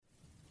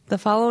The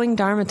following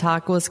Dharma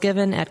talk was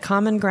given at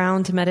Common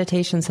Ground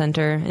Meditation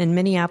Center in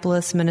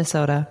Minneapolis,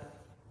 Minnesota.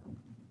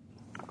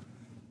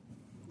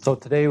 So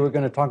today we're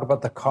going to talk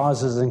about the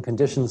causes and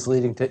conditions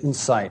leading to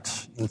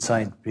insight.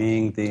 Insight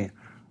being the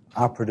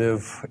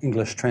operative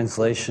English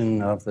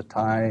translation of the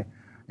Thai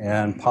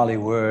and Pali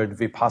word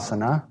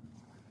vipassana.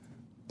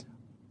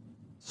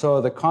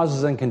 So the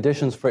causes and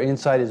conditions for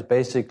insight is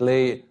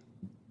basically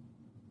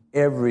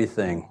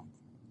everything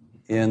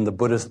in the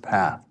Buddhist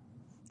path.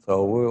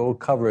 So we'll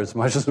cover as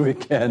much as we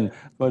can,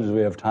 as much as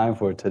we have time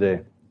for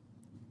today.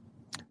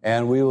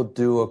 And we will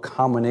do a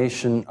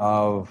combination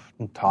of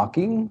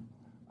talking.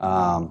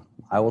 I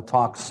will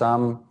talk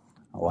some.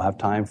 We'll have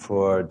time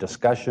for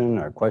discussion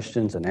or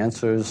questions and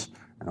answers.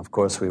 And of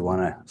course, we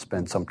want to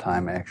spend some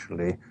time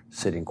actually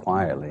sitting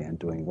quietly and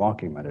doing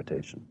walking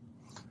meditation.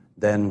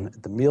 Then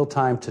at the meal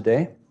time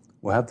today,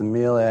 we'll have the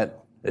meal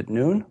at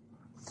noon.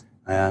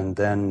 And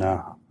then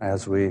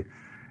as we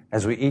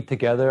eat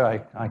together,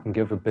 I can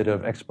give a bit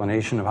of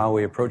explanation of how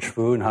we approach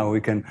food and how we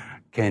can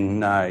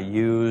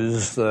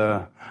use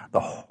the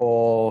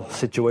whole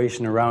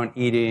situation around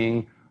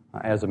eating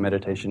as a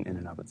meditation in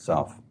and of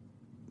itself.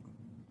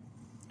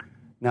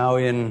 Now,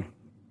 when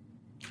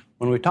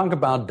we talk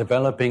about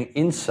developing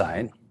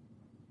insight,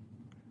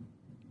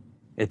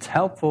 it's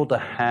helpful to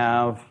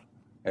have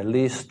at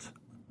least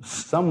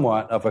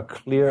somewhat of a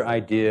clear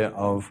idea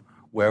of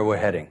where we're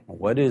heading.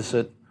 What is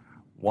it?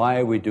 Why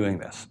are we doing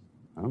this?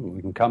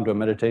 We can come to a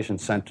meditation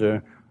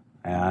center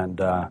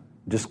and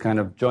just kind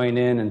of join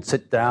in and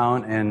sit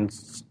down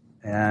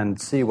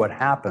and see what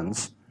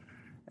happens.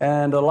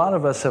 And a lot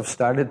of us have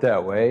started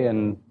that way,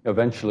 and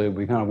eventually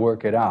we kind of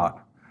work it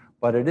out.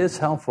 But it is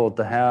helpful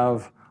to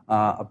have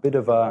a bit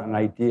of an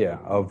idea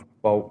of,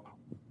 well,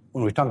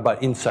 when we talk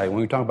about insight, when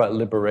we talk about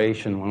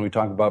liberation, when we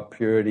talk about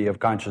purity of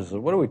consciousness,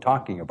 what are we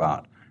talking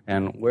about?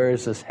 And where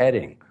is this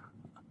heading?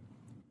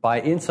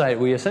 By insight,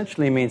 we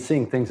essentially mean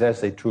seeing things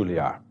as they truly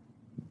are.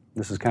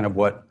 This is kind of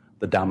what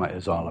the Dhamma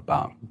is all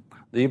about.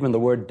 Even the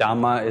word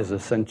Dhamma is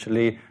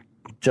essentially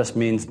just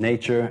means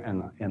nature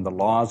and the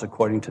laws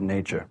according to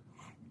nature.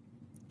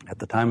 At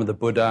the time of the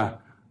Buddha,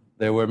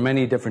 there were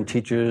many different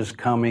teachers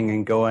coming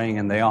and going,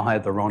 and they all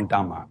had their own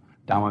Dhamma.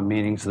 Dhamma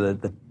meaning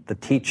the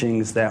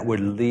teachings that would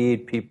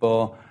lead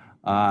people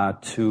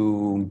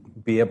to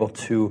be able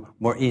to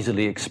more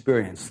easily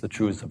experience the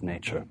truths of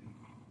nature.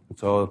 And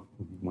so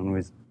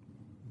when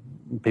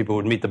people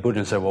would meet the Buddha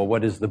and say, well,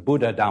 what is the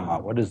Buddha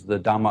Dhamma? What is the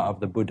Dhamma of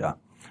the Buddha?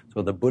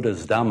 So the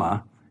Buddha's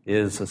Dhamma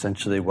is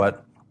essentially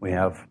what we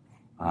have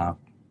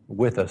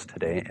with us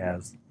today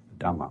as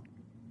Dhamma.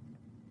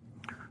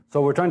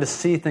 So we're trying to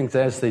see things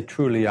as they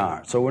truly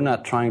are. So we're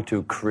not trying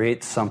to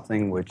create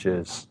something which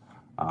is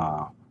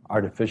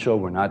artificial.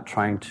 We're not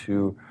trying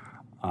to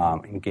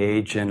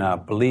engage in a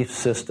belief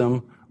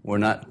system. We're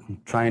not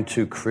trying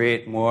to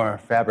create more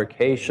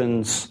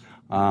fabrications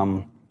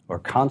or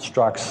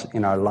constructs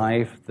in our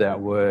life that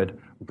would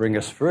bring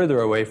us further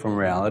away from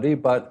reality,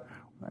 but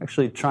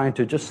actually trying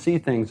to just see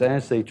things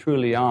as they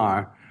truly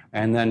are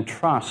and then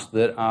trust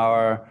that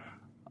our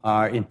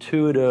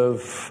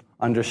intuitive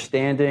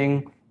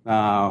understanding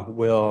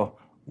will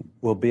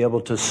be able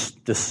to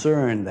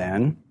discern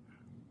then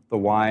the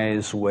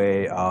wise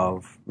way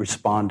of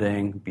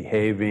responding,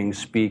 behaving,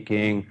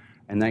 speaking,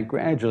 and that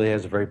gradually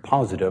has a very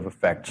positive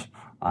effect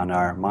on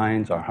our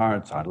minds, our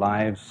hearts, our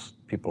lives,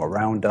 people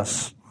around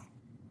us.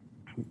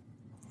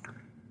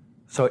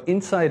 So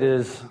insight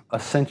is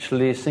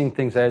essentially seeing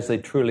things as they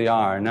truly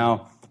are.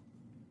 Now,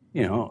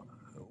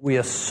 we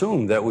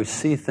assume that we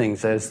see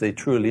things as they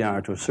truly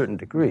are to a certain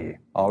degree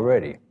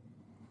already.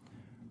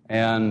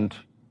 And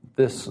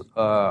this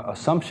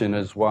assumption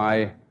is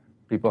why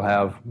people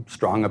have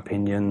strong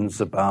opinions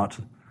about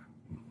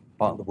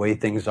the way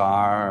things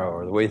are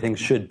or the way things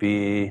should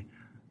be.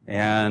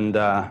 And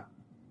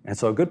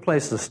so a good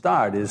place to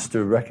start is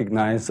to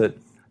recognize that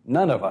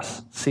none of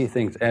us see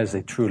things as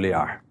they truly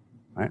are,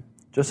 right?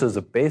 Just as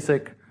a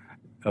basic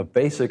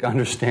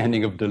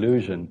understanding of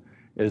delusion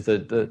is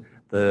that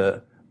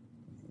the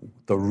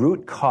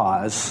root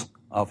cause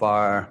of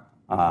our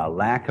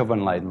lack of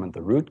enlightenment,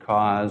 the root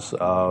cause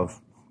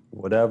of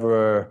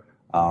whatever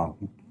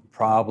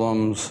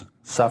problems,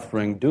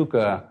 suffering,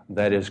 dukkha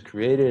that is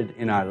created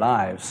in our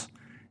lives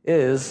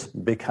is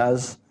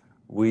because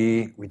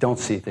we don't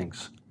see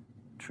things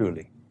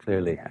truly,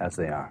 clearly as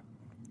they are.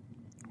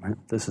 Right?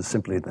 This is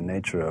simply the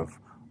nature of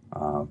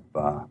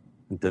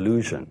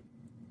delusion.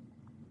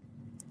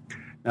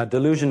 Now,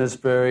 delusion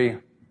itself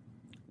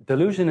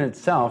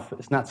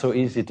is not so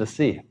easy to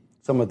see.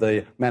 Some of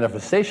the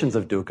manifestations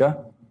of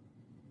dukkha,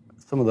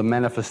 some of the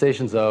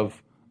manifestations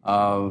of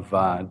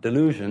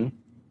delusion,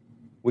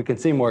 we can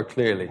see more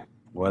clearly,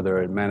 whether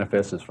it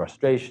manifests as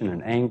frustration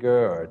and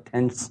anger or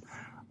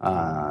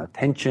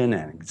tension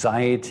and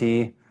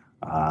anxiety,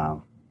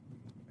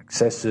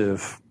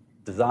 excessive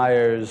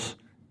desires,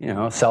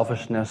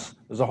 selfishness.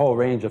 There's a whole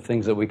range of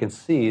things that we can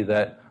see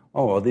that,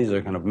 these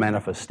are kind of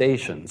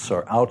manifestations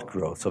or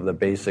outgrowths of the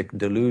basic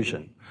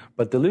delusion.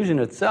 But delusion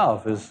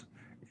itself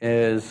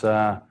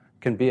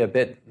can be a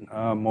bit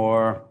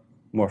more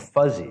more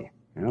fuzzy,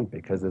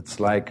 because it's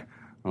like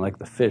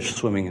the fish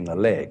swimming in the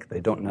lake. They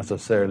don't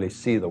necessarily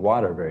see the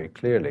water very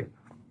clearly,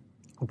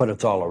 but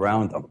it's all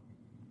around them.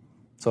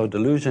 So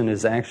delusion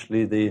is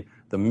actually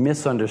the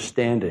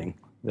misunderstanding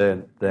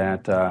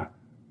that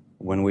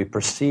when we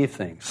perceive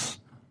things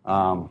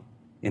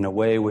in a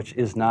way which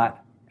is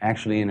not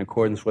actually in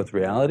accordance with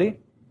reality.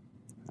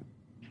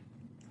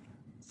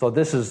 So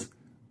this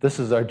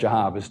is our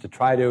job, is to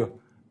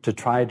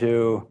try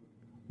to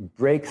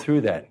break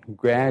through that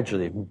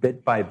gradually,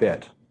 bit by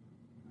bit.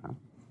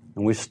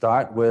 And we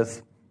start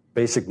with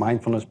basic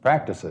mindfulness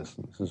practices.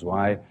 This is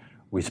why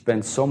we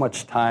spend so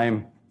much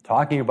time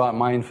talking about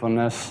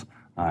mindfulness,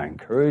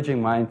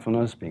 encouraging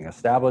mindfulness, being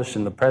established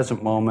in the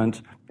present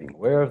moment, being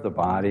aware of the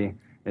body,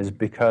 is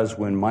because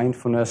when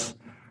mindfulness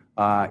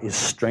is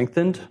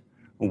strengthened,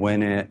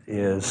 when it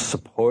is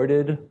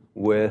supported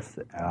with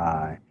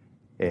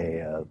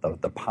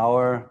the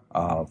power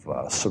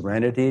of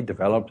serenity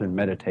developed in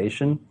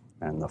meditation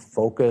and the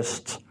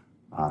focused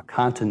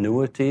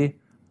continuity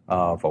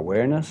of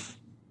awareness,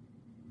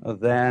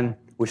 then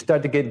we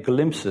start to get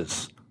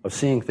glimpses of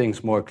seeing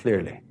things more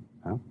clearly.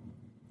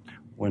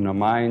 When our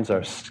minds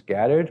are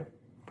scattered,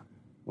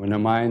 when our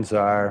minds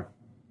are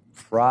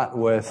fraught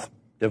with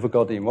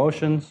difficult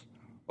emotions,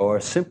 or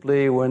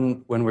simply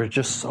when we're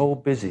just so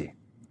busy,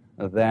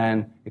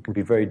 then it can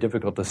be very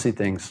difficult to see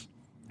things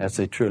as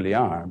they truly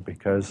are,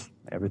 because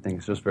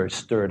everything's just very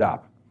stirred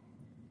up.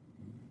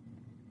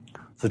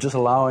 So just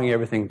allowing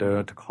everything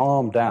to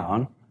calm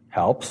down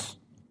helps.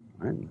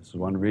 Right? This is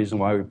one reason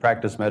why we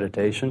practice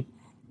meditation,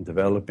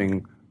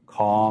 developing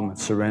calm and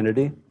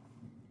serenity.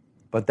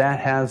 But that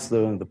has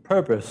the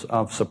purpose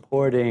of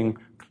supporting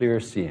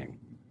clear seeing.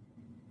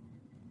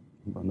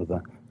 One of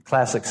the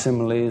classic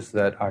similes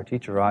that our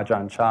teacher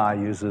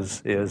Ajahn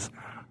uses is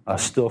a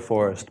still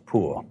forest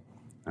pool.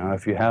 Now,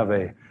 if you have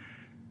a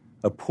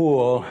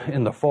pool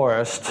in the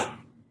forest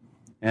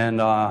and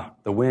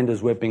the wind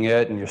is whipping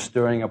it and you're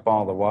stirring up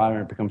all the water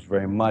and it becomes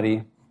very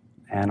muddy,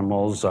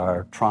 animals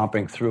are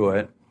tromping through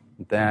it,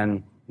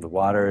 then the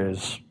water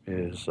is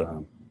it's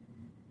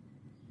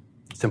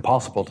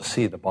impossible to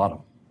see the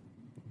bottom.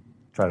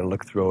 Try to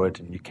look through it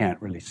and you can't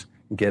really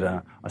get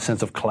a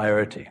sense of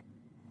clarity.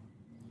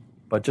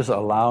 But just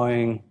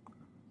allowing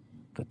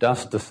the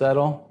dust to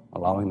settle,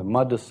 allowing the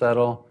mud to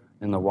settle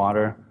in the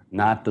water,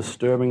 not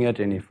disturbing it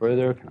any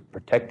further, kind of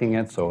protecting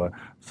it so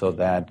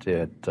that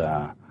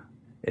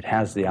it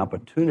has the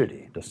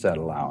opportunity to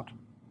settle out.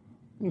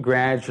 And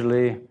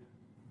gradually,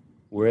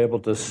 we're able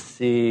to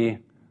see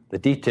the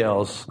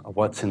details of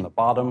what's in the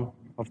bottom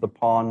of the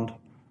pond.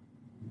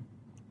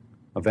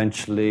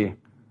 Eventually,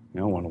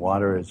 when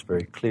water is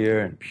very clear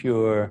and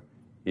pure,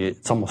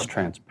 it's almost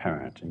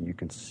transparent, and you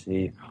can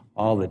see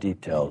all the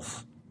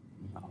details,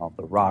 all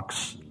the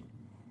rocks,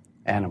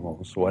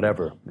 animals,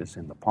 whatever is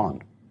in the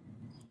pond.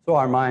 So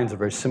our minds are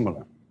very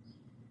similar.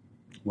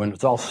 When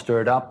it's all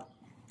stirred up,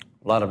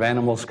 a lot of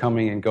animals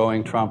coming and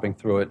going, tromping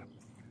through it,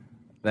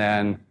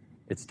 then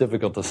it's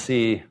difficult to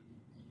see.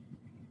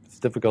 It's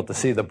difficult to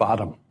see the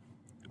bottom.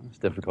 It's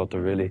difficult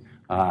to really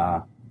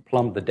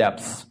plumb the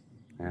depths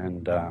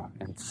and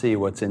see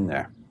what's in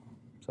there.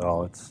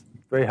 So it's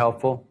very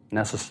helpful,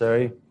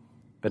 necessary,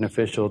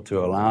 beneficial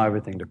to allow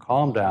everything to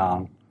calm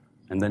down,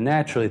 and then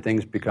naturally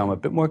things become a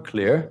bit more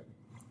clear,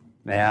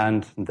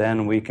 and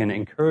then we can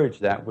encourage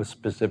that with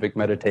specific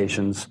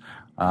meditations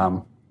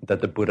that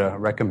the Buddha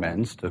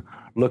recommends, to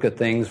look at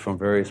things from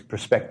various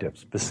perspectives,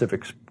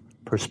 specific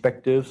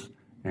perspectives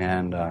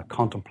and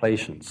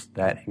contemplations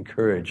that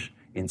encourage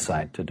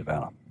insight to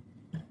develop.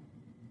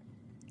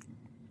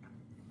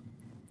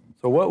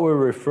 So what we're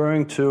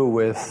referring to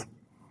with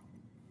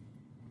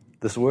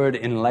this word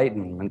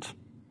enlightenment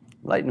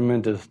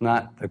is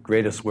not the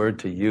greatest word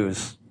to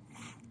use,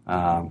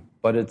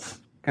 but it's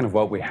kind of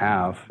what we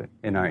have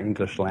in our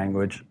English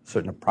language, a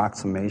certain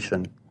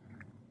approximation.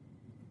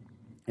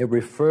 It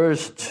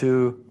refers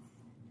to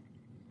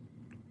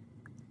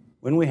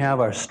when we have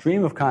our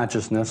stream of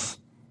consciousness,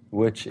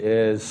 which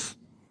is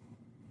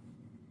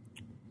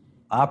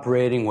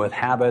operating with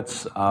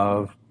habits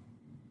of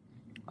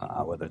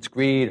whether it's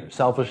greed or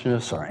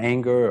selfishness or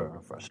anger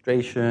or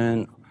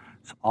frustration,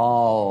 it's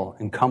all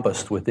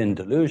encompassed within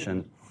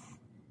delusion,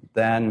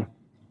 then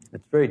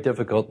it's very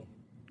difficult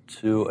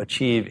to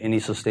achieve any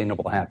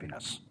sustainable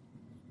happiness.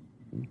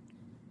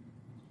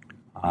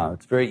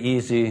 It's very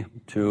easy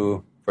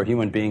for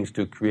human beings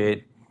to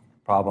create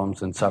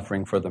problems and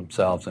suffering for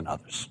themselves and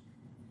others.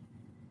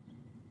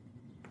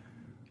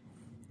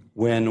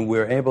 When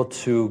we're able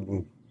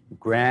to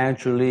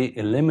gradually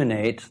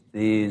eliminate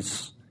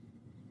these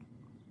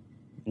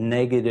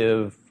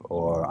negative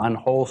or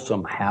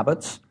unwholesome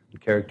habits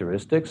and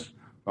characteristics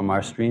from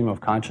our stream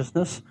of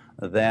consciousness,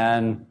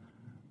 then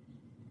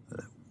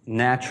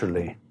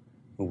naturally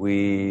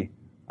we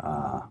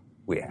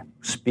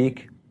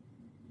speak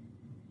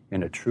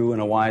in a true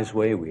and a wise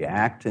way, we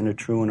act in a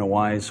true and a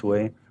wise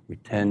way, we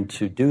tend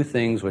to do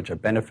things which are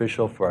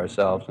beneficial for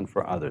ourselves and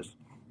for others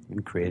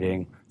in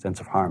creating a sense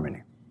of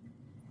harmony.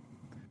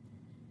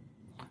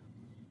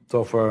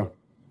 So for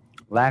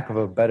lack of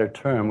a better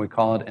term, we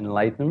call it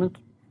enlightenment.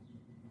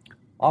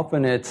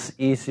 Often it's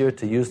easier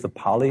to use the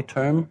Pali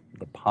term.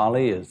 The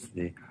Pali is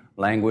the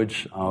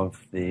language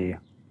of the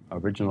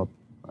original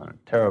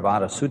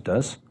Theravada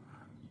suttas.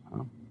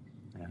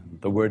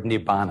 And the word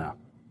nibbana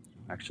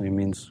actually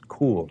means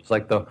cool. It's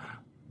like the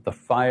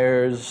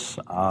fires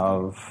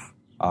of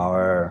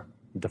our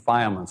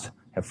defilements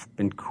have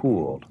been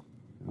cooled.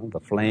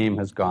 The flame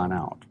has gone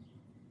out.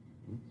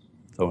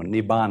 So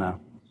nibbana.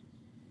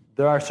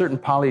 There are certain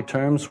Pali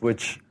terms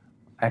which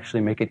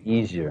actually make it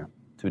easier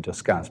to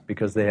discuss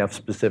because they have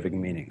specific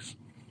meanings.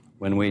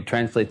 When we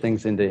translate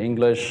things into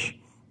English,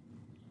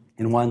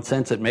 in one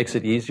sense it makes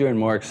it easier and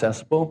more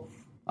accessible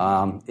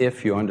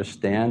if you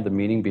understand the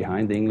meaning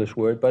behind the English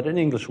word, but an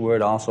English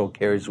word also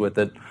carries with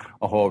it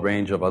a whole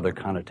range of other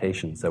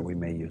connotations that we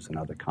may use in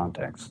other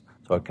contexts.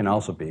 So it can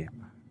also be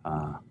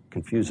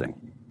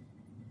confusing.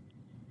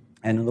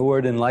 And the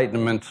word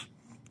enlightenment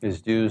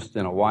is used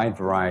in a wide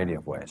variety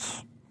of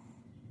ways.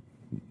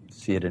 You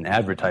see it in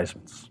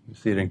advertisements, you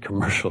see it in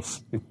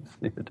commercials, you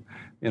see it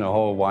in a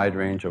whole wide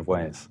range of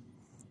ways.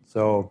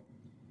 So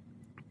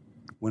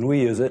when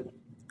we use it,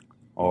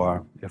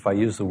 or if I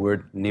use the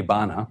word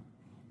nibbana,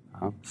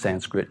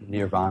 Sanskrit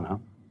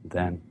nirvana,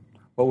 then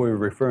what we're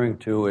referring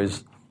to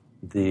is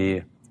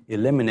the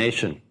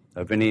elimination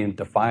of any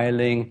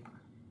defiling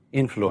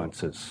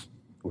influences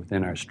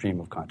within our stream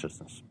of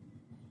consciousness.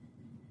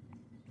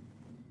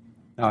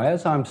 Now,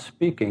 as I'm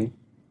speaking,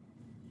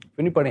 if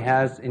anybody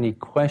has any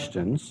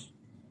questions,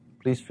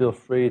 please feel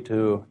free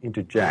to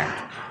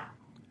interject,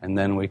 and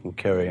then we can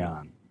carry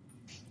on.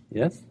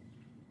 Yes?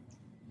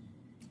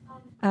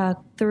 The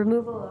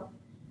removal of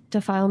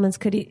defilements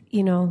could,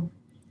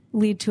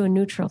 lead to a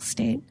neutral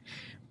state.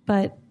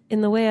 But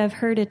in the way I've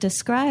heard it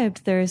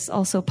described, there's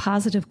also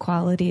positive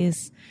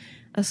qualities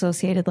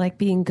associated, like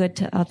being good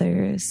to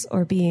others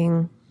or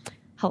being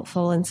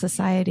helpful in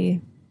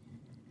society.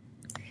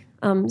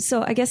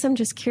 So I guess I'm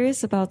just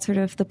curious about sort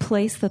of the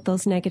place that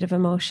those negative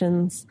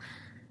emotions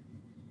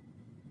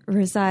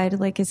reside.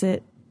 Like, is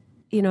it,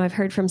 I've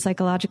heard from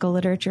psychological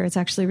literature, it's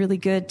actually really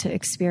good to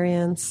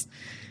experience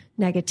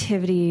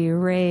negativity,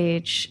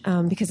 rage,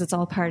 because it's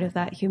all part of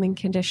that human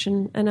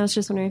condition. And I was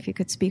just wondering if you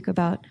could speak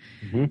about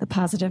the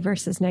positive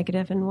versus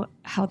negative and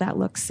how that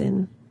looks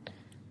in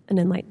an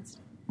enlightened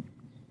state.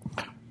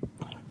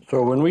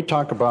 So when we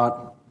talk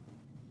about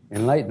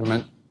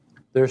enlightenment,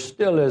 there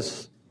still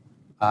is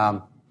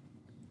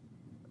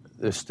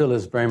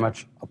very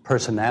much a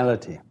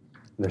personality.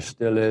 There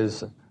still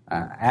is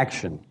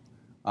action.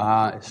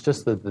 It's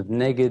just that the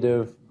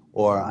negative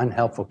or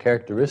unhelpful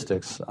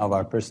characteristics of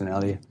our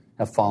personality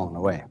have fallen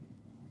away.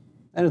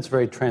 And it's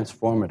very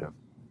transformative.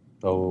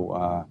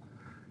 So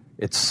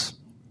it's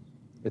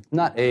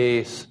not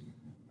the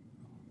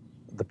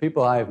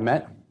people I've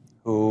met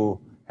who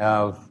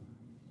have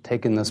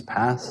taken this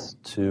path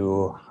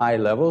to high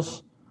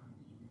levels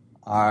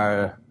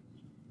are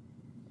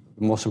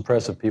the most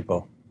impressive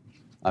people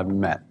I've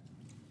met,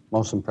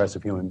 most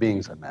impressive human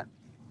beings I've met.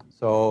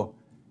 So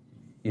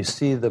you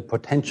see the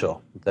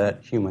potential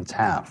that humans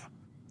have.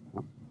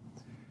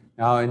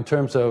 Now, in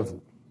terms of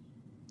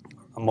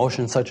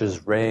emotions such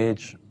as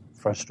rage,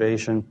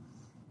 frustration,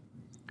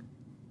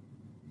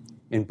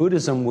 in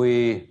Buddhism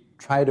we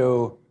try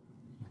to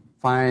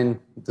find,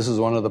 this is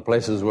one of the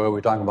places where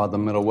we talk about the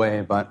middle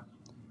way, but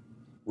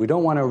we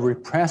don't want to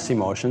repress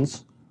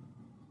emotions,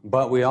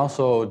 but we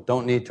also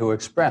don't need to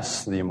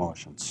express the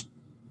emotions.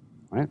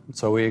 Right?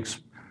 So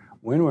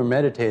when we're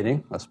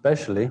meditating,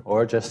 especially,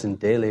 or just in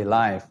daily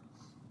life,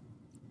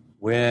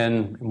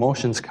 when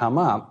emotions come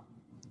up,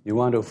 you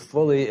want to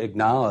fully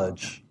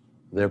acknowledge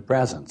their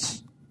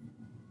presence.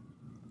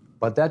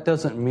 But that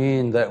doesn't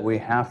mean that we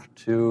have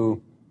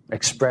to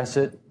express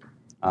it,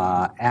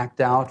 act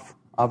out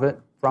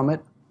from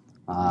it.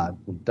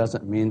 It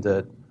doesn't mean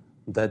that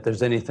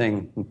there's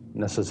anything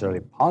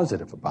necessarily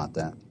positive about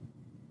that.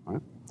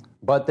 Right?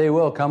 But they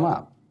will come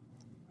up,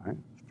 right?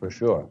 For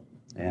sure.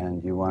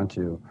 And you want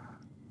to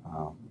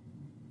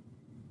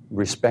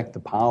respect the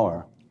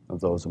power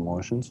of those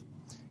emotions.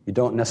 You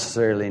don't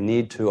necessarily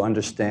need to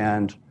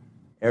understand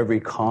every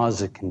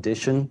cause and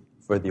condition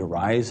for the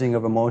arising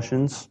of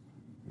emotions,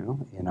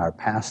 in our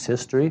past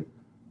history.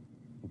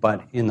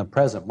 But in the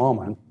present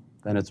moment,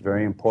 then it's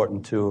very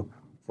important to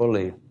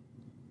fully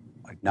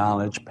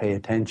acknowledge, pay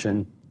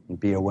attention, and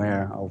be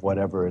aware of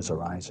whatever is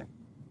arising.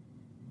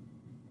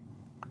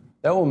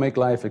 That will make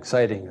life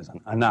exciting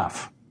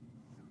enough.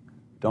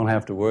 Don't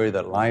have to worry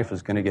that life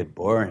is going to get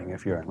boring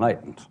if you're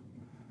enlightened.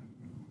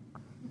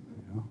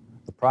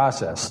 The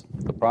process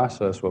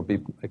will be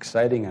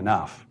exciting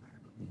enough.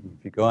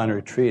 If you go on a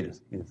retreat,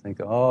 you think,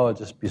 it'll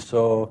just be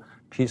so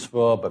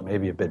peaceful, but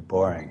maybe a bit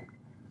boring,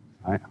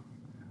 right?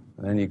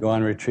 And then you go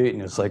on a retreat,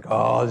 and it's like,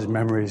 these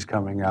memories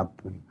coming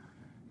up, and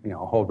a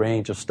whole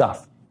range of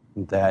stuff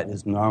that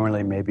is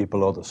normally maybe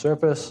below the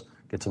surface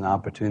gets an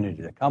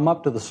opportunity to come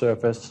up to the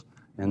surface,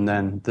 and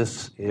then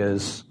this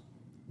is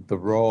the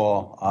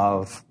role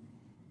of,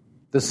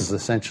 this is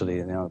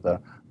essentially,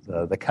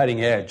 the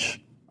cutting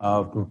edge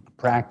of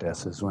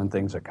practice is when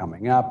things are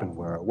coming up and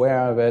we're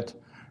aware of it,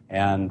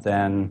 and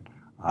then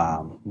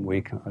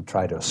we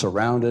try to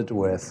surround it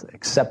with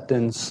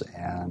acceptance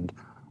and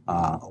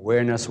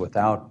awareness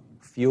without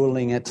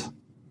fueling it,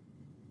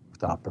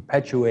 without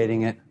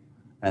perpetuating it,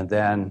 and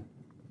then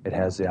it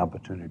has the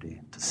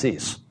opportunity to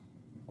cease.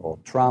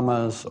 Old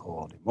traumas,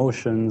 old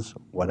emotions,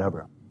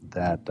 whatever,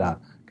 that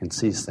can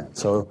cease then.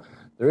 So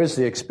there is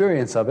the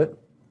experience of it,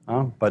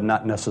 but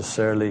not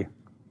necessarily,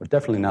 or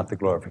definitely not the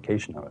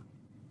glorification of it.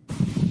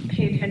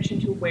 Pay attention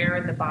to where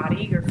in the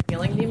body you're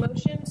feeling the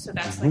emotion. So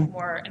that's like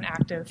more an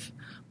act of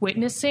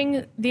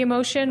witnessing the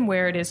emotion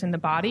where it is in the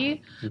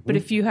body. But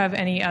if you have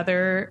any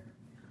other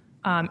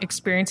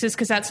experiences,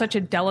 because that's such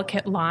a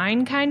delicate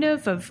line kind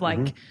of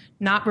like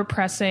not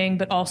repressing,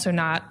 but also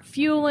not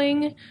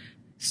fueling.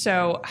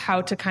 So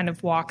how to kind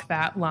of walk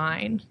that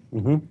line.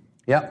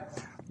 Yeah.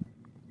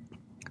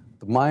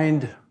 The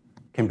mind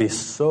can be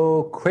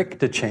so quick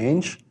to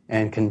change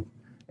and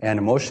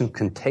emotions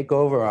can take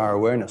over our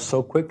awareness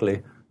so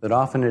quickly that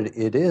often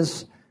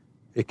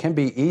it can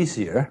be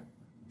easier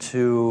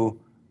to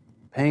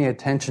paying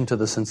attention to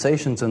the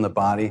sensations in the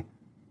body,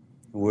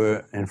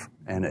 and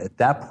at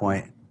that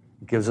point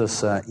it gives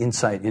us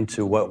insight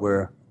into what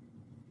we're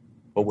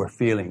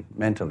feeling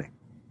mentally,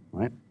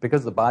 right?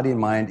 Because the body and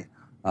mind,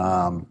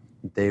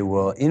 they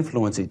will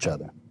influence each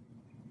other.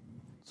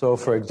 So,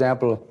 for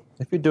example,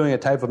 if you're doing a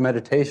type of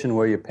meditation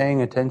where you're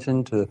paying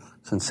attention to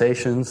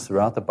sensations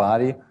throughout the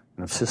body,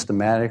 kind of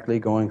systematically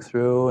going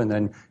through, and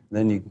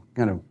then you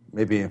kind of,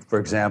 maybe, for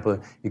example,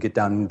 you get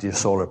down into your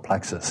solar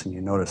plexus and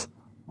you notice,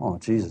 oh,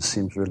 Jesus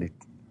seems really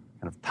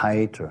kind of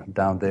tight, or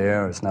down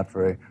there, or it's not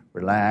very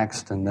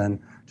relaxed, and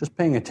then just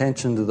paying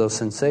attention to those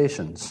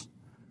sensations,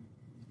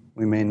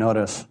 we may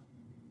notice,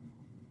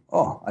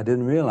 oh, I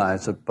didn't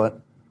realize it,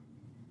 but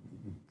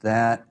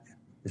that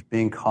is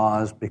being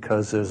caused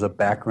because there's a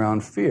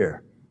background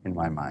fear in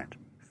my mind.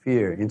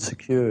 Fear,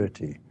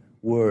 insecurity,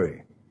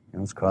 worry.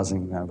 It's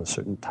causing kind of a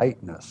certain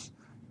tightness.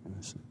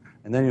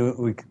 And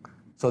then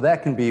so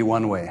that can be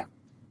one way,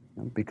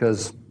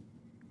 because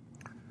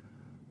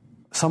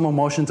some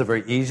emotions are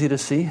very easy to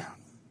see,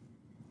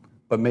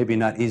 but maybe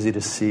not easy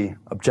to see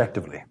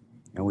objectively.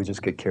 We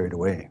just get carried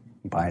away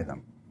by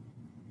them.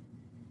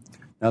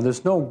 Now,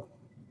 there's no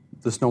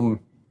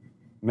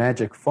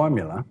magic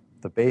formula.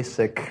 The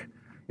basic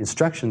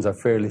instructions are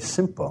fairly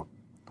simple,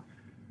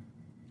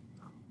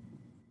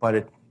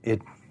 but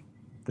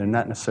they're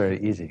not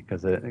necessarily easy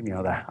because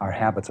our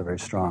habits are very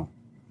strong.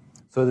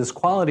 So this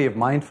quality of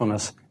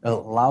mindfulness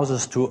allows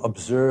us to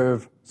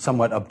observe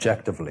somewhat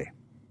objectively,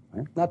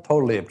 right? Not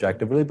totally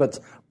objectively, but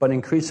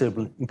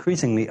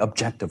increasingly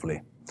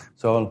objectively.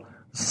 So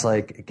it's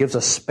like it gives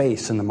us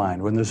space in the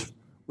mind.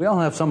 We all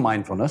have some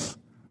mindfulness,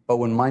 but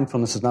when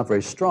mindfulness is not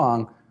very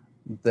strong,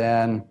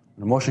 then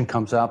an emotion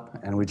comes up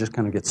and we just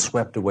kind of get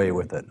swept away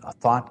with it. A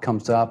thought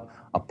comes up,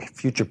 a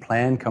future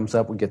plan comes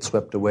up, we get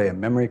swept away. A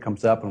memory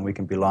comes up and we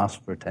can be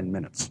lost for 10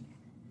 minutes.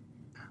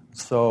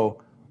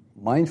 So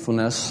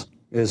mindfulness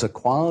is a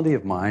quality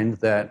of mind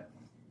that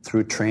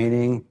through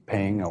training,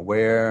 paying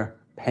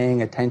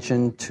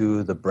attention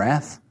to the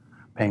breath,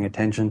 paying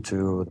attention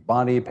to the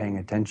body, paying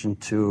attention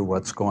to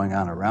what's going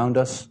on around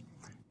us,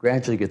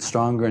 gradually gets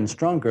stronger and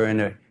stronger,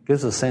 and it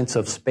gives a sense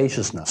of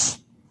spaciousness.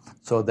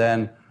 So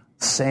then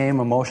same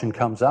emotion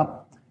comes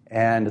up,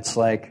 and it's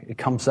like it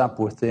comes up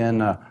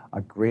within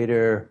a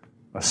greater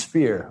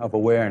sphere of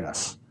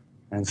awareness.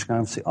 And it's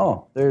kind of see,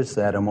 oh, there's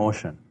that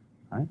emotion,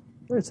 right?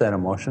 There's that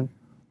emotion,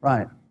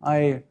 right?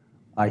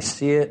 I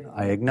see it,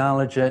 I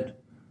acknowledge it,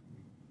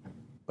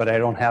 but I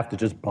don't have to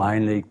just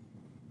blindly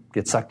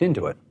get sucked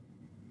into it.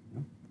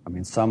 I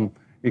mean,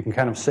 you can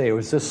kind of say,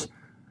 is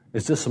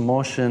this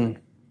emotion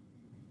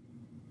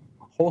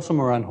wholesome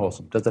or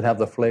unwholesome? Does it have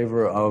the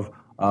flavor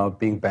of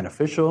being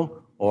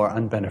beneficial or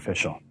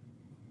unbeneficial?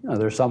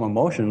 There's some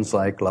emotions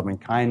like loving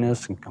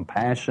kindness and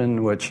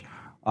compassion, which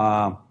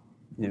are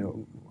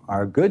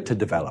good to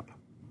develop,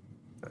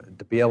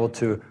 to be able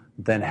to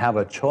then have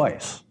a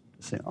choice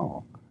to say,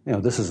 oh,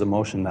 this is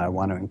emotion that I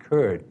want to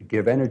encourage,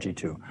 give energy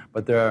to.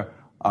 But there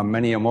are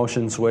many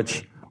emotions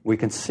which we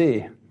can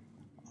see,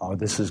 oh,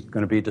 this is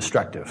going to be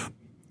destructive,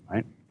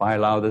 right?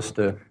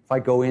 If I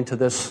go into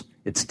this,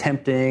 it's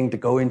tempting to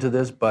go into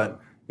this, but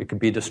it could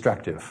be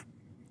destructive.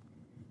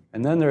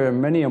 And then there are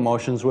many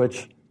emotions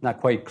which not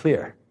quite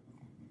clear.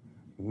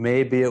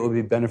 Maybe it would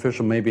be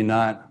beneficial, maybe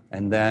not,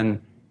 and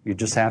then you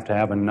just have to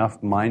have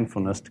enough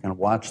mindfulness to kind of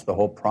watch the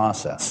whole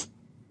process,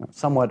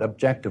 somewhat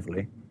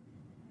objectively.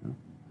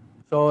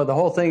 So the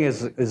whole thing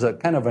is a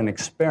kind of an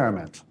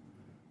experiment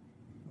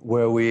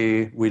where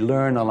we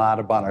learn a lot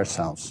about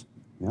ourselves.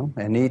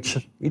 And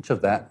each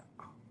of that,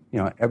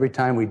 every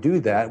time we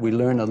do that, we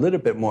learn a little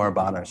bit more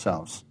about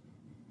ourselves.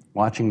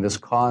 Watching this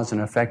cause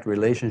and effect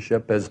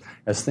relationship as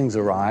things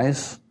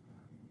arise.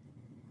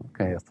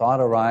 Okay, a thought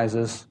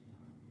arises,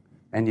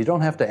 and you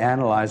don't have to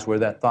analyze where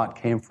that thought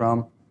came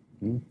from.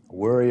 A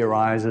worry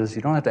arises.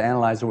 You don't have to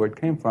analyze where it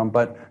came from,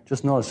 but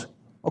just notice,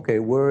 okay,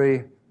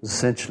 worry is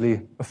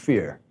essentially a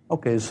fear.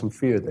 Okay, there's some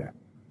fear there.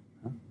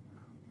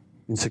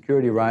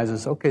 insecurity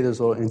arises, okay, there's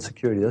a little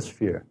insecurity, that's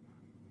fear.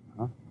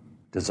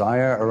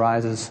 Desire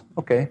arises,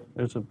 okay,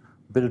 there's a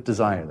bit of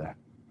desire there.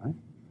 Right?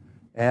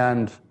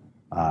 And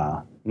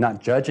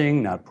not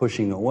judging, not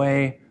pushing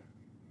away,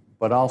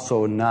 but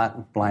also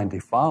not blindly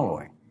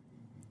following.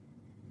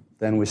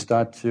 Then we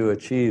start to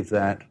achieve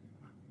that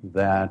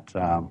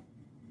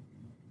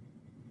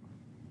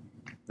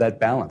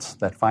balance,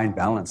 that fine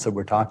balance that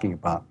we're talking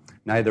about,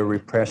 neither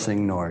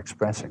repressing nor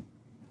expressing.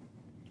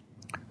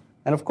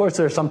 And of course,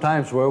 there are some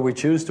times where we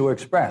choose to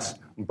express,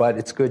 but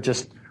it's good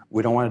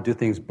we don't want to do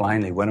things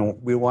blindly. We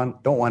don't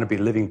want to be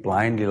living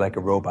blindly like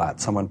a robot.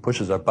 Someone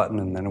pushes our button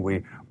and then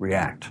we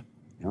react.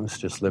 It's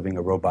just living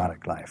a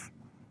robotic life.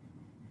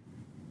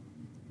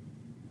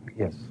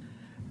 Yes.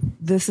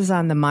 This is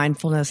on the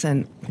mindfulness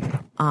and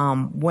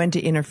when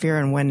to interfere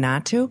and when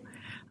not to.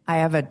 I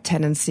have a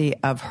tendency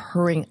of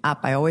hurrying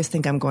up. I always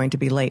think I'm going to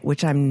be late,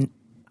 which I'm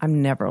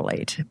never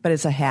late, but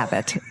it's a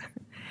habit.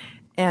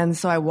 And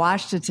so I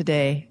watched it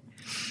today,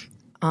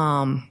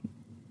 and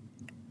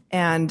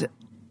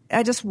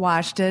I just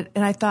watched it,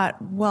 and I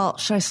thought, well,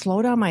 should I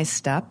slow down my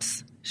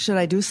steps? Should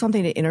I do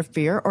something to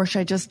interfere, or should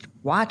I just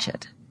watch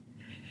it?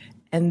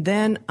 And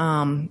then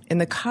in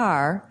the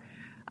car,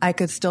 I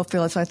could still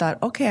feel it, so I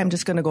thought, okay, I'm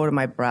just going to go to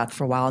my breath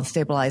for a while and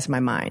stabilize my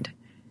mind.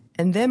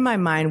 And then my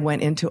mind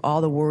went into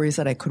all the worries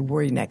that I could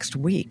worry next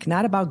week,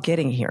 not about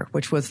getting here,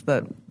 which was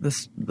the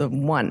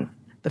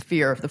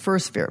fear, the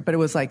first fear. But it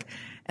was like,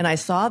 and I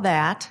saw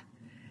that,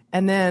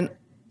 and then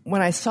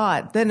when I saw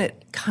it, then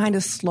it kind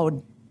of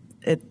slowed,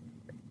 it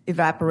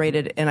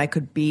evaporated, and I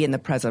could be in the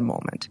present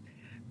moment.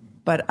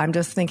 But I'm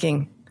just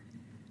thinking,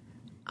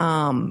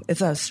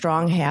 it's a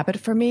strong habit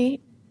for me,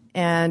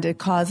 and it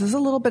causes a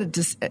little bit of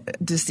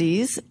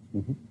disease.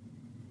 Mm-hmm.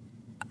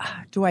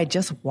 Do I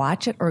just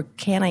watch it, or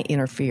can I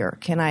interfere?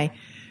 Can I,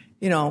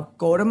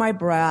 go to my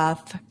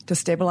breath to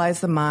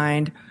stabilize the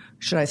mind?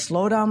 Should I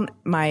slow down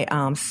my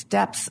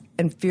steps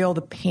and feel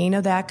the pain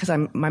of that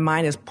because my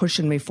mind is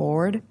pushing me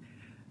forward?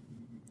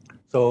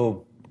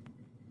 So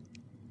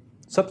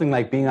something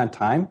like being on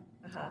time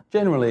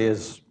generally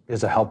is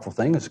a helpful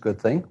thing. It's a good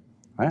thing.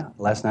 Right?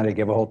 Last night I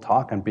gave a whole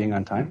talk on being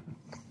on time.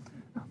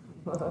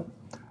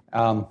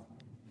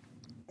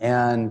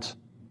 And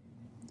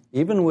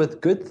even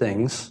with good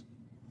things,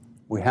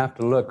 we have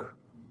to look,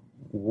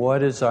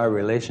 what is our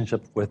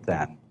relationship with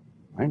that,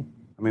 right?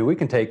 I mean, we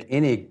can take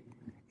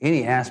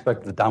any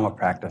aspect of the Dhamma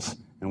practice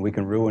and we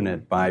can ruin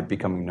it by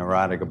becoming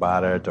neurotic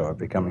about it or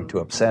becoming too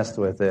obsessed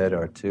with it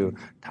or too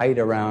tight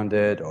around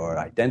it or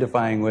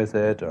identifying with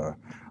it or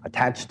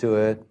attached to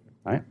it,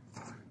 right?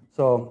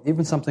 So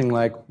even something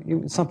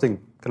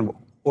kind of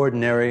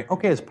ordinary,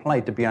 okay, it's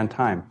polite to be on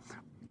time,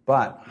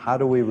 but how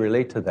do we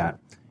relate to that?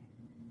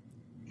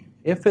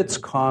 If it's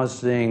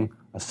causing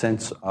a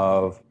sense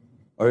of,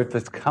 or if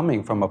it's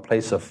coming from a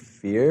place of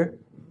fear,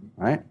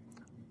 right?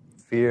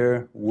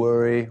 Fear,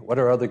 worry. What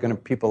are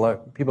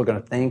people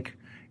going to think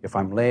if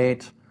I'm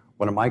late?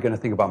 What am I going to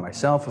think about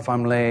myself if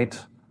I'm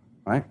late?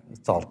 Right?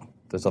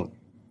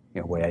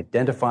 We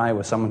identify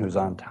with someone who's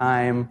on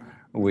time.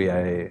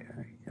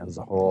 There's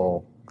a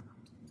whole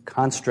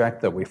construct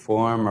that we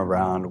form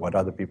around what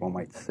other people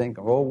might think.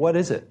 Well, what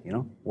is it?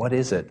 What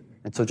is it?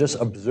 And so just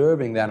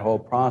observing that whole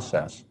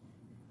process.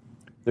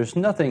 There's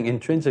nothing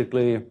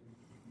intrinsically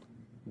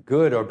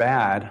good or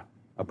bad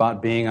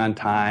about being on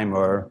time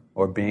or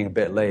being a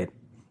bit late.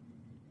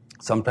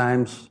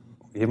 Sometimes,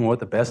 even with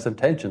the best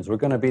intentions, we're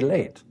going to be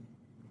late.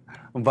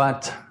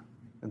 But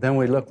then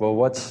we look, well,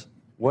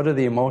 what are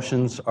the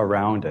emotions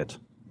around it?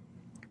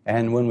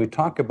 And when we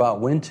talk about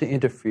when to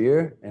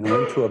interfere and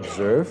when to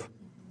observe,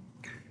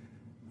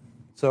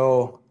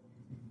 so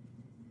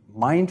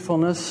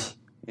mindfulness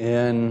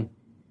in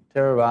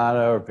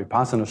Theravada or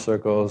Vipassana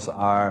circles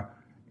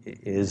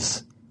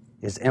is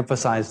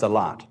emphasized a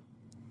lot.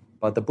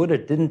 But the Buddha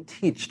didn't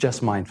teach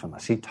just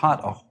mindfulness. He taught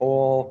a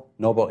whole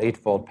Noble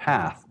Eightfold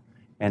Path.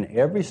 And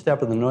every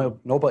step of the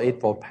Noble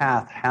Eightfold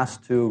Path has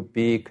to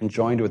be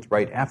conjoined with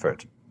right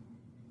effort.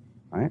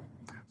 Right?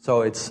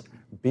 So it's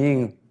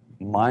being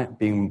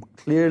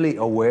clearly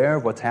aware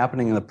of what's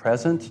happening in the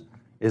present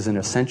is an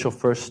essential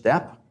first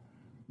step.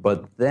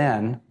 But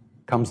then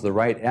comes the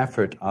right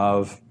effort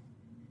of,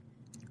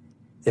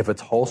 if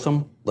it's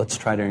wholesome, let's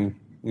try to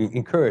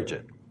encourage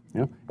it.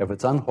 If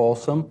it's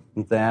unwholesome,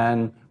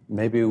 then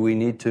maybe we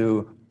need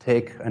to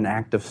take an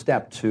active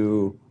step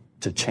to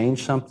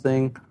change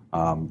something,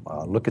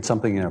 look at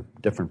something in a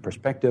different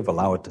perspective,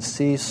 allow it to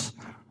cease.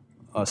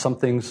 Some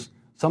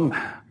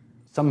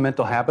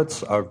mental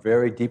habits are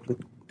very deeply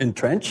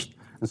entrenched,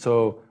 and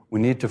so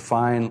we need to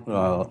find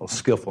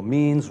skillful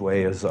means,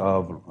 ways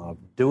of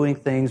doing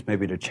things,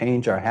 maybe to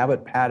change our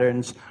habit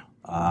patterns.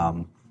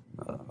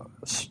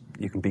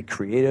 You can be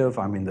creative.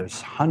 I mean,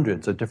 there's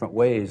hundreds of different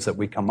ways that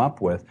we come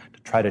up with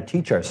to try to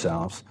teach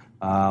ourselves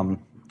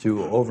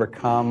to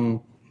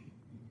overcome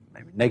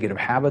maybe negative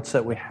habits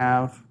that we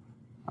have,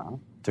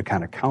 to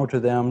kind of counter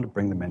them, to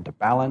bring them into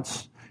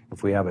balance.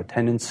 If we have a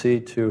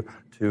tendency to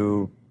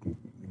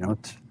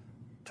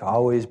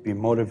always be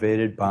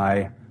motivated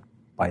by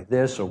by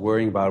this or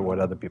worrying about what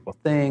other people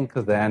think,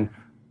 then,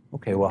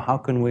 okay, well, how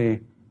can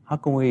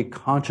we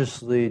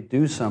consciously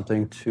do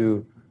something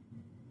to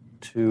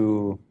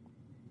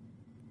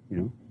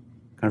kind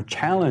of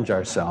challenge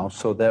ourselves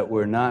so that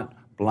we're not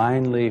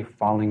blindly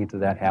falling into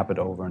that habit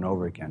over and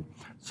over again?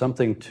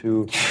 Something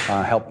to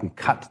help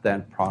cut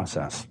that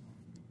process.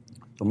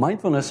 So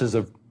mindfulness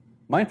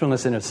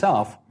in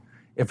itself,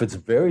 if it's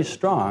very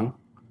strong,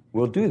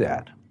 will do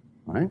that,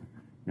 right?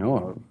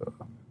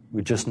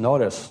 We just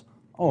notice,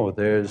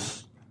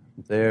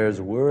 there's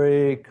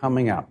worry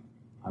coming up.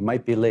 I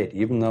might be late,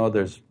 even though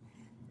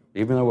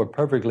we're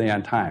perfectly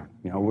on time.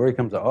 Worry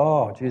comes up,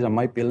 I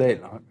might be late.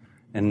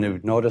 And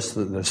you notice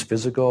that there's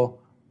physical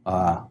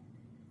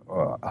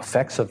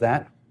effects of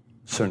that,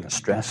 certain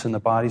stress in the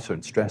body,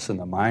 certain stress in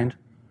the mind.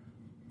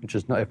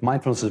 If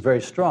mindfulness is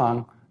very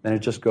strong, then it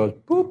just goes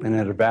boop, and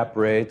it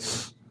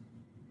evaporates.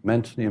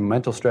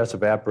 Mental stress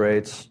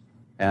evaporates,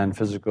 and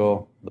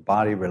the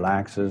body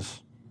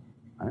relaxes.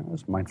 Right?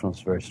 Mindfulness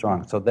is very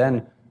strong. So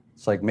then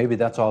it's like maybe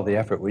that's all the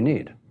effort we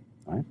need,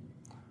 right?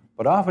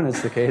 But often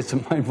it's the case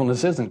that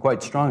mindfulness isn't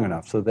quite strong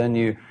enough. So then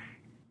you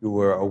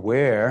were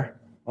aware,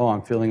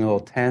 I'm feeling a little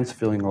tense,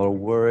 feeling a little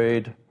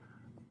worried.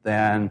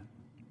 Then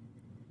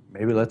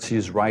maybe let's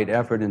use right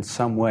effort in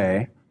some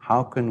way.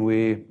 How can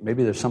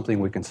maybe there's something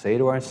we can say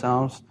to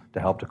ourselves to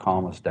help to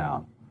calm us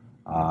down.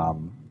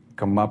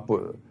 Come up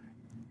with,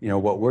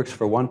 what works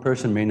for one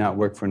person may not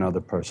work for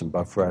another person,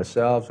 but for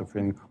ourselves, we're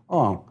feeling,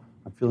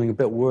 I'm feeling a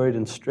bit worried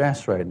and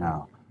stressed right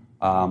now.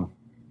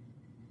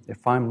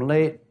 If I'm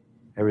late,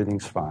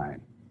 everything's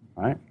fine,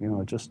 right?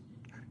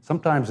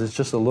 Sometimes it's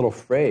just a little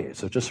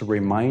phrase, or just a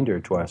reminder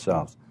to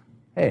ourselves.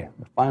 Hey,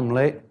 if I'm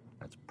late,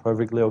 that's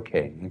perfectly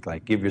okay. You can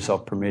give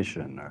yourself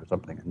permission or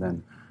something,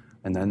 and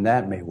then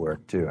that may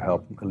work to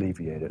help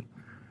alleviate it.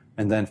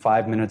 And then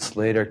 5 minutes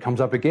later, it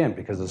comes up again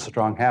because it's a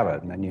strong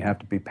habit, and then you have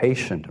to be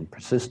patient and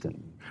persistent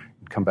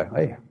and come back.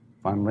 Hey,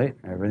 if I'm late,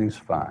 everything's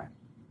fine.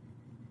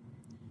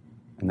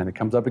 And then it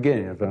comes up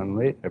again. If I'm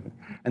late,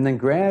 and then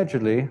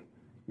gradually,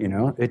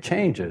 it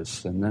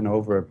changes. And then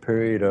over a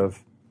period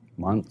of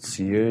months,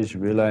 years, you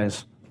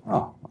realize,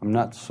 I'm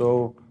not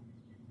so,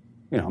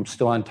 I'm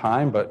still on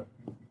time, but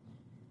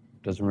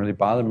it doesn't really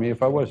bother me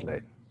if I was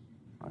late.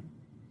 Right?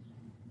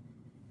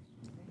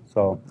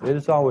 So it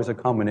is always a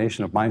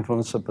combination of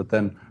mindfulness, but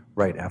then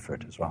right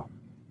effort as well.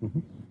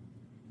 Mm-hmm.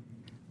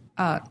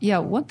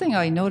 One thing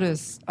I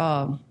notice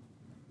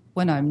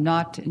when I'm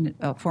not in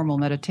a formal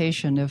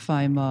meditation, if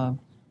I'm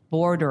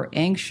bored or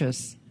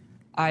anxious,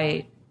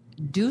 I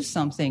do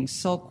something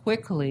so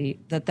quickly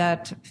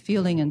that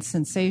feeling and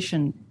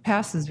sensation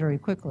passes very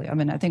quickly. I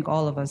mean, I think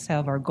all of us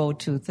have our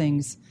go-to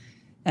things.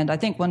 And I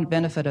think one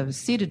benefit of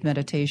seated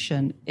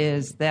meditation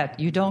is that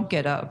you don't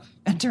get up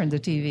and turn the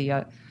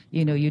TV.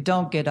 You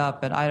don't get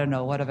up and,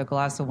 have a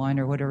glass of wine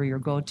or whatever your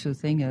go-to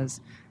thing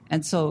is.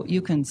 And so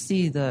you can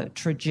see the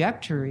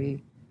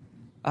trajectory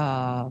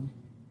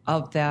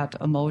of that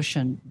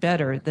emotion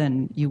better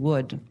than you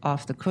would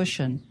off the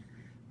cushion.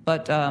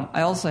 But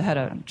I also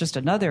had just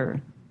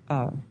another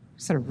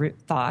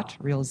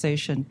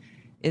realization,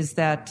 is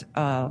that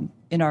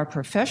in our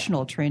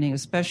professional training,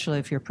 especially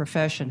if your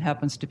profession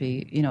happens to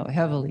be,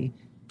 heavily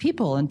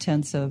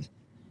people-intensive,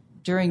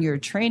 during your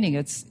training,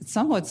 it's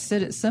somewhat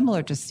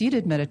similar to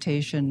seated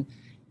meditation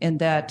in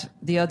that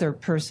the other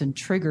person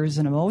triggers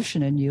an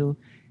emotion in you,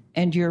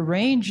 and your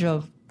range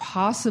of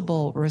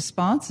possible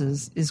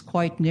responses is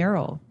quite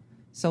narrow.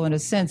 So in a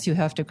sense, you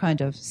have to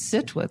kind of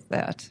sit with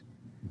that.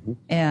 Mm-hmm.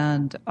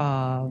 And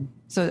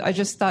so I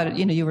just thought,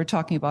 you were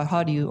talking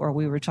about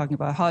we were talking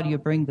about how do you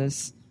bring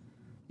this,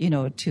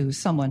 to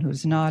someone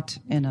who's not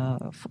in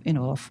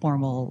a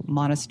formal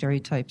monastery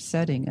type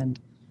setting. And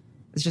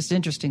it's just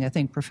interesting. I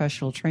think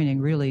professional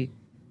training really,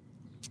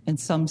 in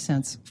some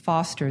sense,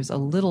 fosters a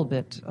little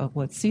bit of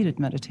what seated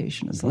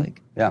meditation is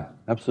like. Yeah,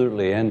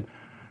 absolutely. And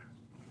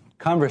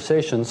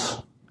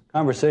conversations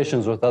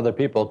with other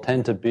people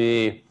tend to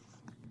be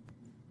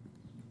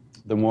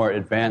the more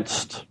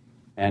advanced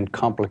and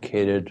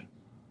complicated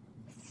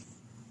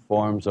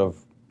forms of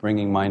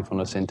bringing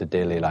mindfulness into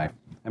daily life.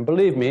 And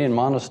believe me, in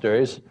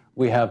monasteries,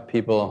 we have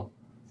people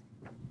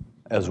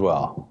as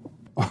well.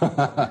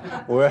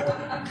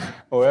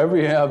 Wherever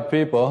you have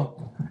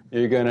people,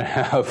 you're going to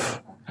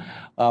have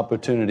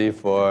opportunity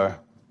for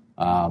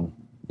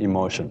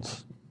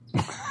emotions.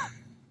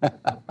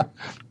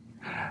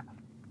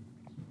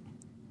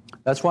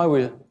 That's why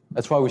we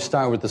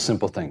start with the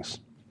simple things,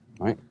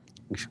 right?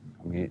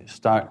 We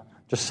start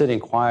just sitting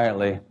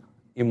quietly,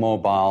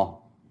 immobile,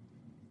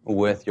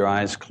 with your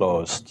eyes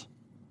closed.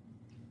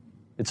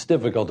 It's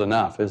difficult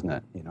enough, isn't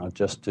it?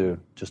 Just to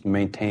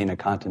maintain a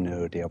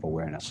continuity of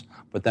awareness.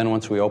 But then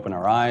once we open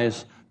our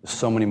eyes, there's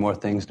so many more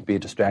things to be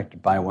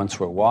distracted by once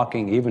we're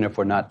walking. Even if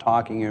we're not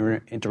talking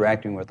or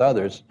interacting with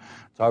others,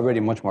 it's already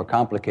much more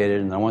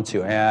complicated. And then once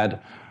you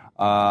add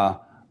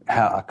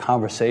a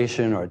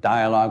conversation or a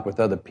dialogue with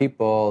other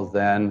people,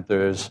 then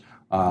there's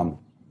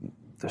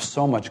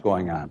so much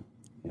going on.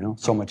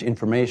 So much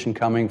information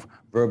coming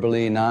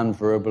verbally,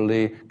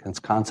 non-verbally,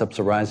 concepts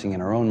arising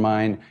in our own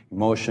mind,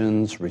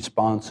 emotions,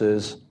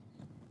 responses.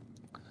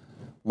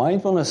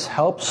 Mindfulness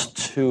helps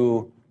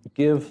to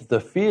give the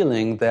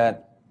feeling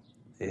that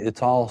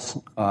it's all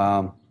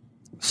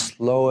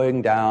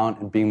slowing down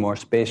and being more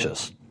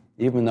spacious.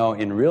 Even though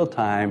in real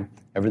time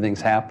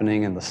everything's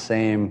happening in the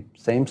same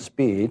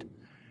speed,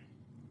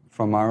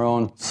 from our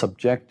own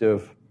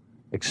subjective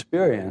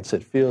experience,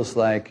 it feels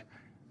like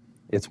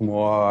it's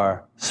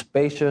more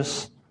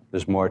spacious,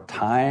 there's more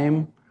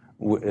time.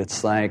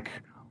 It's like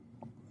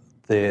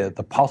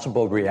the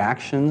possible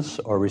reactions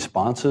or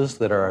responses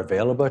that are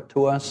available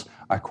to us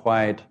are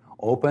quite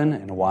open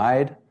and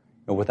wide.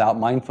 Without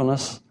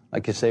mindfulness,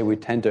 like you say, we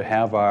tend to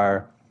have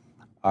our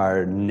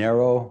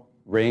narrow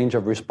range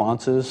of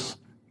responses.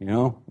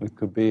 It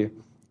could be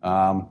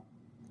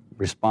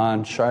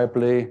respond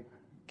sharply,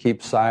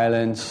 keep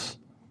silence.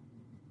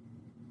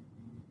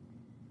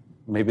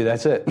 Maybe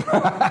that's it.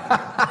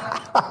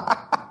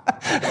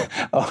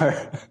 Or,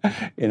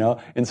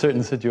 in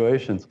certain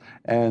situations.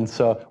 And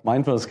so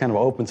mindfulness kind of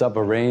opens up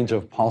a range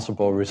of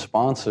possible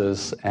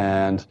responses.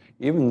 And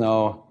even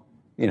though,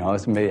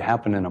 it may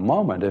happen in a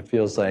moment, it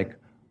feels like,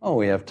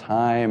 we have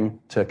time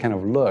to kind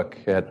of look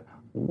at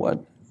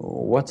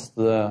what's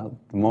the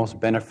most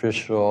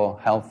beneficial,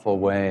 helpful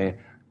way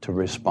to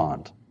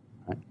respond.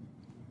 Right?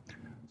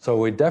 So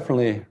we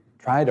definitely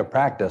try to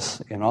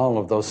practice in all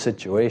of those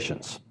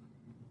situations.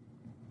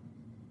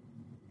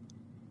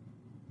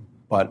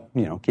 But,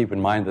 keep in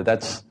mind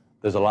that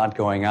there's a lot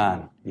going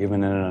on,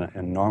 even in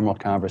a normal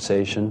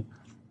conversation,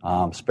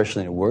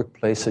 especially in a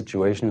workplace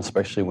situation,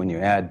 especially when you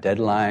add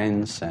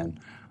deadlines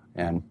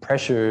and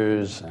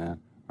pressures,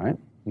 right?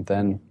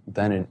 Then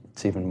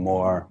it's even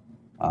more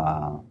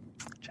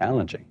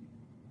challenging.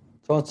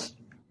 So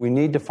we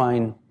need to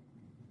find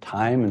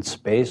time and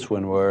space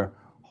when we're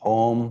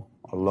home,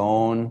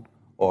 alone,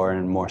 or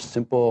in more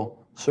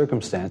simple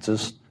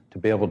circumstances to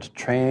be able to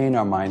train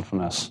our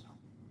mindfulness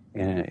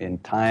in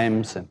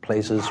times and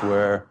places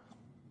where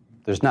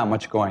there's not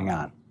much going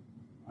on,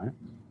 right?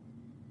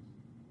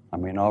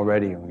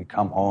 Already when we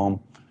come home,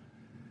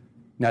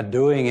 not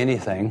doing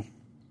anything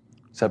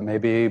except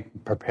maybe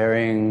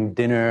preparing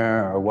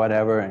dinner or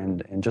whatever,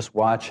 and just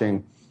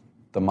watching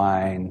the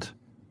mind,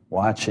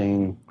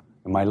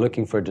 am I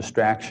looking for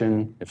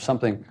distraction? If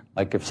something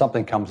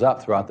comes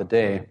up throughout the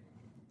day,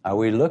 are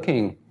we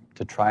looking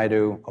to try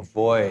to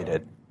avoid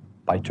it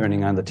by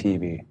turning on the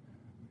TV?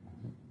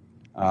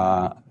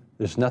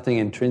 There's nothing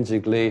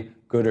intrinsically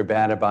good or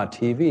bad about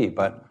TV,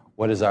 but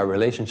what is our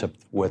relationship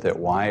with it?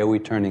 Why are we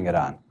turning it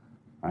on?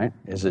 Right?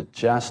 Is it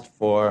just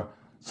so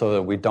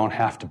that we don't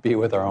have to be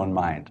with our own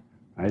mind?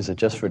 Right? Is it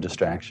just for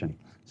distraction?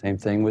 Same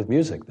thing with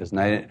music. There's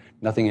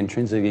nothing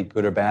intrinsically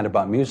good or bad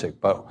about music,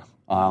 but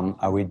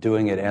are we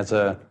doing it as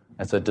a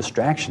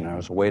distraction or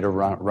as a way to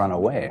run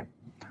away?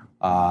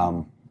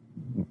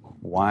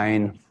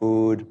 Wine,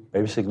 food,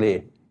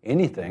 basically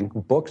anything,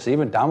 books,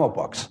 even Dhamma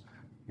books.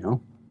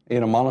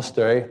 In a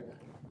monastery,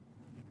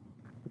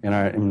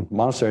 in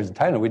monasteries in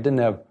Thailand, we didn't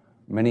have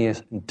many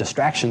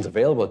distractions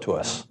available to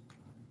us.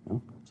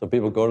 So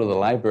people go to the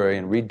library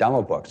and read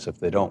Dhamma books if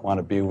they don't want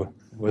to be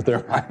with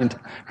their mind.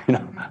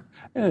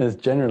 And as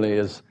generally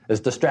as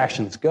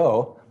distractions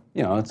go,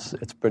 it's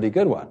a pretty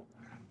good one.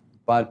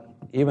 But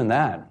even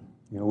that,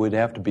 we'd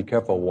have to be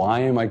careful. Why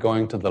am I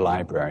going to the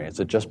library? Is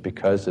it just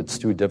because it's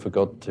too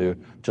difficult to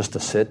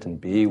sit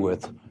and be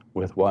with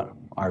what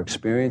our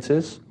experience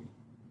is?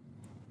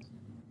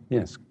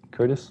 Yes,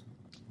 Curtis?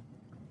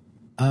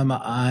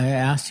 I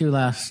asked you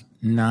last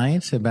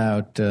night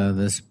about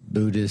this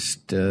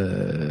Buddhist,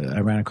 I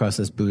ran across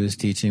this Buddhist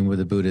teaching where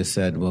the Buddha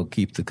said, well,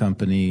 keep the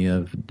company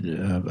of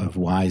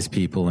wise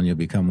people and you'll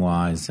become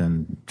wise,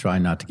 and try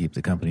not to keep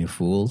the company of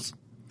fools.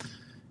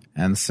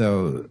 And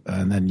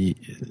then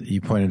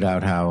you pointed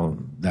out how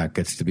that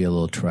gets to be a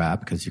little trap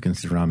because you can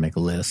sit around and make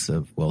a list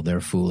of, well, they're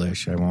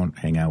foolish, I won't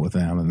hang out with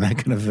them, and that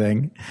kind of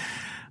thing.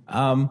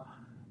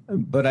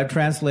 But I've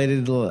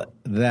translated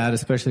that,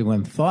 especially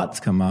when thoughts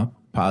come up,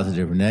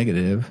 positive or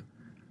negative,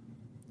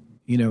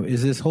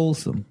 is this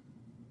wholesome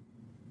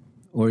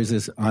or is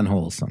this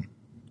unwholesome?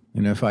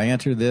 If I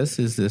enter this,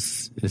 is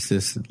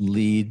this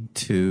lead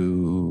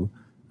to,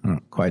 I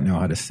don't quite know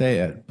how to say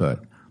it,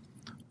 but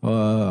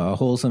a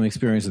wholesome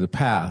experience of the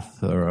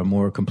path, or a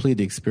more complete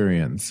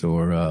experience,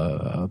 or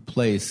a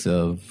place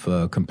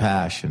of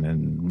compassion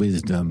and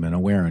wisdom and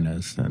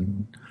awareness,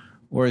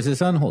 or is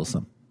this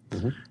unwholesome?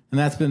 Mm-hmm. And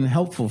that's been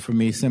helpful for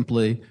me,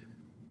 simply,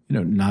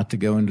 not to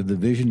go into the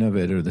vision of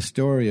it or the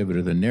story of it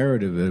or the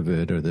narrative of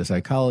it or the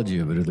psychology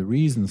of it or the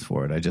reasons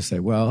for it. I just say,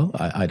 well,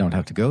 I don't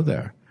have to go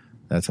there.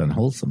 That's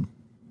unwholesome.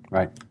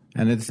 Right.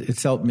 And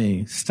it's helped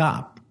me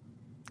stop,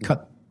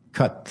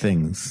 cut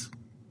things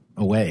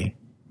away.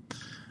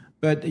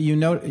 But you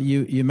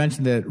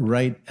mentioned that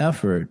right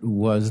effort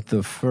was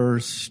the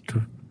first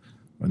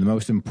or the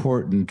most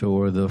important,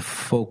 or the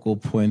focal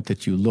point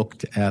that you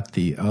looked at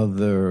the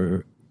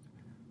other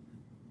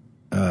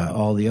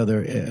all the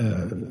other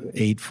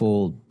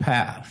eightfold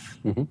path.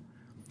 Mm-hmm.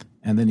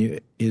 And then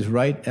is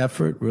right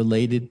effort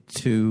related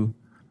to,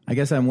 I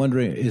guess I'm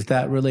wondering, is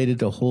that related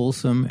to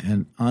wholesome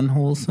and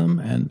unwholesome?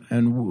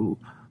 And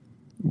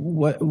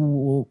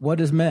what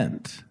is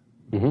meant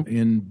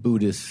in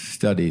Buddhist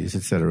studies,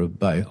 et cetera,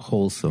 by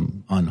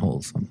wholesome,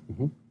 unwholesome?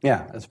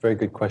 Yeah, that's a very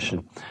good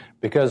question.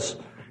 Because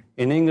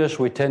in English,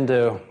 we tend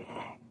to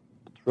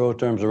throw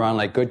terms around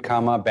like good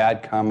karma,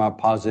 bad karma,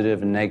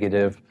 positive and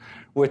negative,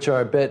 which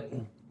are a bit,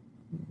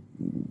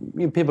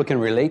 people can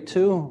relate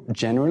to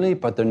generally,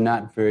 but they're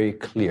not very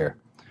clear.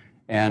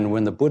 And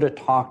when the Buddha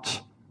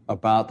talked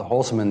about the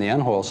wholesome and the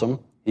unwholesome,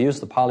 he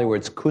used the Pali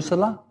words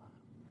kusala,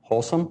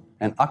 wholesome,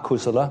 and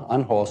akusala,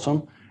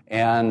 unwholesome,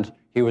 and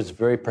he was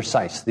very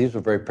precise. These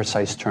were very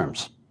precise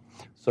terms.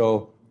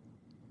 So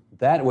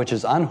that which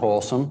is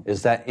unwholesome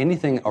is that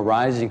anything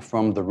arising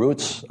from the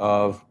roots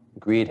of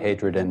greed,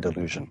 hatred, and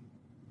delusion.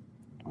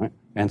 Right?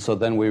 And so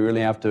then we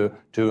really have to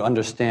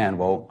understand,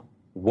 well,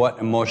 what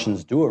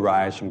emotions do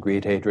arise from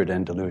greed, hatred,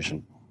 and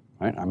delusion.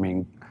 Right? I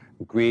mean,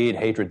 greed,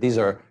 hatred, these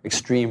are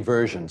extreme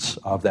versions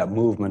of that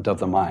movement of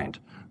the mind.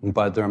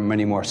 But there are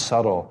many more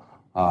subtle,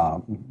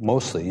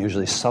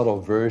 usually subtle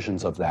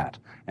versions of that.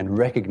 And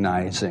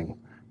recognizing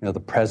the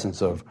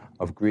presence of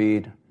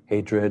greed,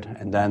 hatred,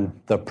 and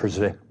then the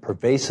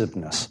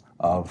pervasiveness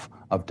of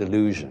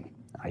delusion,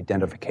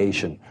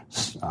 identification,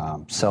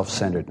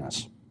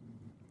 self-centeredness.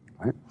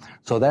 Right?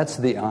 So that's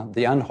the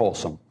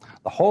unwholesome.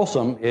 The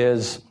wholesome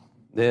is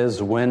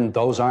when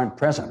those aren't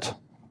present.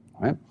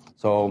 Right?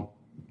 So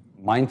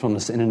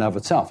mindfulness in and of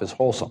itself is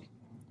wholesome.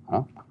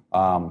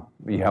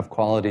 You have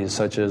qualities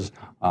such as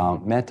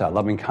metta,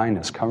 loving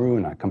kindness,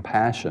 karuna,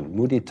 compassion,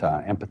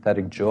 mudita,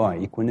 empathetic joy,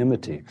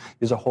 equanimity.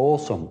 These are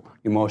wholesome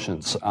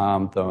emotions.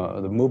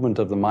 The movement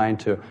of the mind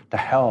to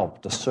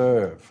help, to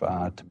serve,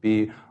 to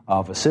be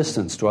of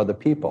assistance to other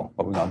people,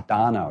 what we call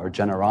dana or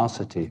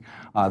generosity.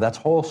 That's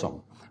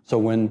wholesome. So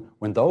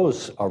when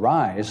those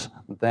arise,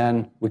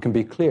 then we can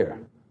be clear.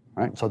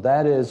 Right? So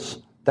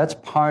that's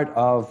part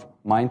of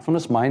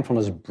mindfulness.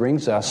 Mindfulness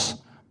brings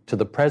us to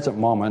the present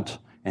moment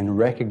and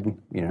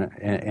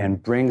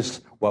and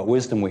brings what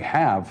wisdom we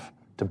have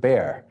to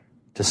bear,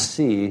 to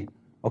see,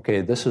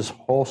 okay, this is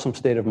wholesome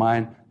state of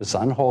mind, this is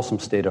unwholesome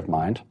state of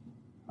mind,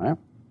 right?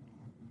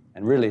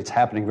 And really, it's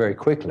happening very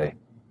quickly.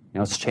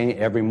 It's changing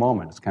every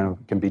moment. It's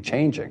can be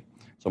changing.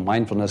 So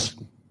mindfulness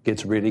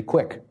gets really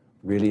quick,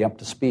 really up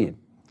to speed.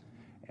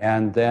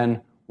 And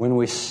then when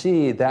we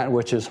see that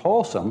which is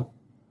wholesome,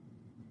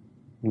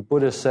 the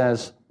Buddha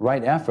says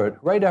right effort.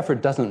 Right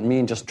effort doesn't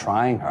mean just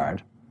trying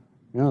hard.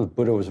 The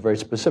Buddha was very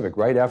specific.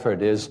 Right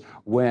effort is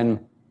when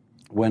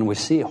we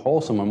see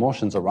wholesome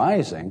emotions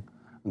arising,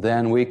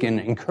 then we can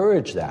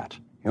encourage that.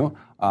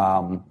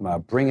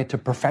 Bring it to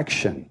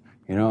perfection.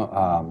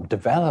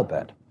 Develop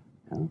it.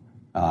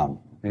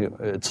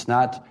 It's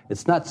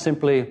not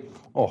simply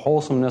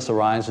wholesomeness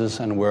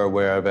arises and we're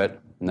aware of it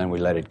and then we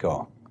let it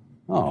go.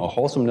 No,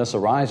 wholesomeness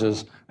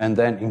arises and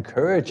then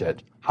encourage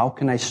it. How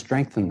can I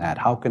strengthen that?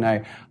 How can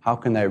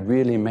I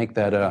really make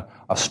that a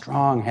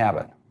strong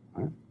habit?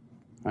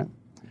 Right?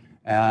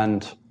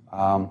 And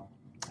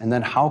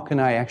then how can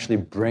I actually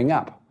bring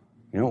up,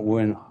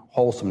 when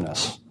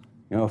wholesomeness?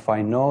 If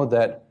I know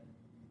that,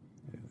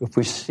 if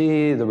we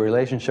see the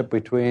relationship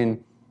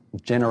between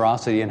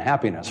generosity and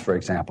happiness, for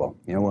example,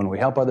 when we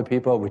help other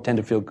people, we tend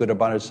to feel good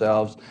about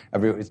ourselves.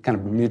 It's kind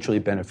of mutually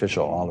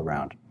beneficial all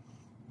around.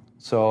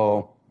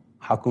 So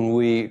how can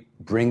we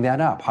bring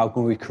that up? How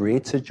can we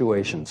create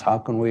situations? How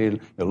can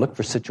we look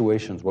for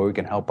situations where we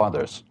can help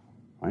others?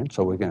 Right?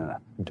 So we can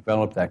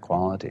develop that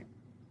quality.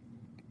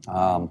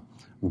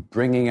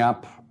 Bringing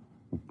up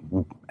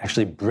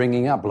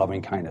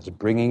loving kindness,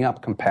 bringing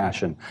up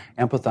compassion,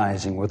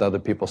 empathizing with other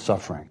people's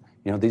suffering.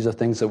 These are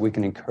things that we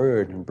can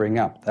encourage and bring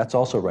up. That's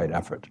also right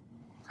effort.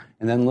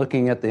 And then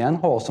looking at the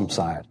unwholesome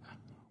side,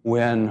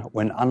 when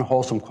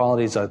unwholesome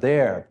qualities are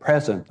there,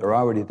 present, they're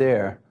already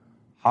there,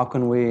 how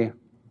can we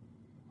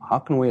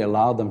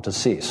allow them to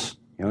cease?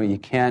 You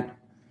can't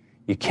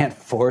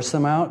force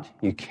them out.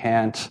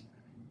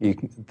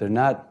 They're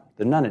not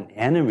an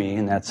enemy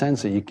in that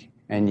sense. You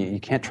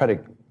can't try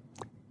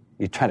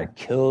to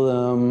kill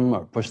them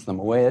or push them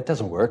away. That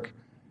doesn't work.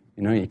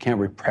 You can't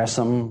repress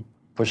them,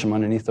 push them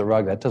underneath the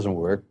rug. That doesn't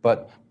work.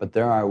 But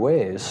there are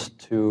ways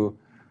to,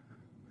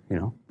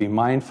 be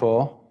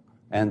mindful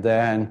and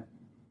then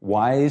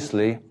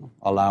wisely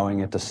allowing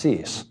it to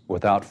cease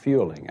without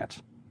fueling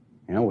it.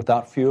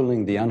 Without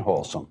fueling the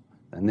unwholesome,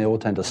 then they will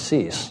tend to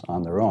cease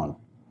on their own.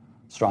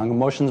 Strong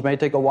emotions may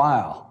take a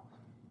while,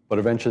 but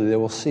eventually they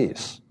will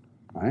cease.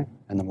 Right?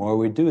 And the more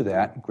we do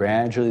that,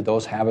 gradually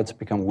those habits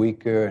become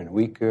weaker and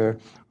weaker.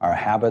 Our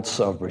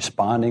habits of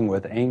responding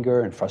with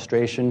anger and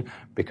frustration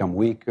become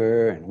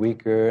weaker and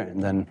weaker,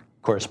 and then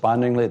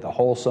correspondingly the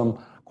wholesome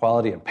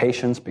quality of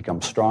patience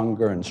becomes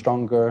stronger and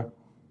stronger.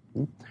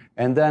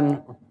 And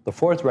then the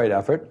fourth right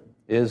effort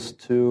is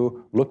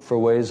to look for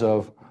ways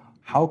of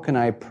how can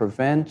I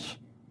prevent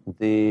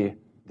the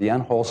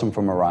unwholesome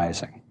from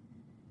arising?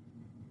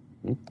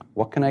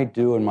 What can I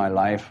do in my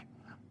life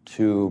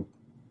to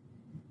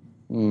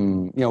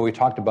we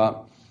talked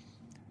about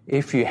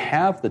if you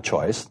have the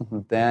choice,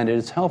 then it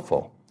is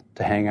helpful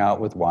to hang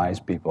out with wise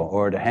people,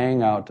 or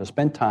to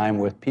spend time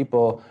with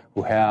people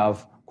who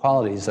have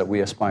qualities that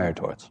we aspire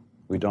towards.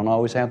 We don't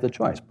always have the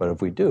choice, but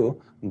if we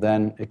do,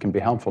 then it can be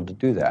helpful to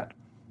do that.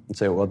 And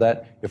say, well,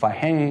 that if I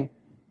hang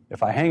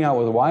out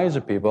with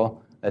wiser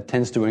people, that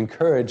tends to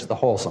encourage the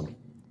wholesome,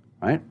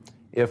 right?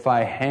 If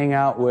I hang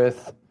out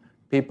with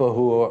people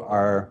who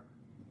are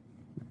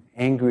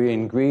angry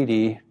and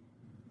greedy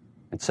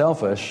and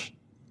selfish,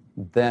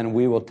 then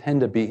we will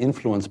tend to be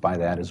influenced by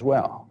that as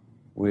well.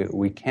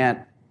 We can't,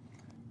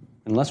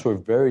 unless we're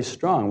very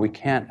strong, we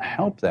can't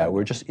help that.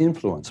 We're just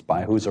influenced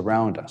by who's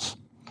around us.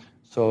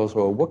 So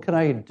what can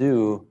I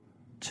do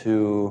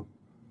to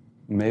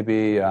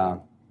maybe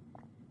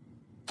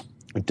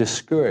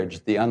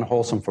discourage the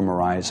unwholesome from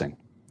arising?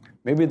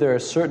 Maybe there are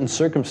certain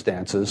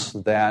circumstances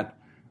that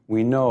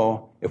we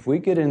know if we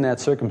get in that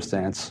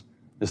circumstance,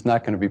 it's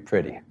not going to be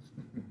pretty.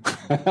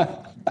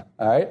 All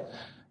right?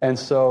 And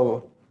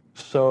so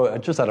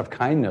just out of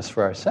kindness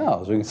for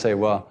ourselves, we can say,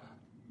 well,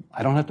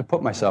 I don't have to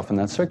put myself in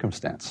that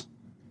circumstance,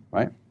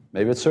 right?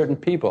 Maybe it's certain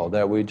people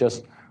that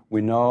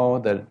we know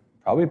that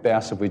probably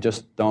best if we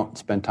just don't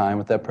spend time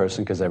with that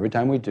person, because every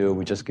time we do,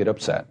 we just get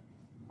upset,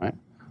 right?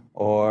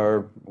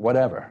 Or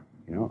whatever,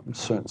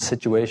 certain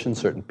situations,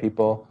 certain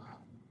people,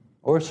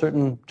 or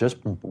certain just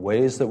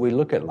ways that we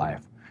look at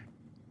life.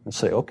 And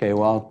say, okay,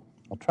 well,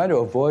 I'll try to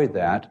avoid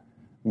that,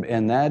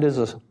 and that is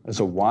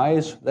a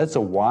wise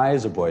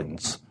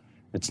avoidance.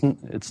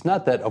 It's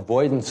not that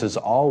avoidance is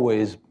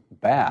always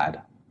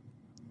bad.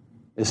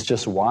 It's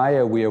just, why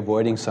are we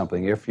avoiding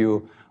something? If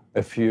you're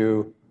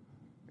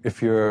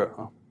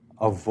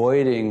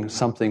avoiding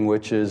something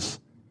which is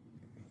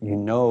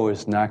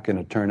is not going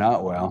to turn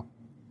out well,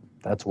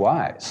 that's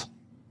wise.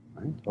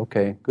 Right?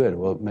 Okay, good.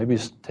 Well, maybe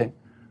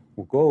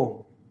we'll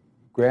go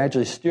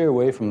gradually steer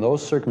away from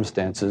those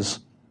circumstances,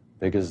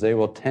 because they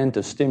will tend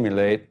to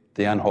stimulate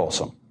the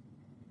unwholesome,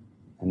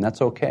 and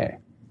that's okay,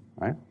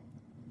 right?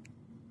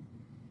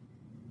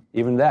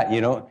 Even that,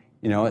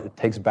 it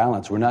takes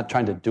balance. We're not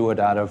trying to do it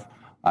out of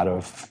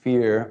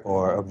fear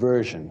or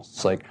aversion.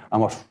 It's like,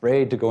 I'm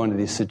afraid to go into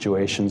these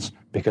situations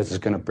because it's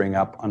going to bring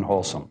up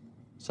unwholesome.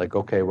 It's like,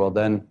 okay, well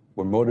then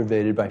we're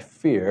motivated by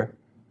fear,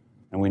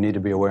 and we need to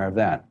be aware of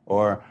that.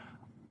 Or,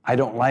 I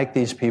don't like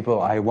these people,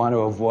 I want to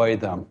avoid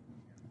them.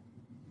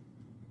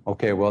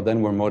 Okay, well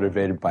then we're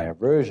motivated by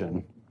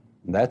aversion.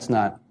 And that's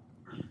not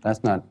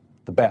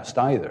the best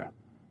either.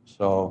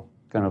 So,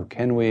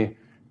 can we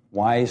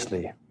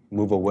wisely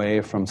move away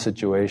from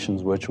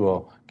situations which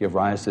will give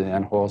rise to the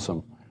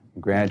unwholesome,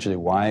 and gradually,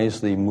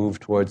 wisely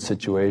move towards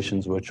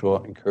situations which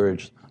will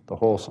encourage the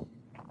wholesome?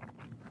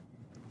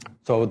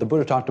 So the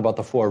Buddha talked about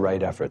the 4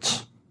 right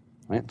efforts,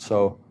 right?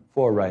 So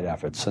 4 right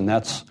efforts, and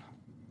that's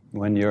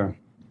when you're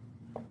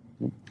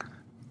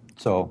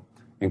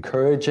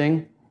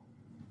encouraging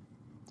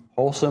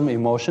wholesome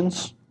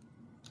emotions,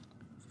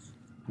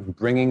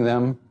 bringing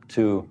them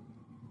to,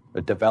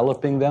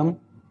 developing them,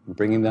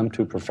 bringing them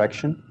to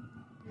perfection.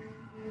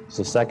 Is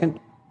the second.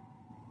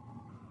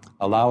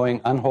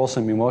 Allowing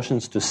unwholesome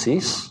emotions to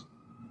cease,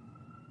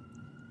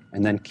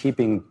 and then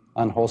keeping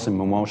unwholesome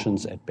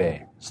emotions at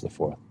bay is the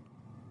 4th.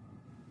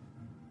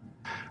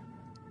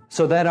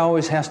 So that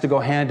always has to go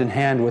hand in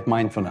hand with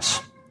mindfulness.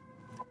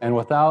 And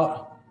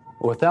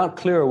without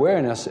clear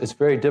awareness, it's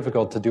very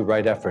difficult to do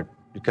right effort,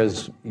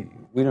 because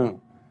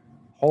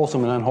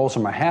wholesome and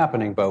unwholesome are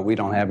happening, but we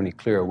don't have any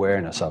clear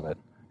awareness of it.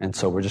 And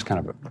so we're just kind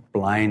of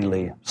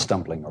blindly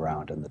stumbling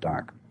around in the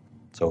dark.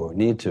 So we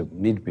need to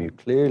be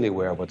clearly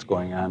aware of what's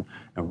going on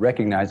and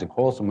recognizing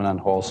wholesome and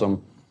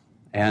unwholesome.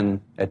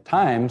 And at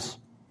times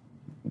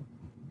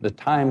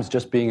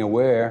just being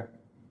aware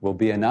will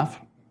be enough,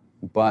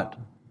 but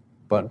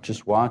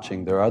just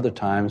watching. There are other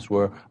times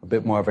where a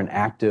bit more of an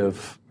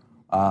active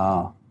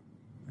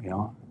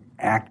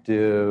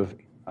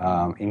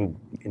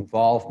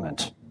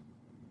involvement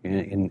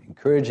in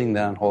encouraging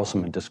the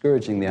unwholesome and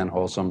discouraging the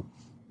unwholesome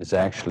is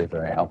actually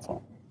very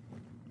helpful.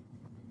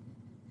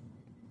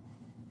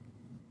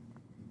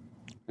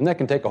 And that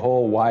can take a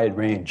whole wide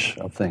range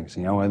of things.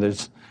 And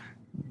there's,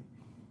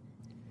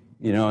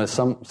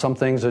 some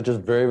things are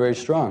just very, very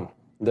strong.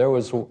 There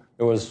was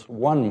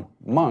one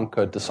monk,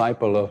 a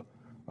disciple of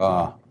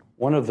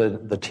one of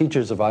the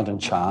teachers of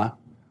Ajahn,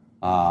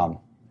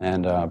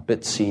 and a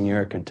bit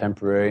senior,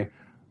 contemporary.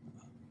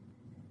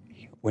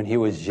 When he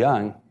was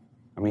young,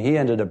 he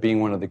ended up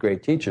being one of the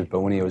great teachers,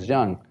 but when he was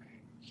young,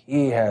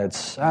 he had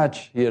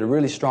a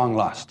really strong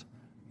lust,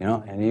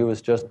 and it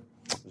was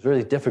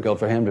really difficult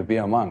for him to be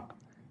a monk.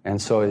 And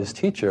so his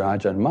teacher,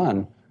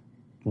 Ajahn,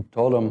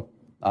 told him,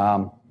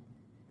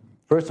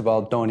 first of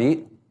all, don't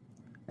eat,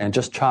 and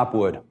just chop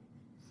wood.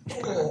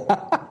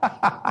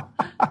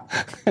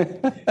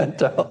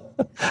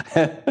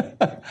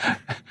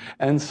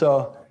 And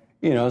so,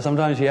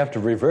 sometimes you have to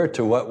revert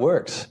to what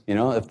works.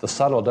 If the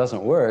subtle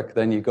doesn't work,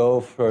 then you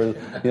go for,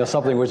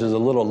 something which is a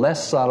little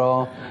less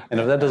subtle. And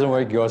if that doesn't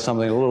work, you go with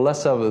something a little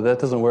less subtle. If that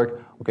doesn't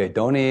work, okay,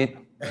 don't eat,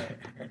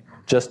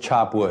 just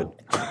chop wood.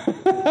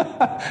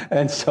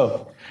 And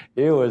so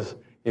he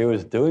he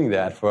was doing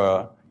that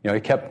for, he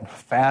kept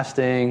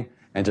fasting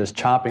and just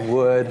chopping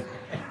wood.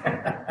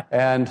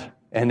 And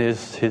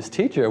his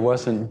teacher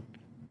wasn't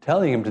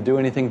telling him to do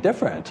anything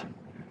different.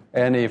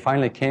 And he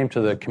finally came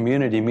to the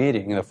community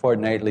meeting, the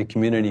fortnightly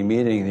community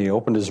meeting. He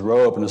opened his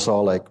robe, and it's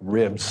all like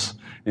ribs.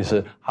 He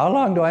said, "How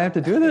long do I have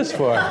to do this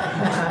for?"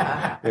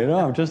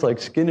 I'm just like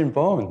skin and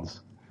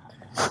bones.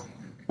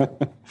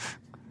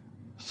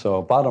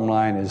 So bottom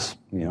line is,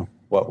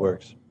 what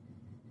works.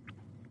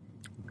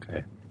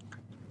 Okay.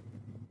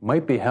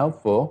 Might be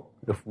helpful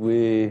if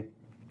we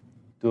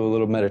do a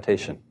little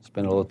meditation,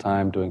 spend a little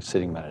time doing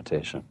sitting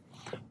meditation.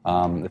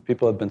 If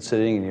people have been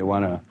sitting and you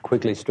want to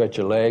quickly stretch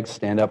your legs,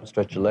 stand up and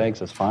stretch your legs,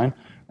 that's fine.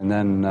 And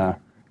then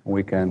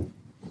we can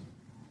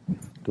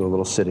do a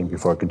little sitting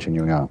before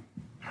continuing on.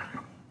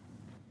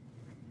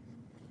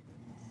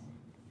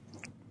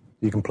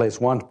 You can place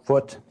one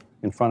foot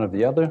in front of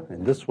the other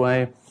in this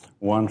way,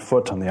 one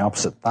foot on the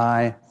opposite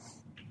thigh.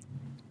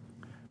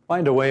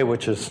 Find a way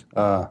which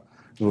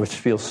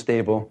feels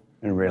stable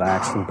and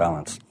relaxed and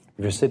balanced.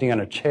 If you're sitting on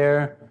a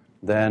chair,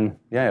 then,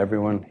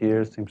 everyone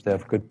here seems to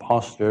have good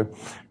posture.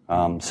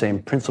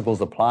 Same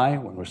principles apply.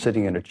 When we're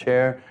sitting in a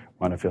chair,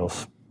 we want to feel,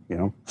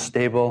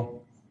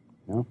 stable.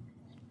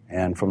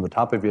 And from the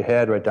top of your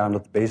head right down to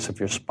the base of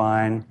your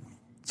spine,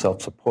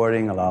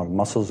 self-supporting, allow the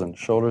muscles and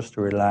shoulders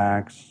to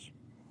relax.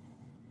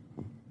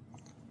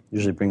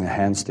 Usually bring the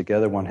hands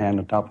together, one hand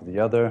on top of the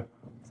other,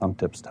 thumb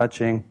tips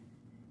touching,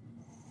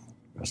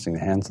 resting the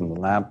hands in the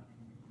lap.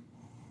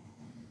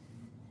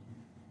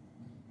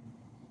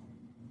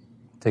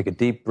 Take a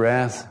deep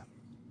breath.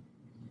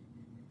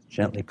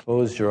 Gently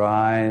close your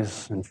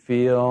eyes and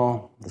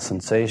feel the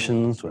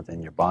sensations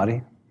within your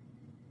body.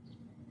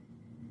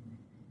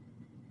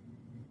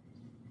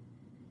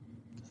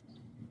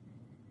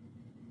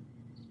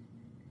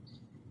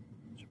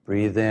 Just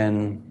breathe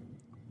in,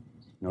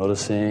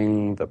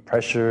 noticing the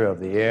pressure of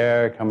the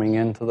air coming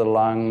into the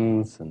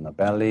lungs and the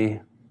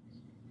belly.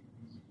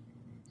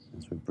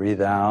 As we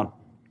breathe out,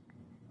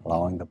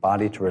 allowing the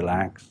body to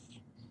relax.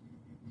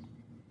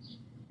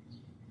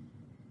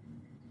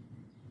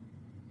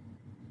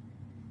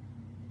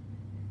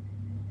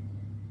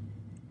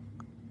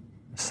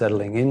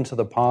 Settling into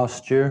the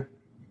posture.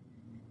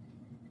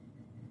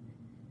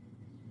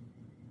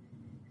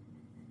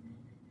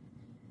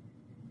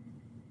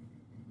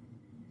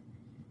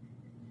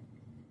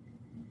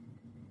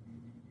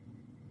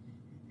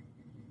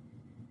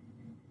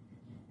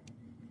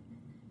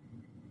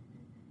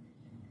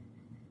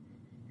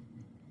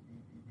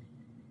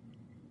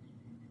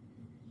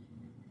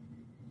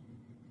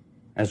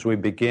 As we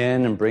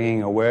begin and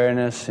bringing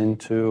awareness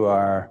into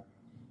our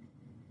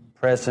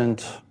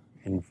present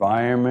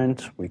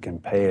environment, we can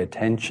pay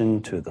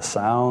attention to the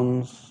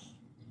sounds.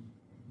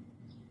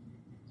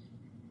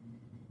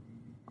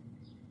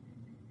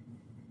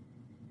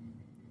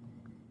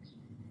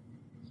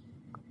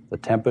 The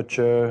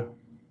temperature.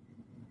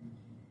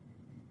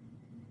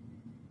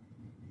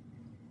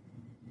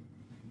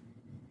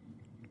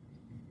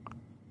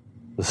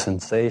 The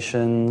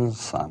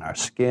sensations on our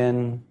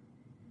skin.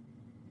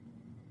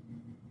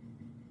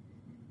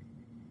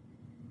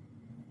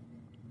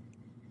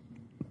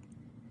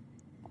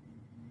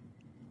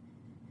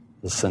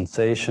 The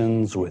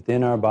sensations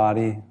within our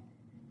body.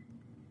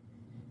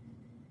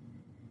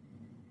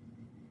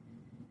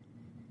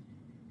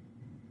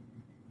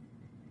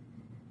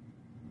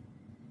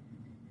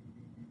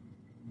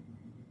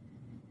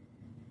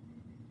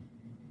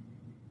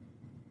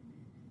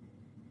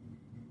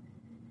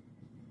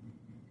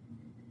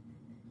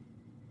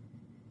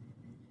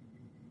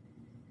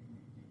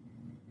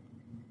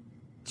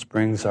 This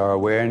brings our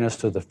awareness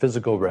to the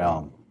physical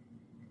realm,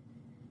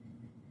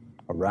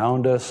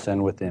 around us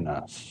and within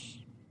us.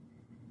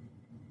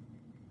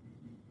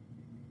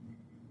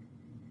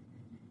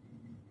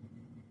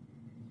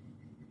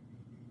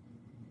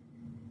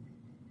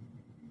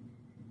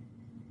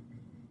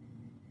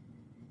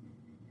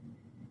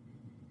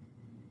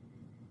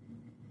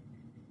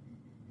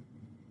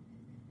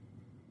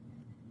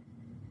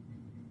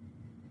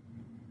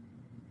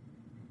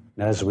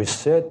 As we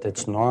sit,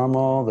 it's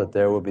normal that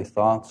there will be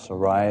thoughts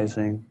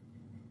arising.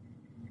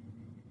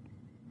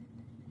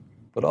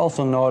 But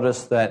also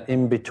notice that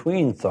in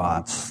between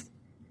thoughts,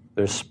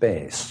 there's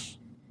space.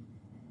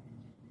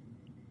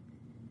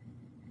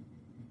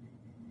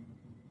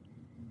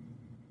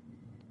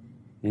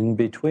 In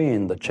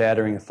between the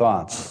chattering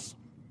thoughts,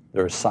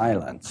 there's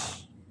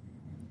silence.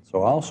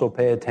 So also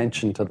pay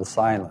attention to the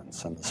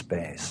silence and the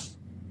space.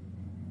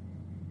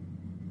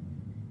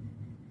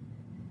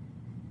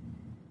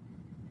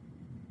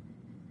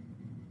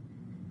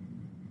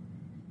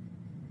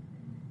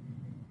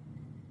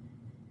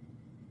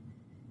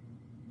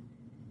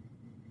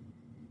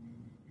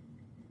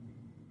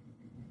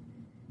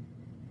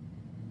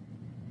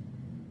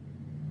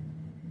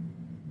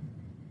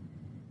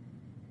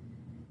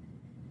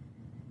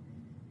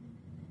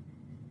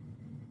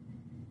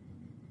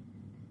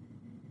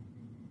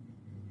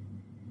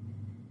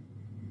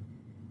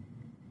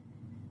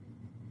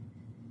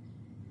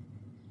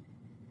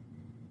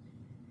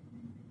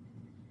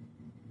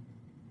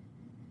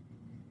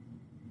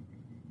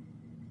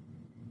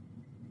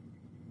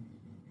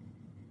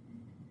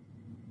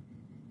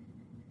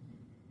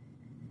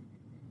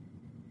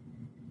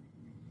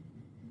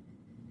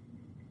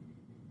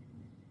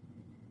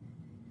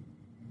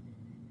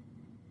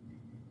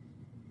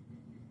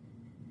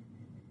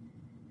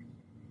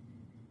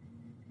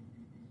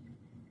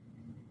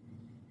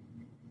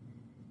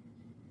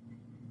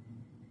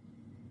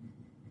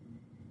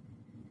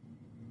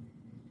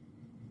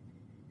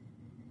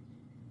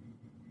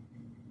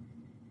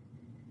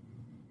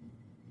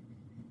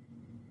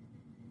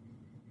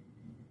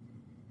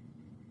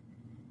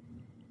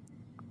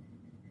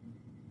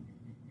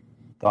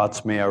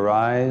 Thoughts may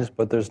arise,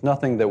 but there's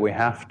nothing that we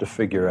have to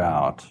figure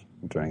out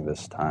during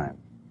this time.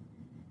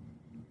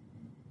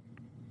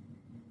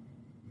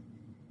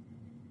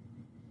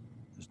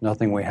 There's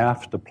nothing we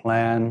have to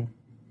plan,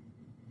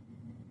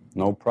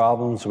 no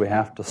problems we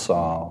have to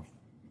solve.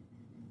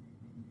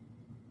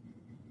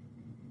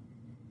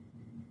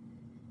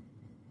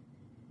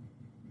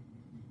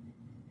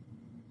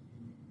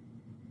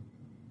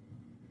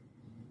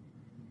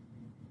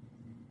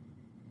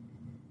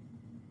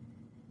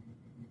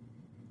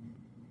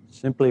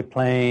 Simply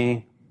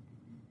paying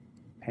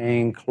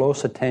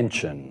close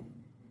attention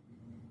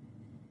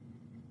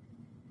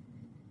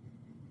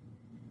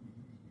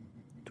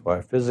to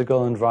our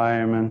physical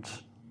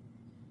environment,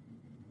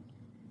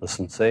 the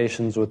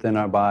sensations within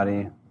our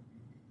body,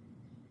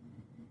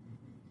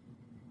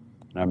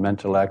 and our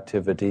mental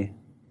activity.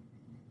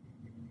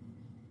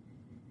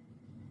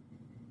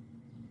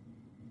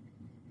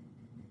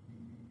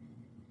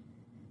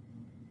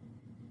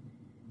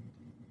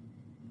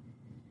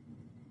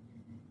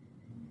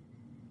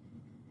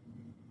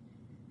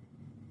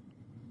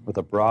 With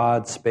a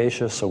broad,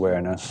 spacious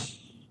awareness.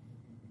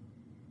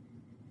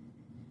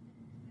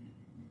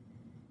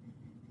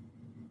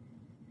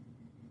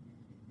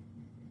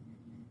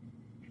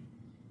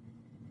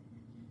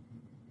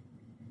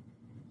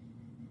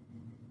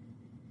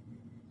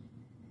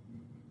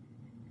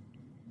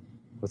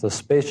 With a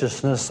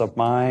spaciousness of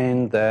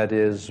mind that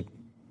is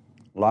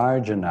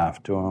large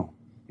enough to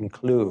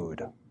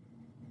include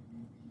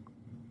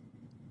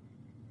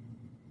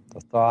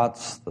the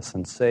thoughts, the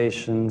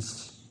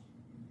sensations,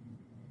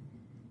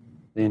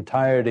 the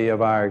entirety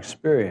of our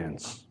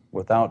experience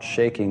without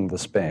shaking the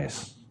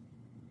space.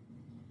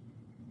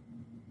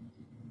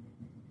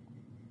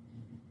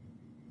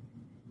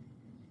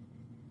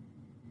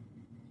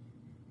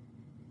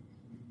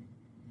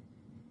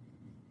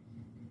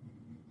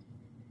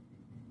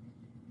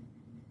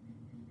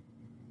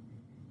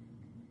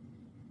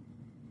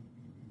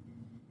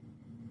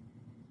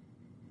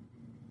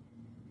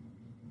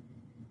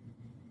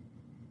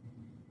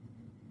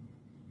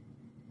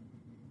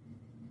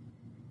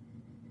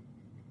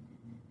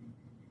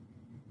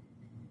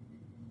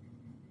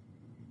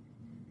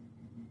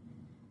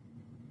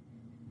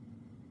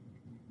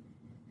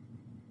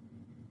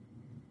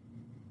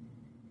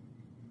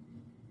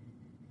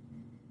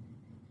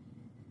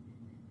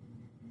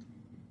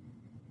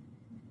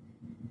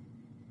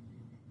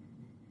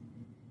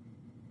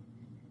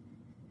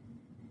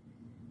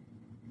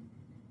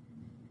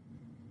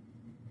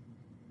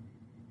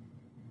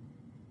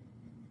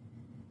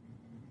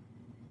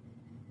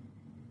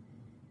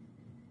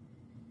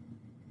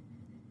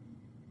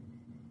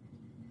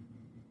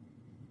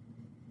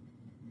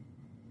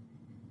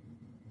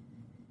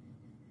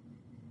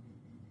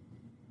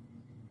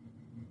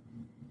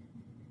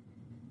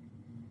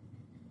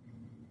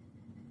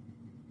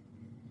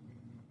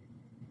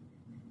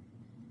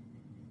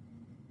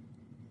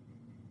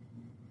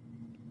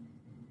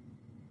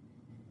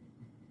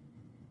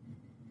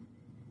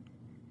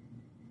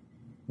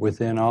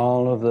 Within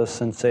all of the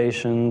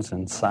sensations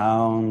and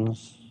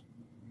sounds,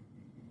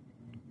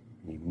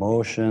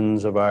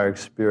 emotions of our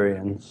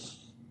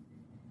experience,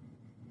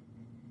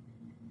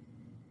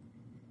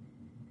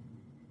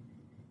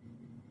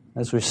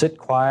 as we sit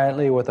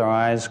quietly with our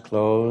eyes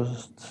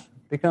closed,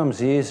 it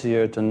becomes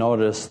easier to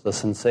notice the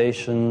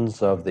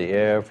sensations of the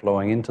air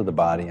flowing into the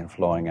body and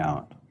flowing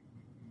out.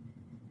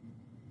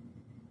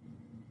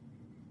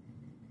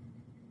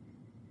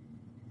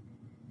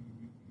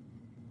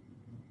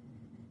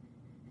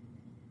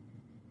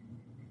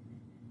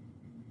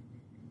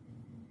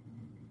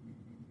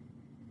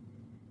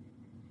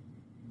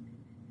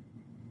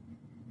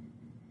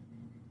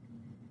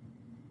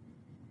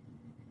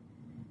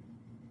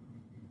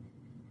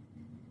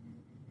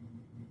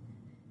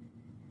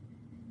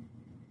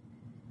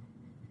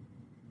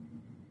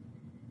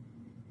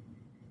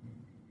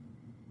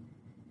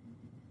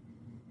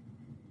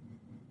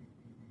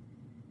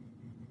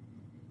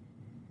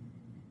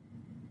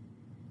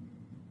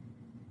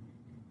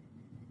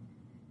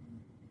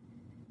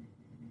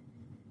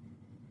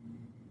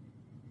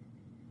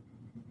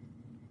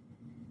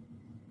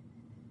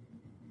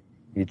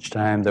 Each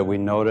time that we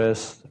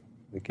notice,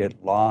 we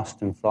get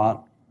lost in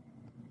thought,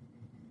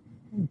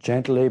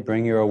 gently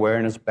bring your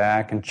awareness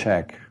back and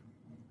check,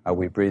 are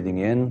we breathing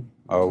in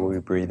or are we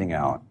breathing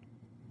out?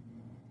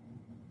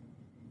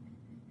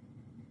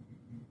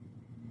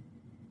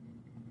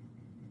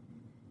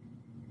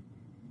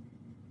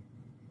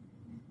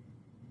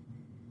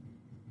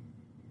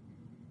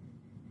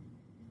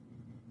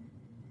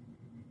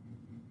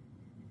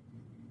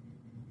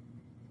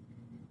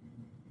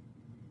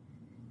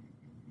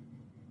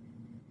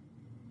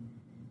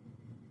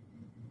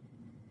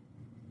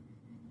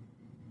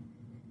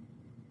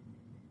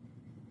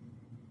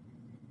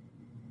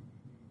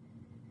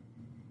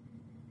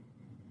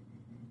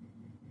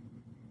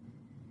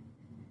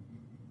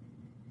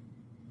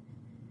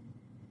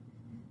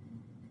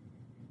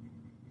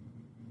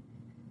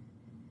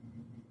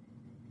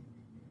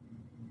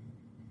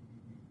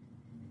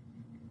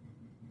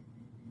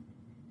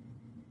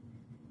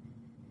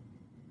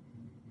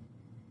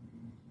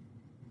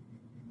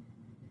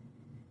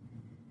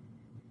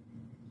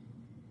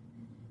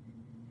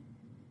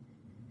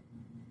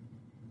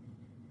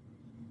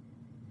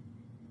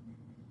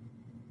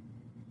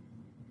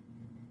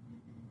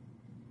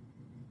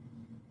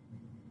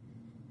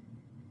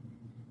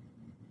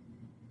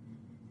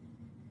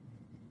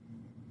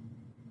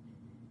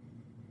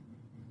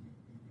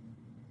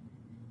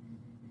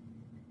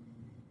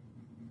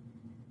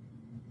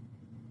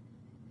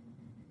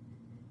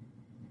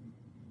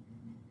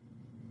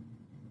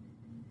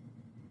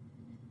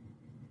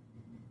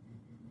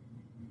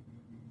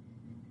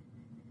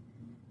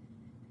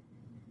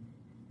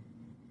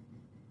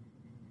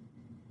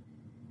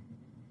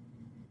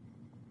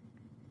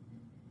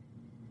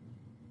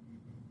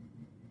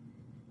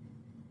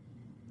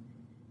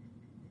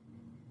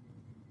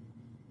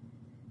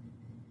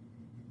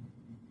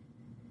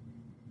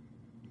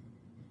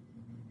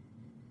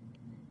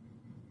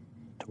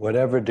 To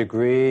whatever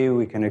degree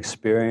we can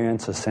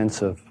experience a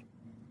sense of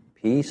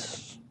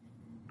peace,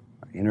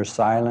 or inner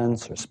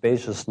silence, or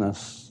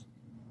spaciousness,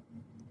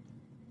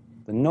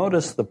 then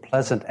notice the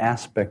pleasant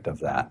aspect of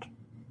that.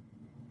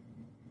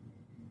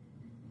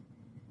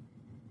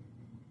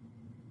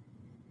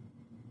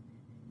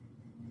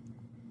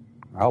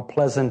 How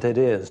pleasant it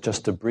is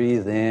just to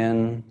breathe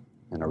in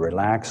a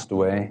relaxed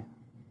way,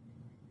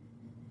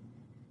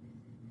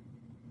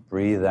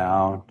 breathe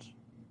out,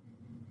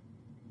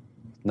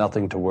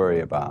 nothing to worry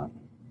about.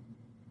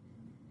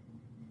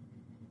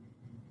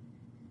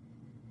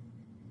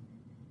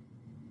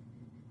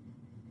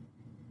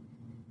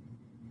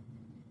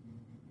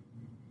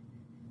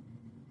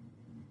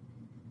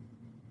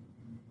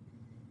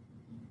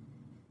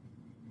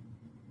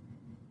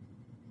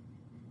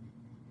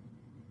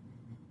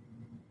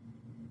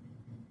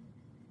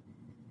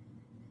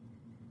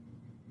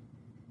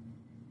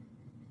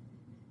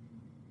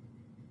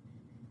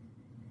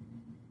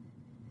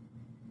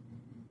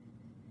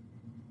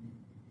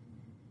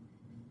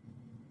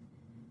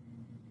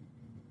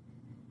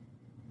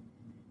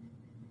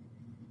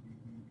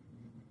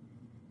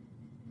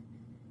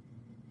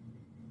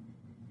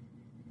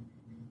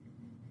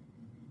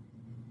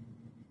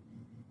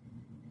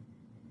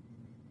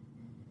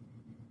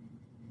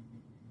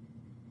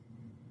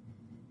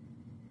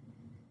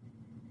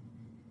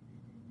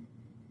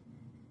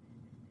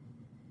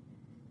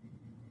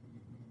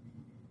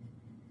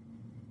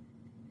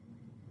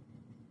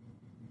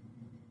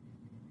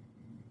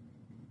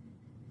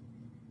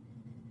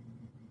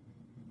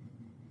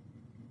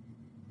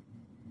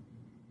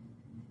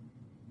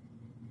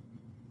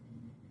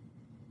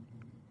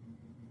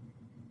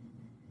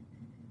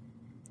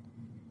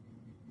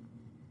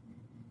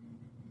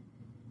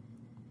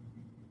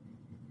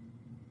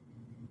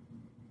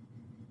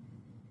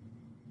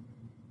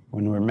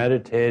 When we're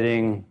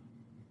meditating,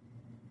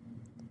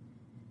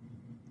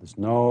 there's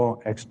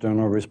no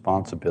external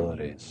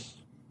responsibilities,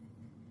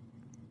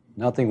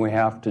 nothing we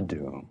have to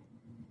do,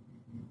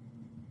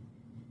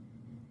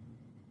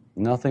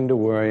 nothing to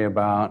worry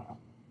about,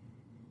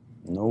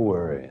 no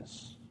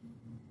worries.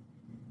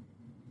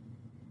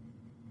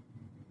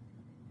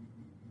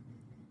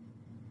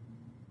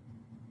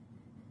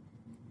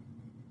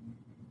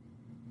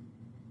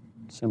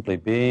 Simply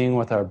being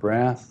with our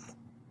breath,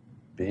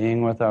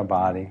 being with our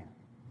body,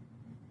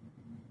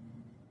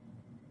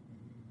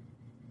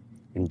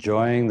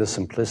 enjoying the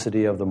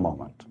simplicity of the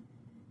moment.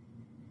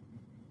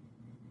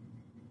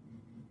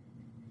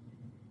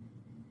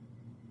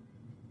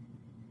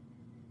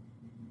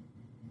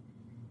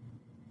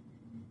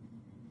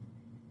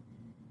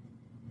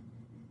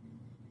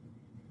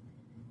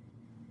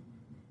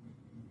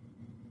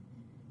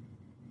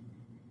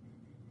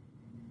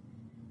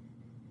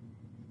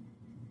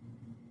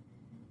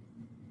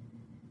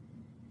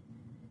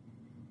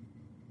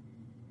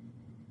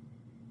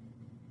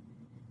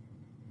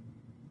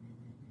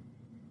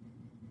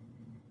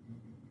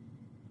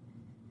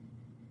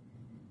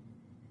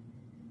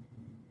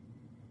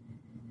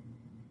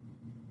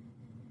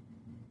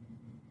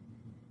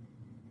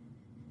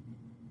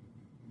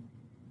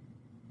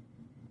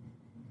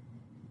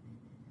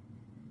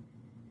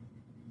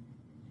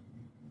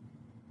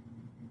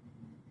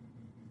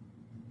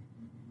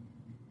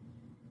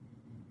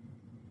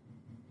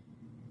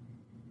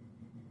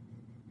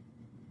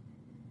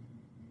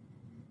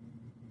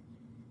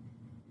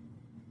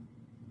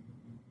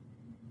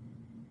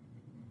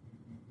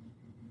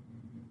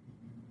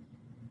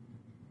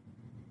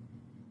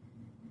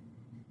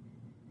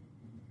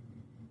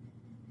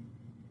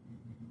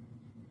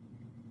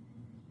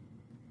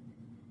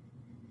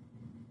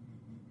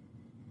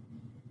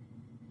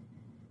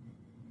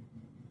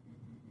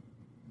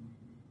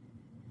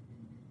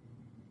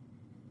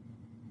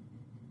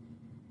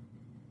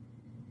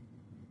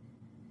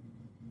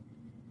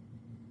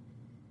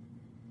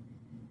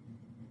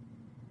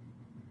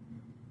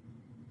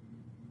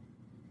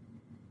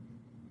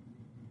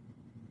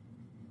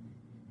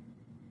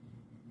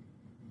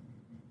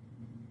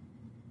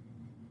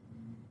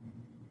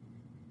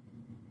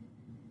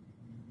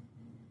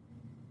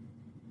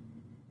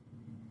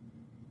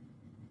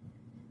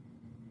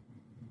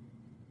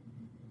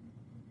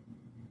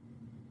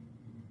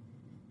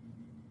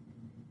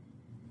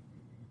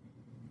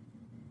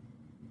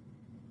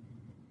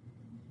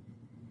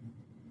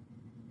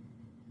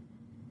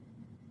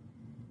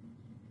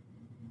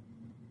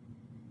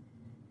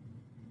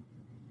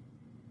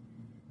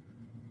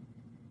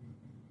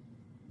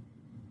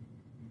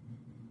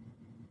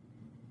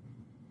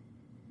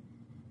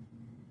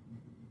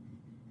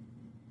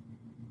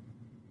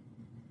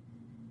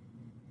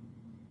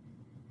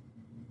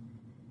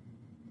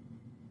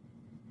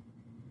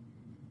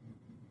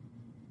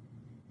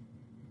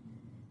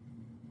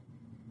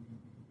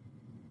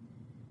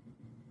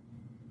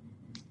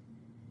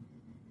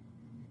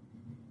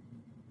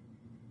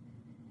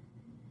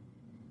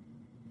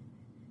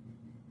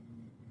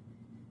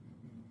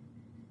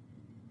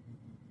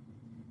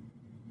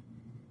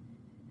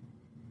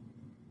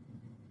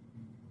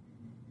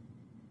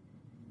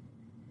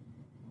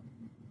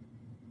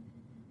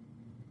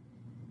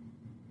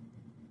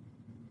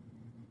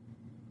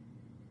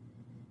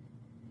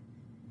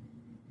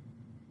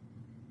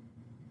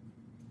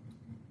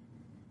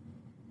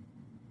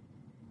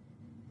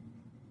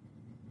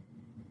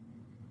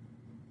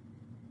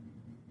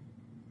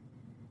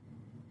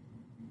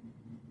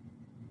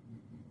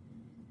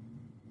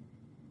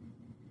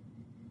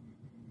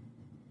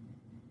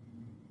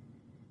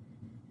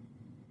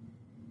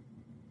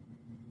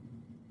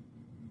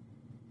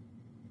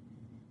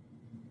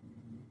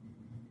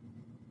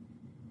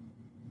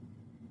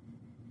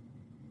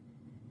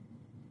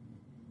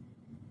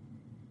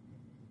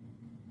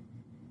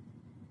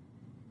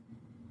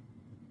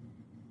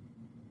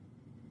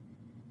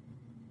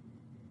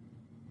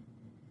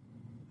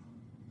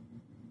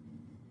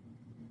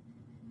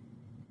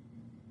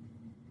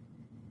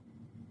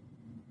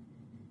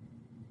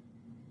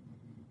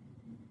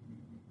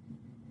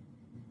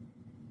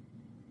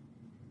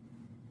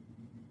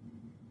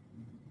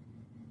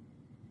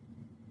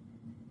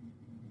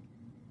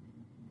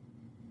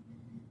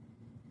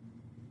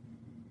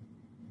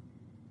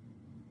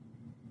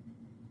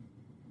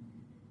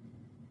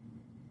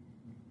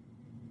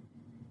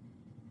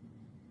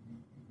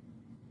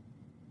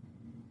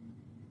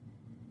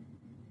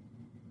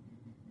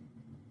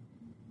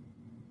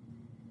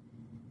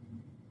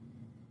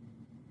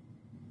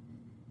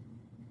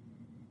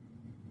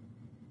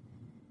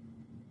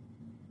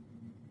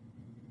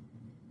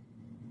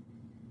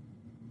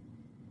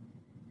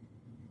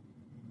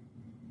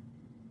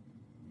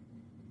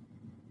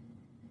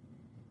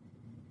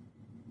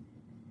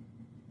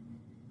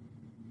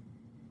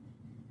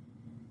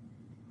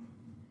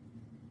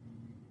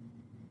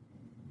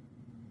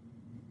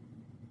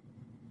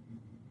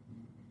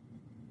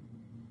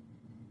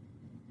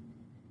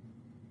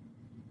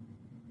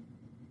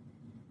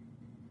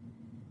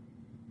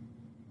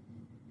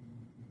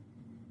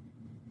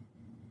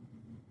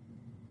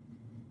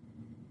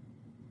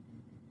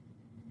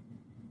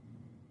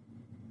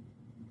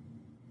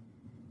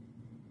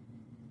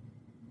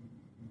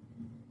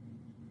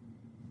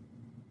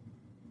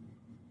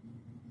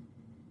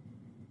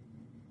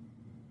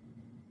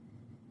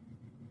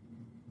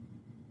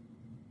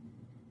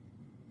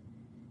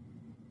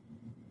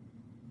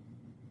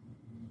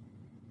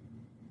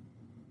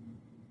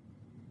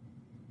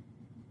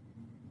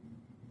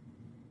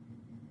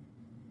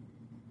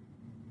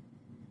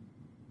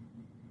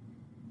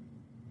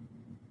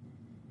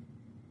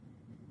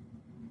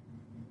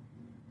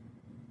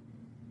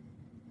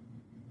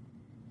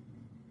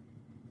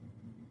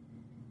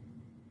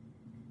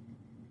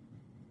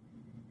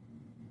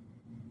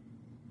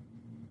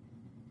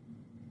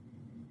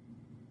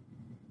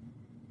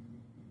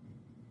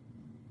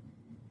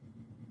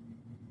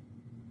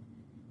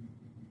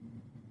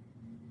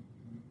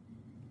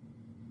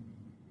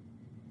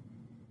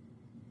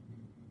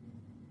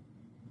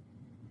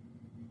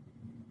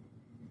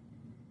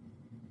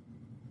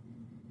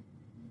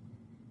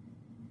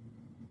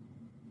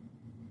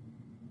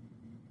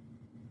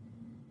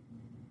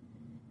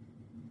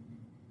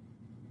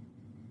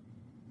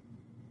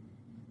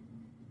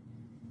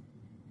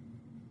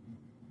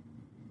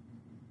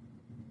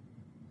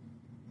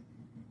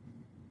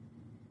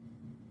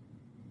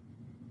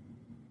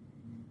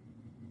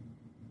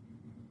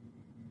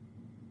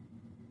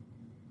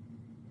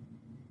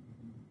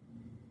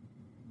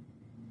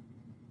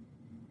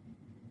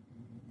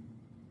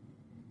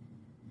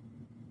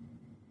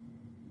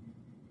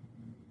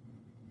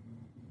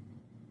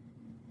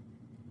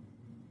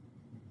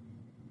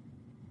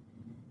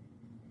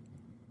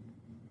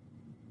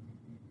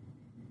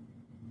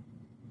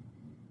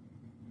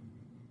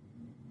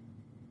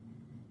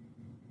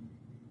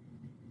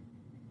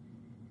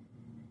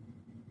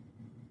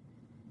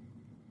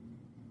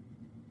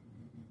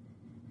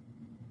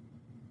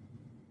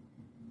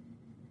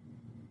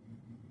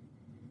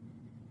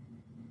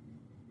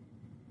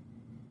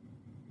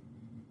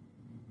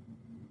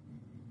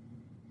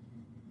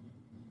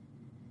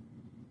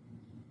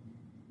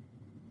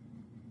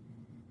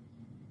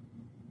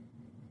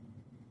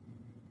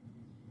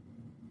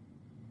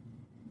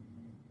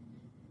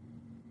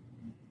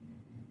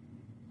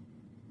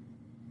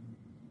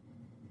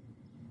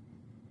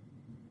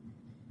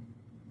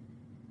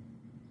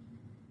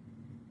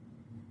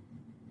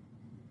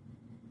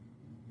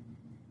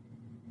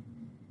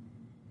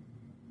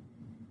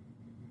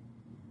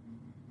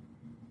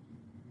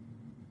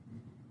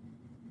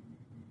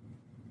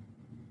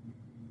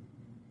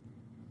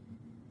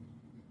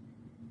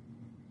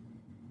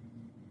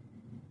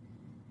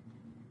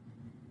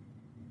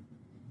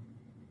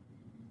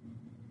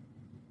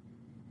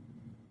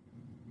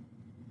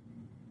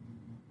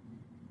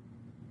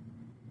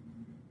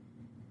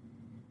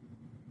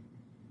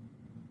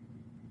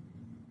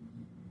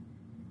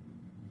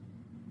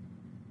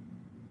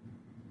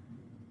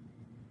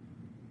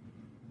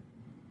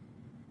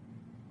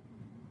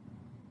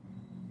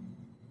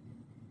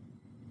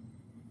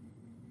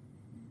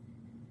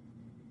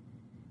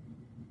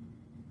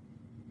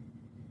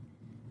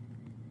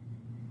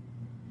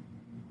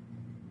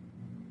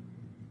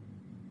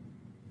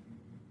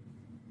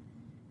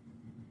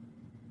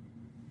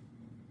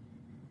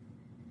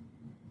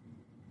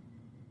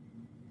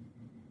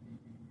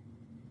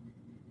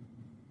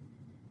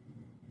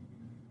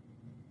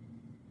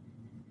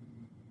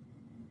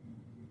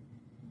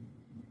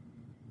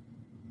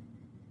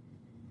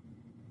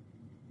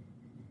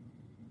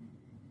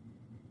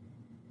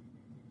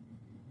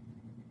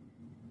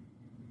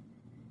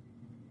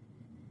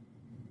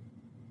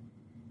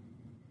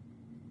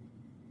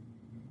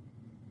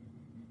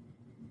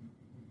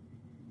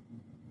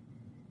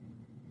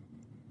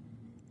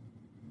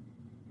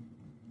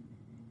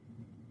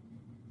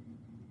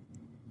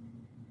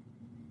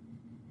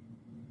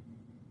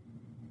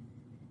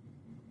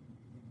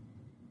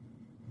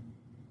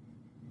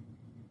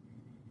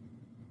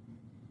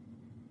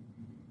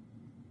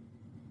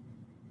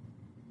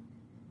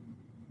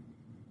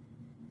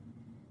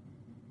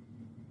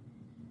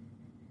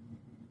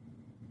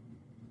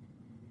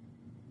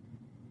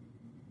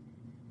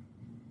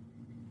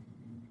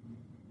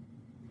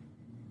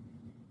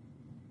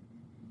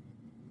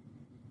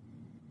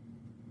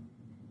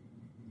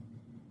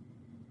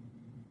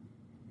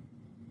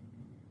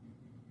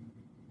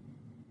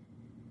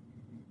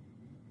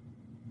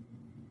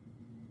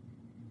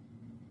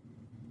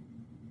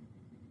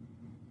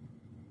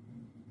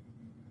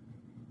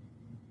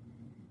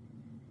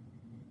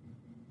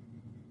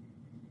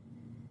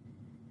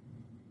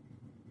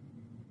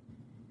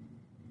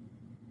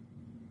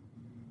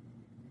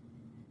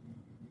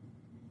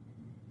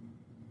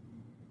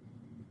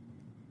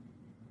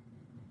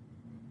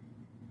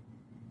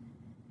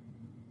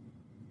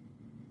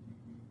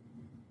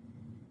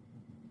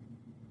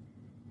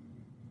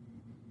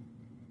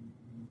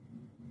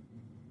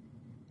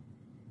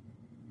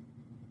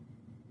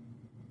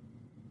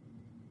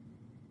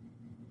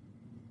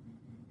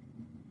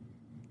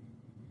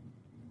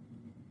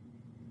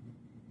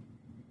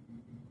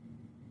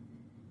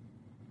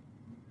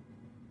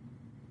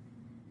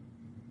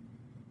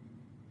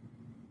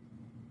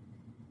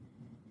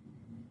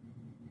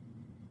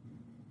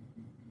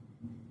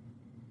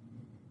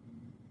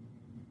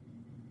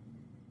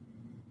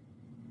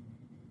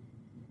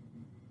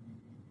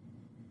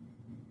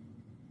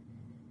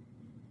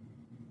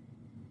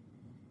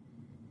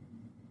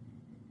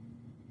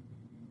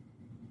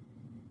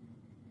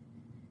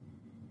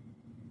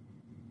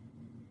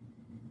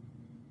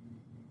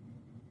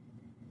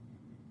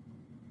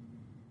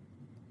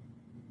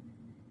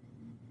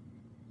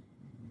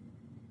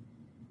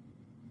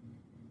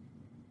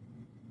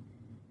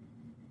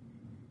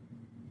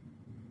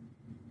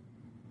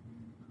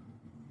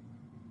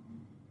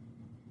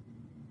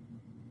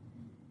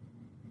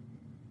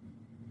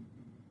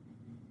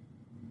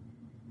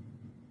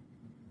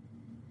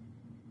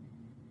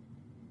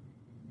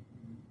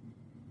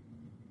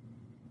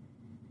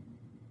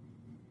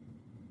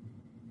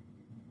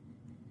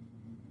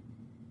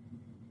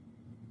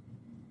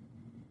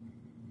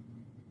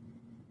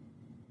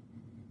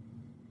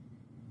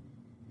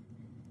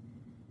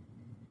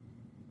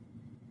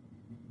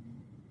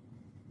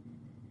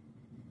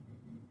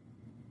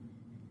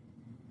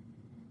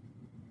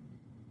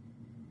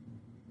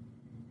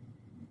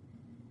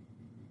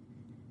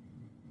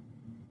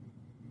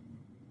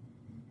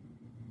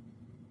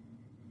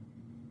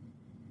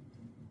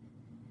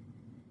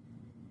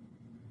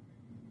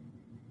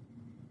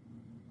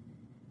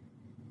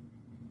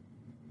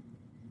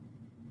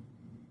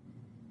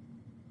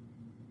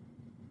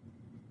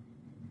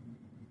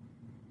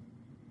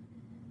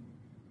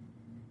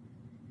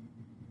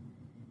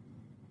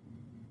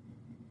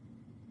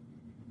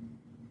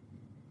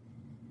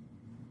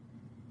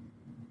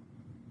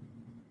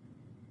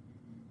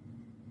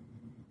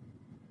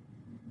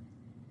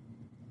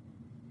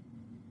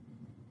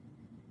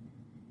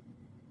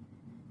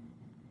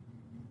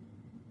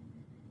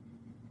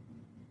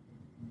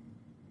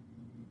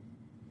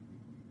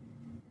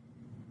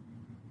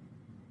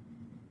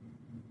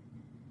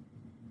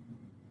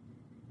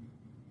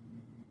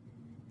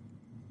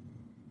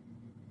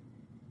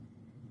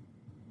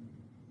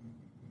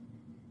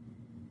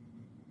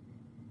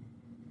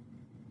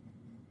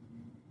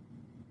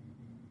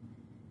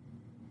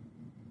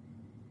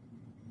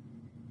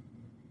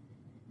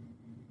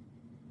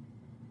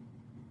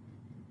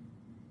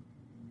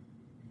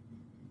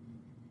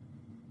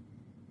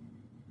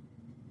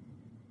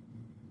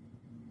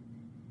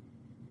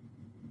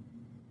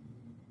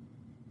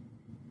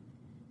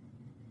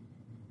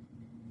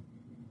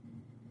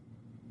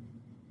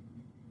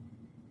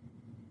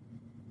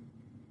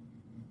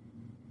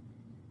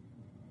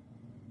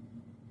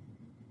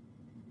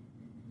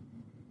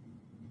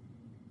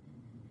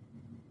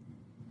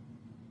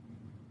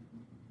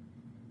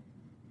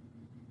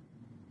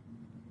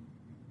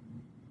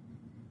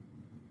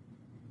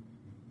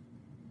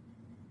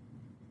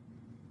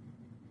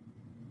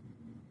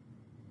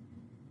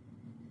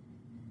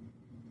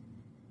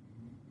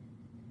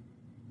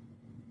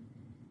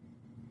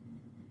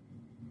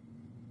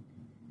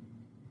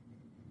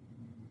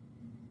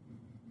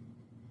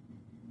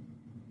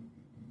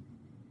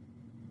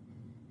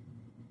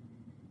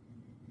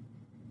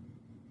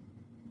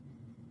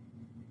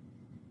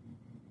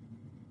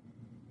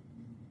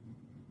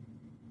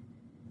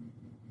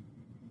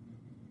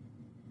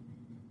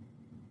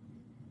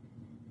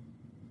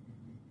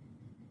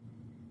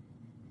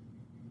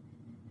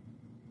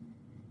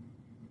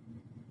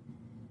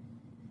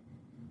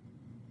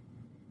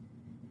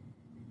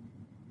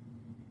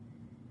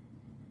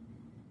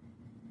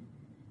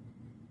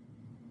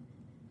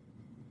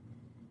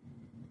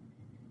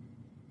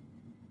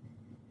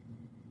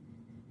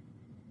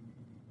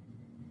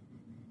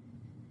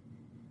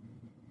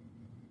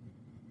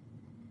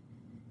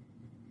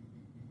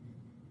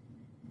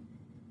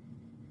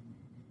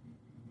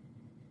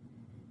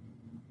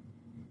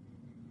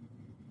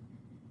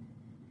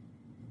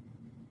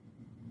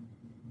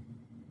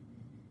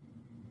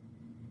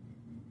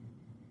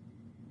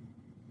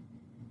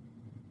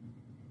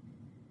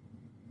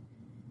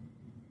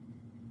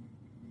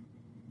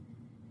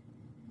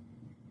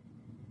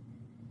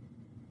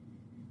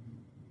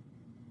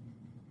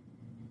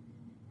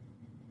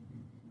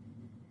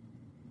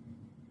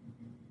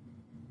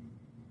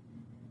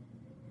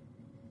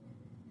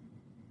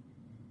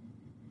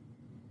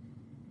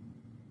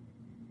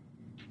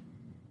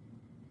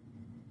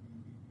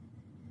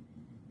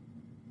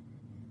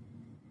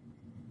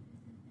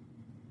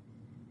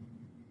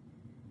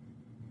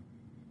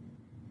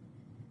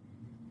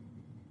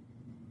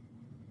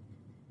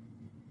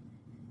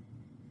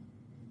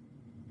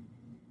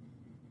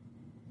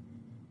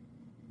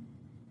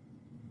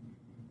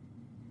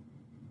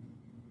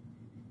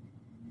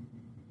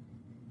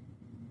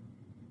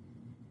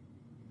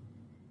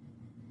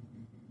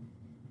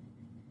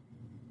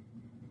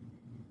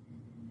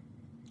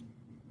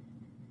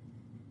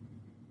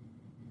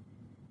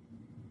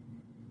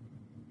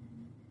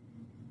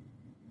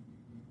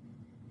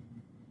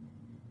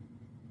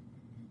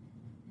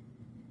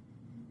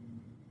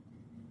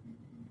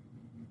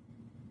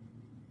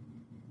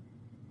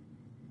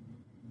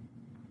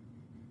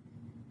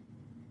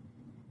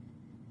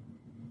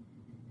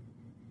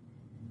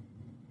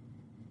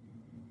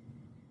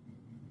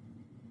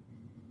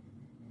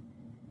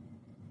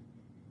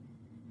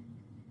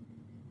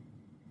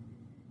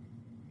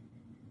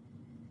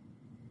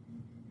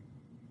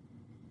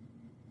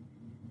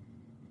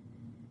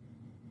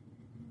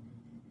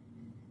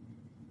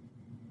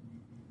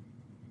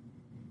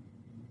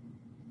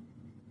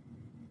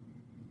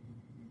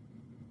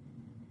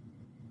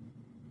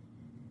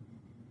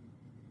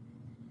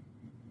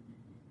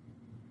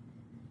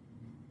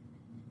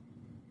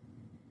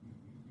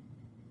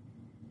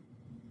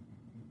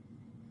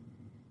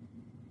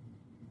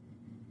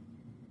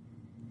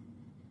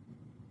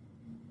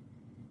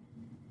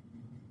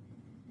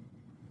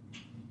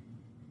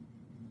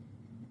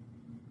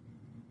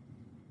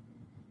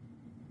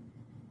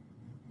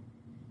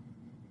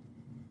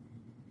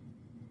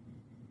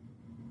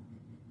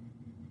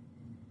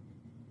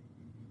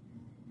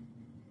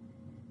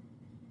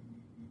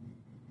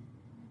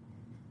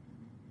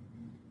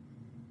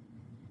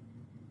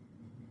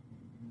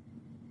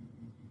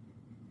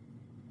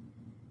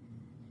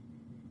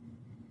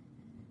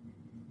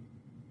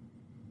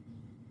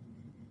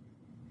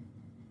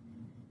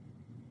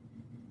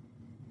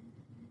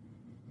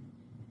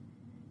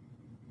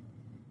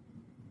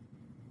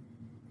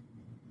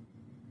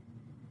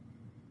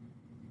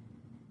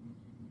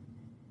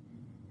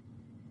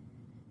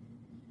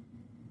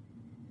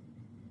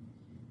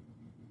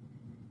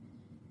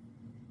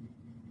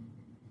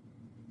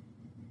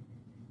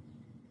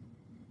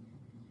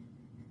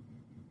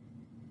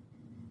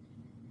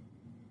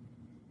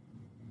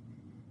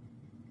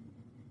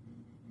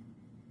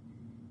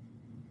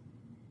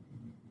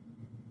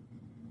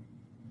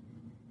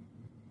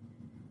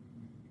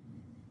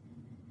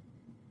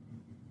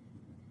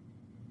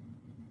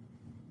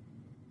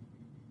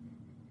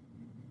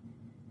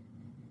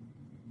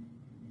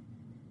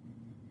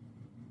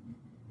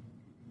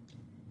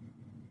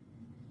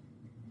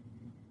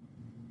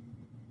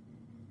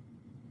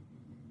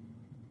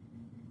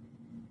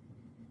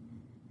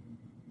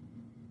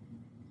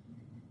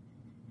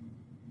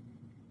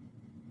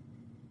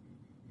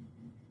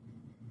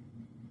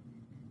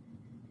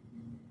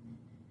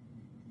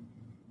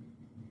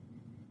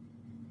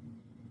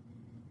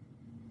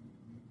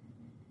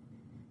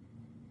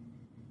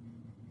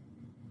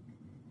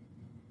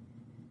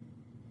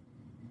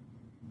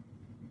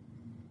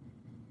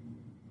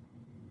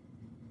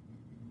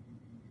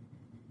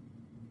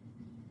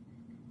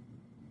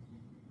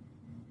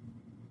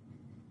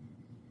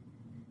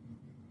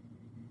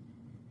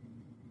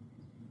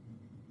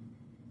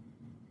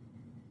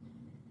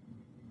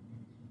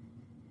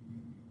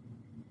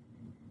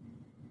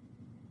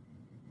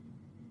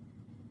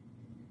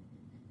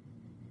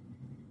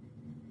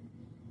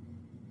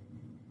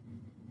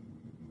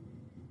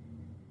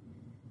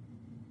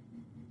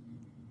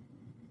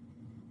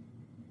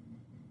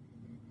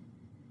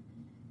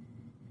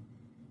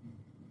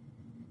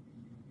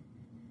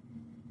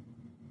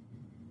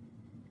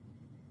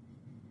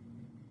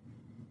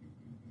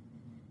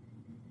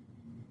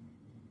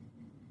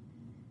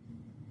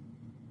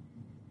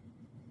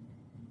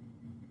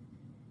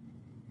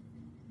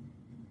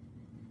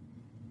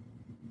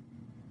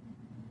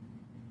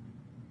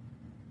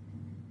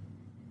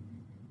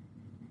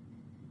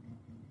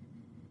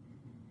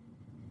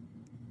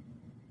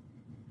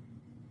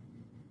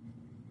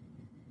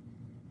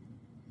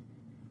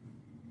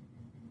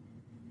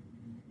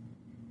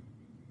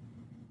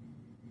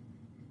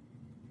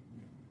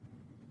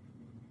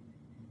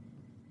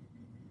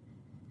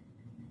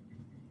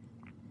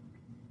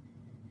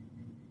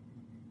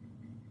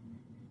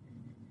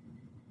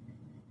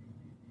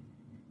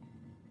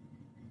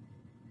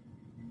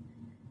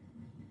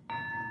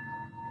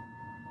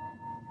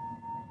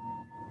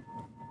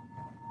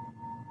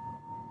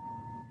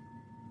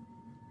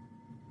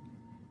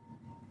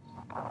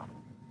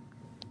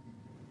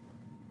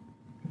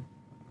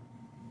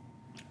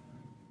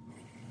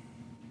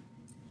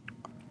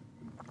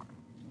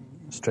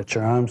 Stretch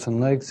your arms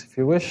and legs if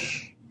you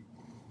wish.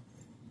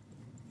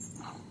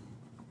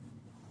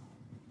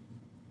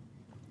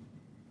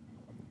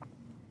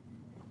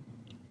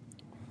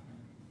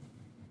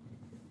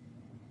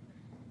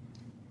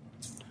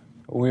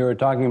 We were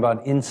talking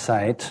about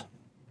insight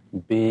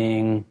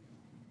being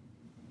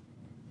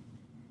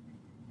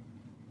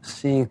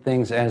seeing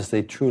things as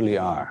they truly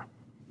are.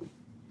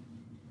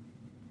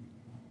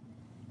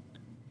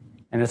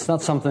 And it's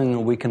not something that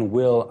we can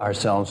will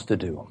ourselves to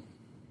do.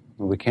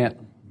 We can't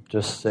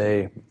just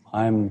say,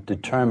 I'm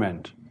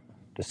determined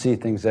to see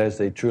things as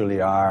they truly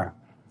are,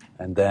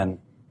 and then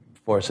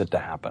force it to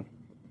happen.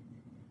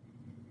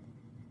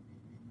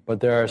 But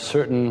there are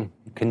certain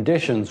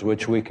conditions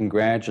which we can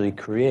gradually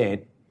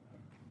create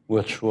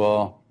which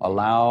will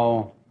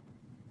allow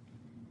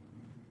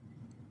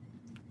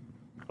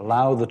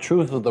the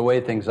truth of the way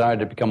things are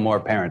to become more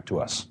apparent to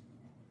us.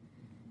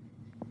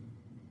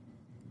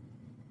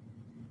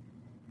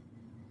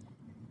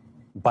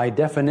 By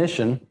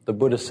definition, the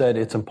Buddha said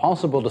it's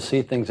impossible to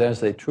see things as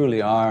they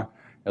truly are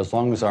as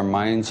long as our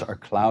minds are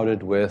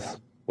clouded with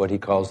what he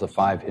calls the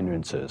 5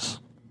 hindrances.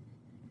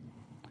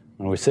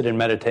 When we sit in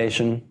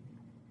meditation,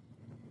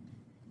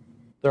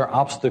 there are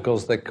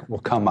obstacles that will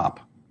come up.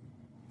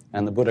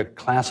 And the Buddha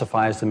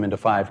classifies them into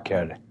 5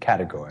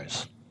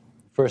 categories.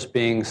 First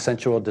being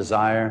sensual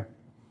desire.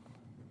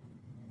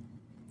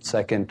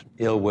 Second,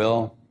 ill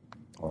will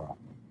or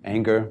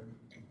anger.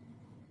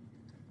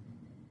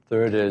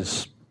 Third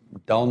is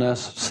dullness,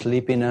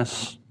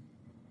 sleepiness.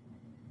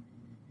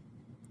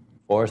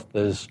 Fourth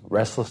is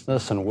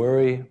restlessness and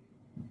worry.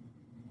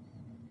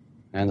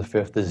 And the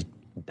fifth is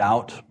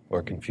doubt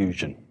or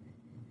confusion.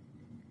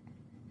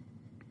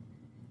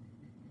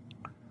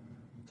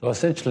 So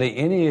essentially,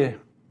 any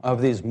of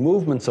these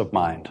movements of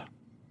mind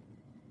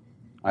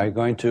are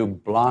going to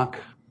block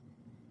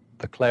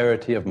the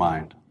clarity of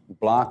mind,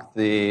 block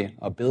the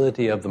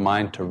ability of the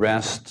mind to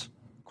rest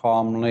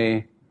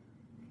calmly,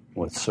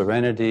 with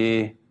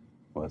serenity,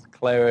 with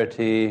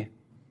clarity.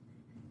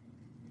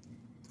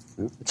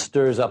 It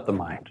stirs up the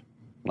mind,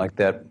 like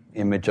that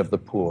image of the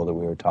pool that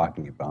we were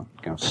talking about,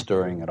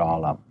 stirring it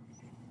all up.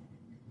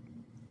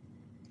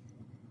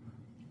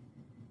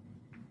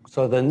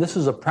 So then this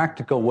is a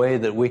practical way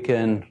that we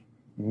can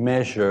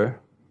measure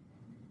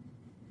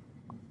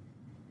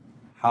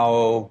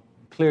how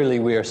clearly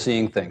we are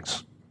seeing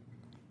things,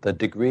 the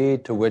degree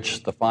to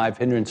which the 5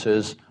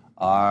 hindrances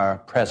are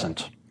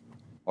present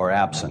or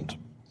absent.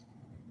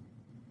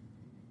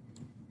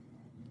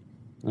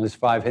 And these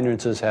 5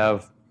 hindrances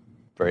have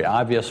very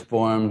obvious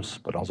forms,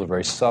 but also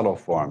very subtle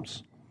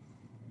forms.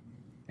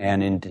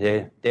 And in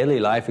daily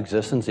life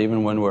existence,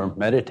 even when we're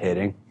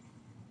meditating,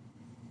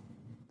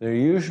 they're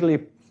usually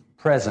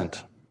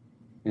present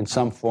in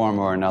some form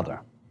or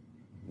another,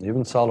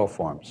 even subtle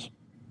forms.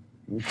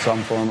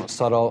 Some form of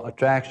subtle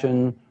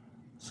attraction,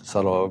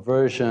 subtle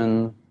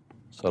aversion,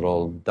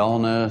 subtle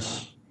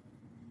dullness,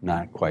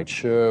 not quite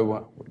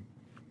sure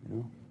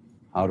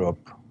how to,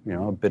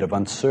 a bit of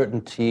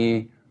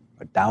uncertainty,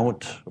 a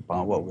doubt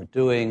about what we're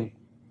doing.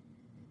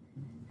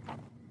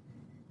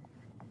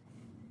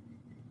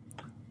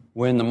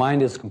 When the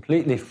mind is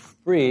completely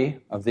free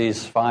of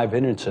these 5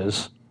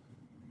 hindrances,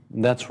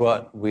 that's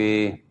what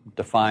we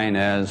define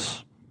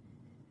as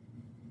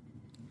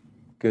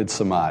good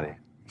samadhi.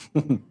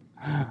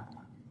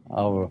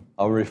 I'll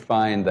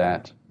refine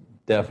that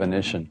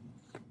definition.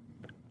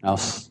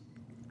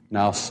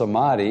 Now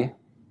samadhi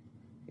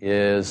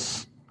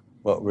is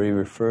what we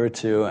refer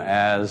to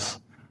as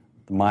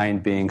the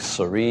mind being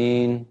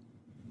serene,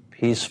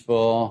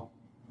 peaceful,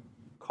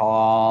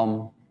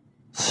 calm,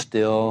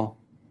 still.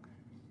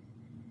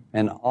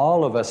 And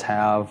all of us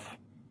have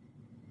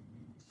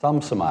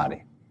some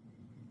samadhi.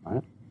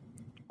 Right?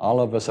 All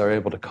of us are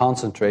able to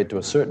concentrate to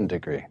a certain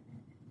degree.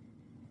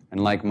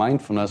 And like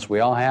mindfulness,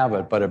 we all have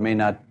it, but it may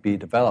not be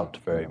developed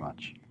very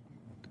much.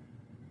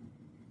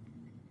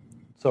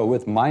 So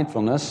with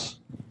mindfulness,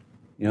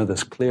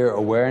 this clear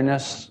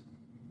awareness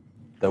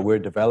that we're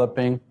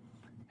developing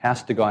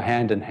has to go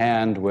hand in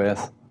hand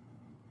with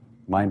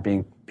mind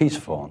being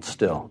peaceful and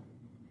still.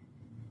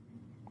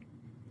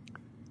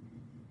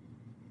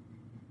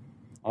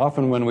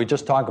 Often when we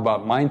just talk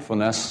about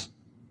mindfulness,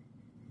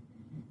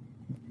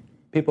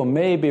 people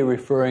may be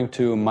referring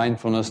to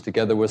mindfulness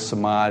together with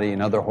samadhi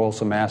and other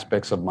wholesome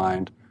aspects of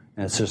mind,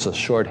 and it's just a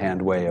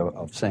shorthand way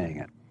of saying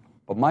it.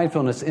 But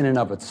mindfulness in and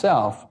of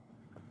itself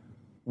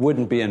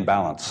wouldn't be in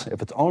balance.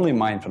 If it's only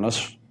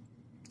mindfulness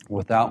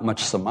without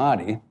much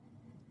samadhi,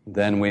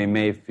 then we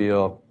may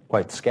feel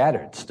quite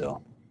scattered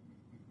still.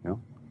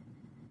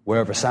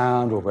 Wherever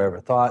sound or wherever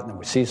thought, and then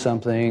we see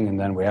something, and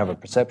then we have a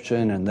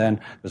perception, and then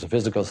there's a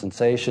physical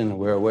sensation, and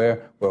we're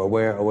aware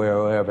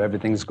of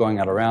everything's going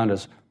on around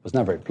us. It's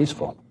not very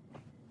peaceful.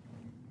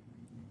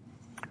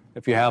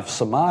 If you have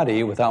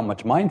samadhi without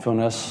much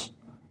mindfulness,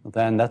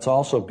 then that's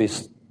also be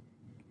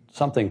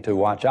something to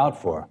watch out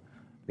for,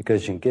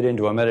 because you can get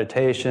into a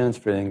meditation,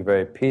 feeling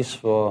very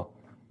peaceful,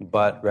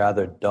 but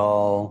rather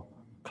dull,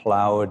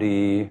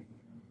 cloudy.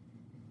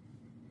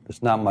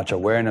 There's not much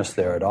awareness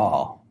there at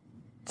all.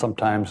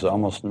 sometimes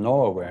almost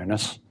no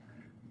awareness,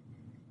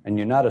 and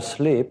you're not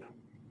asleep,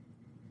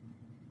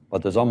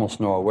 but there's almost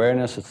no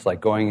awareness. It's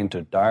like going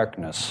into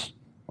darkness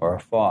or a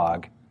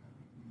fog.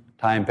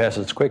 Time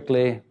passes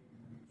quickly,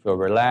 feel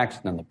relaxed,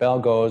 and then the bell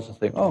goes, and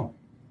think, oh,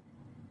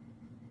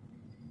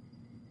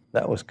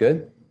 that was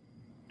good.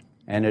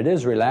 And it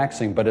is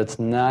relaxing, but it's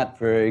not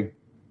very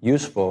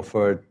useful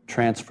for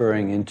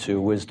transferring into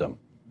wisdom.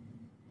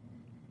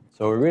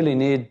 So we really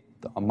need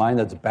a mind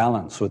that's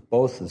balanced with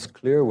both this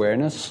clear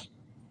awareness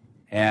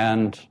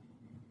and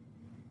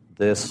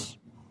this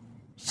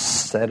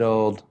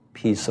settled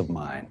peace of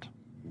mind.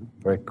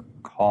 Very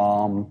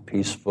calm,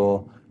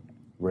 peaceful,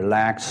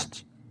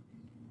 relaxed,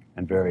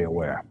 and very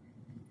aware.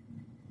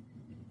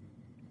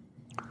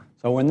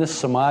 So when this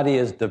samadhi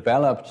is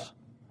developed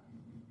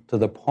to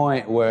the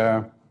point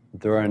where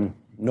there are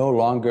no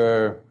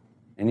longer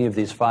any of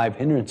these 5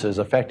 hindrances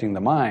affecting the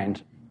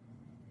mind,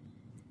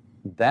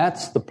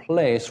 that's the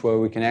place where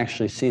we can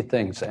actually see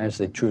things as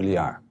they truly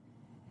are.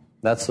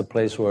 That's the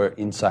place where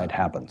insight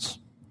happens.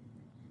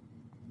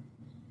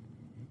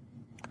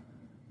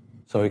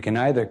 So we can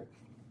either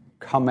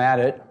come at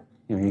it,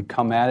 you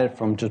come at it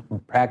from just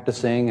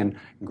practicing, and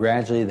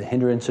gradually the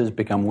hindrances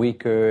become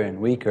weaker and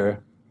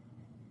weaker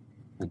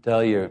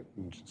until you're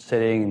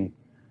sitting, and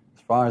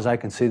as far as I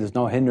can see, there's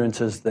no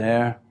hindrances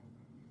there.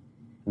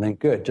 And then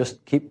good,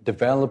 just keep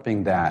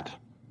developing that.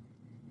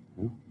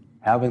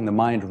 Having the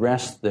mind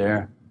rest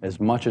there as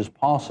much as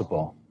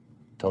possible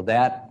till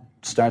that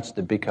starts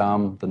to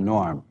become the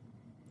norm.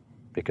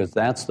 Because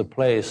that's the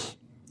place,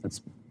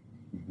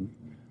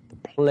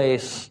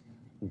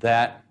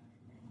 that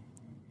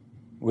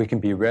we can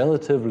be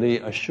relatively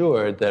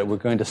assured that we're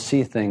going to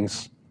see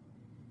things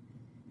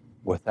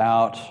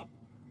without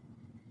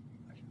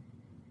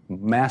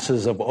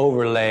masses of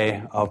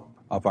overlay of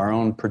our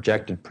own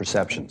projected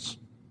perceptions.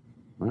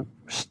 Right?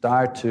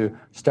 Start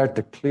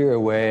to clear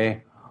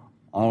away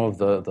all of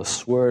the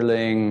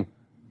swirling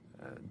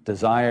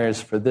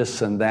desires for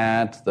this and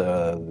that,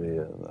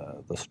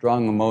 the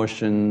strong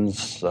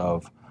emotions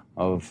of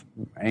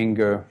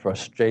anger,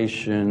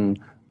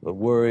 frustration, the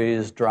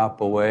worries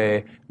drop away,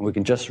 and we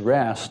can just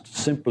rest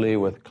simply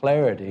with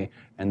clarity,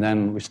 and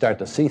then we start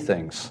to see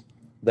things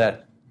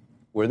that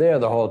were there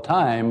the whole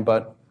time,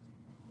 but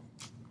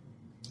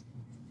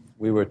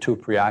we were too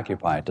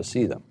preoccupied to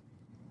see them.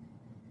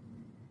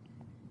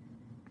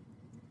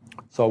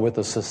 So with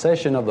the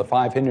cessation of the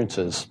 5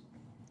 hindrances,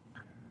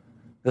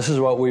 this is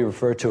what we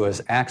refer to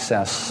as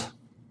access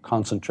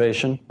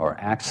concentration or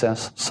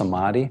access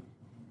samadhi.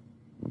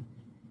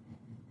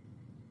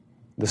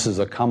 This is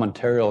a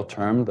commentarial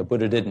term. The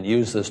Buddha didn't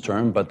use this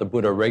term, but the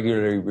Buddha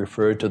regularly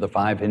referred to the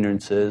 5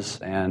 hindrances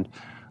and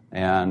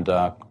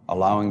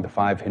allowing the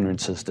 5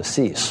 hindrances to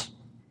cease.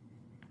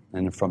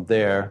 And from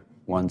there,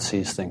 one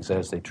sees things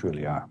as they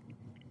truly are.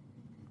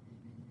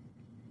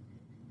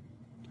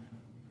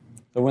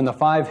 So when the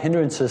 5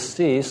 hindrances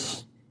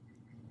cease,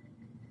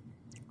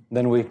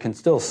 then we can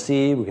still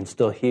see, we can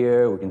still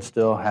hear, we can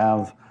still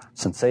have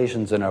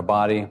sensations in our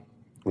body.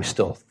 We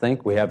still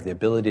think, we have the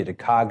ability to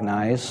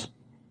cognize.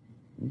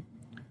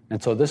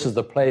 And so this is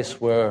the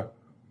place where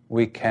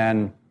we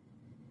can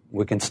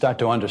start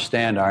to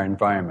understand our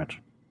environment,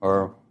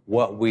 or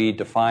what we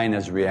define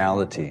as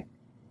reality.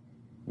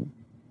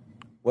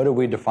 What do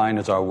we define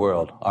as our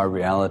world, our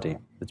reality?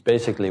 It's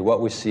basically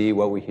what we see,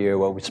 what we hear,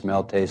 what we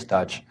smell, taste,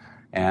 touch,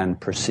 and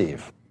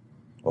perceive,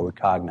 what we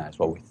cognize,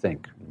 what we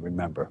think and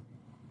remember.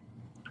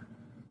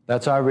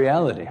 That's our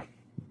reality.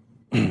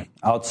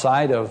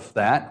 Outside of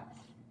that,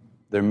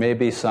 there may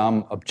be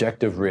some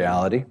objective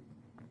reality,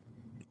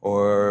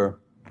 or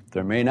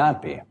there may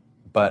not be.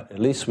 But at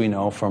least we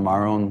know from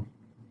our own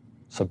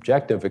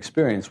subjective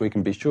experience, we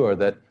can be sure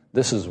that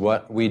this is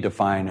what we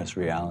define as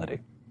reality.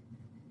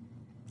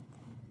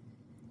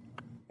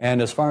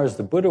 And as far as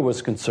the Buddha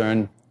was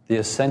concerned, the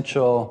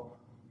essential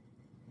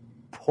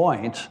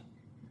point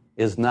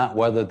is not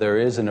whether there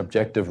is an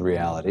objective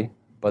reality,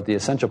 but the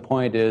essential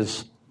point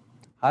is,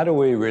 how do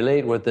we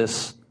relate with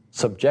this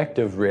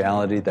subjective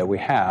reality that we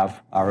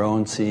have, our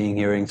own seeing,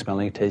 hearing,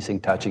 smelling, tasting,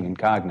 touching, and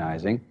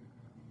cognizing,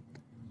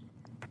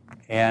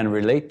 and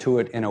relate to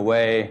it in a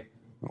way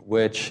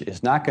which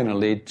is not going to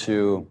lead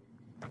to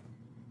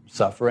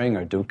suffering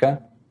or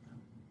dukkha,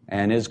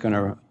 and is going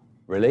to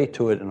relate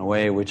to it in a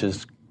way which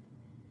is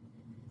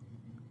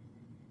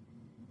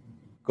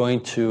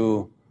going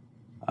to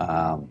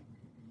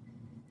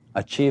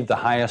achieve the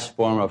highest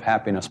form of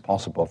happiness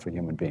possible for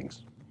human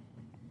beings,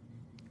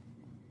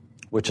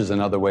 which is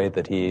another way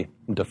that he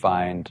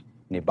defined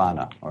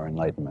nibbana, or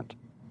enlightenment.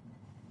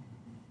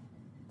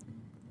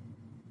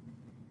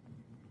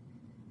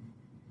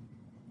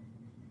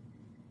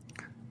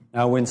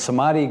 Now, when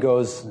samadhi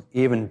goes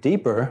even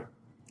deeper,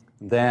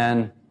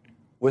 then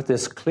with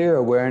this clear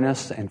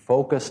awareness and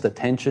focused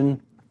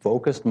attention,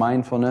 focused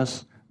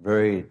mindfulness,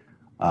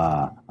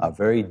 a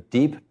very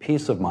deep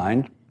peace of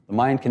mind, the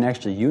mind can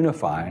actually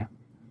unify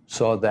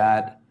so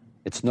that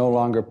it's no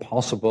longer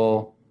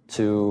possible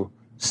to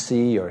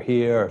see or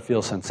hear or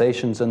feel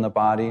sensations in the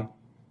body.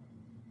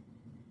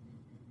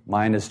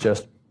 Mind is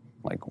just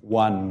like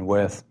one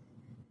with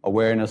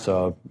awareness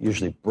of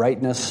usually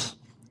brightness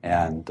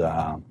and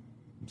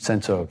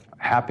sense of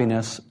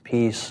happiness,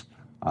 peace,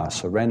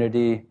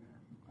 serenity,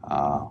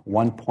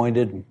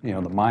 one-pointed.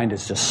 The mind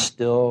is just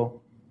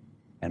still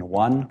and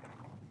one.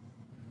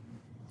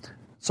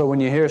 So when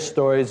you hear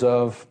stories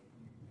of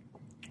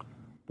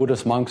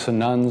Buddhist monks and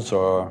nuns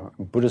or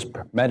Buddhist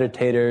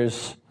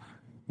meditators,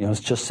 it's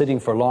just sitting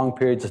for long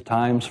periods of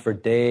times, for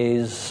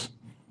days,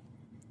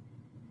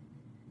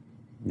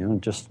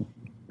 just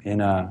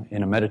in a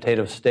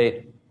meditative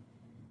state.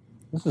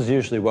 This is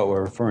usually what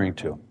we're referring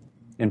to.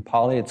 In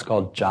Pali, it's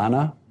called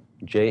jhana,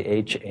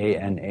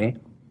 Jhana.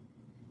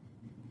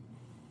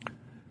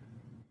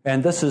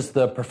 And this is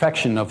the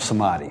perfection of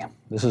samadhi.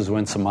 This is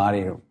when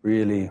samadhi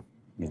really,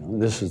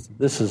 this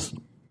is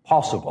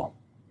possible.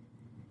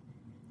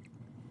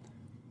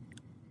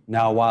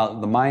 Now, while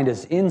the mind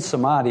is in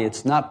samadhi,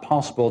 it's not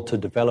possible to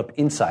develop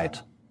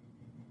insight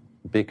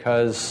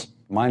because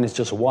mind is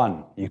just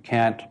one. You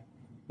can't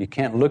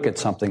look at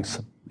something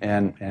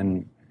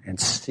and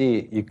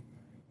see.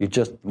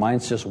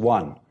 Mind's just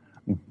one,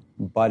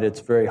 but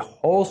it's very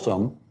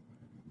wholesome.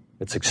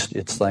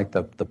 It's like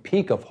the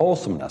peak of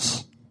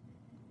wholesomeness,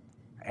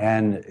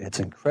 and it's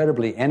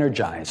incredibly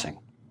energizing.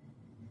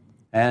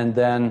 And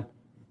then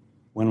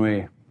when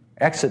we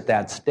exit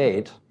that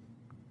state,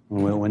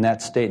 when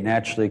that state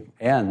naturally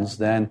ends,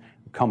 then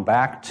we come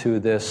back to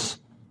this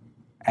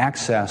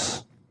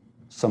access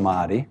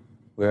samadhi,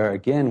 where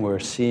again we're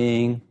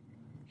seeing,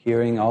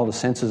 hearing, all the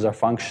senses are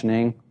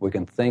functioning. We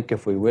can think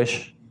if we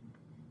wish.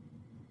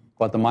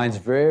 But the mind's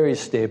very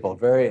stable,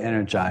 very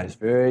energized,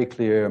 very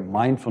clear.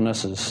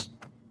 Mindfulness is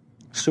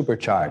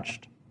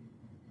supercharged.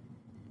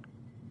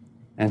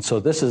 And so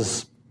this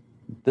is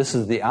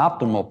the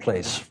optimal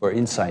place for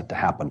insight to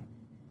happen.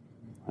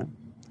 Right?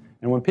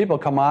 And when people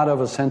come out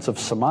of a sense of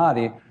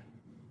samadhi,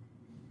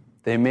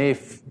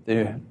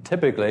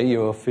 typically you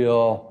will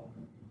feel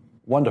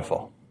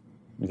wonderful.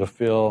 You'll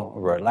feel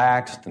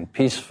relaxed and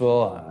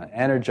peaceful,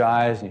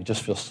 energized, and you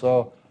just feel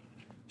so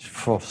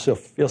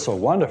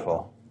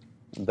wonderful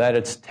that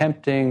it's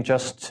tempting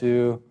just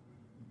to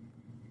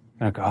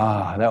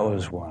go, that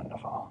was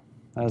wonderful.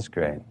 That was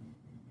great.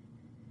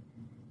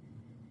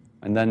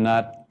 And then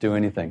not do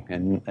anything.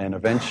 And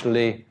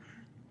eventually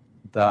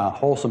the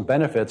wholesome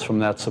benefits from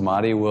that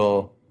samadhi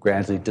will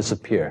gradually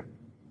disappear.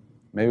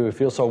 Maybe we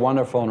feel so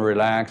wonderful and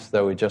relaxed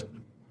that we just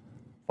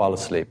fall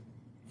asleep.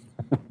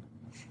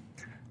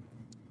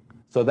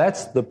 So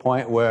that's the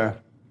point where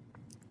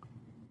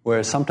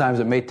sometimes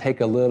it may take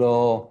a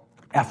little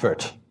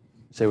effort.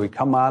 Say we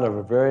come out of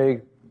a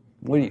very,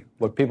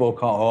 what people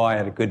call, I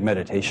had a good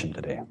meditation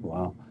today.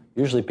 Well,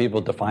 usually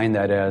people define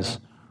that as,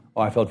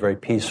 I felt very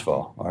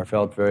peaceful, or I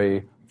felt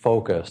very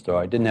focused, or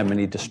I didn't have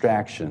any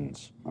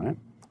distractions, right?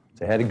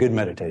 So I had a good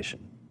meditation.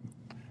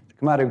 To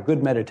come out of a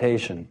good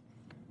meditation,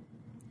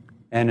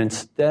 and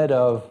instead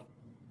of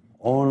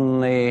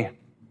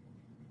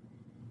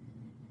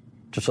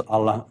just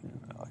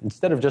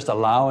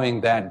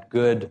allowing that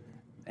good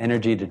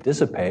energy to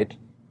dissipate,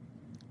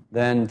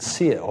 then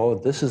see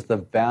it. This is the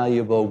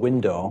valuable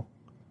window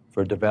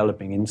for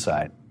developing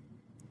insight.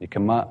 You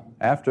come up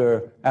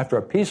after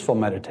a peaceful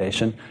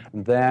meditation,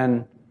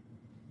 then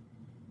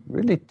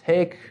really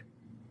take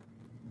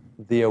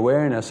the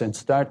awareness and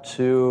start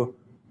to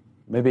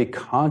maybe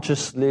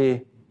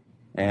consciously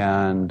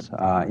and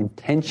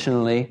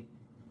intentionally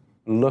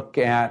look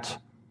at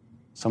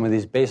some of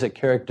these basic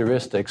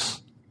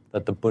characteristics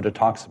that the Buddha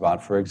talks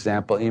about. For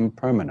example,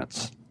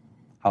 impermanence,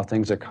 how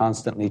things are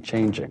constantly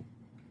changing.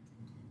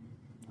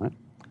 Right?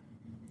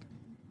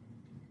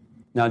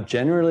 Now,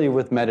 generally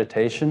with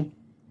meditation,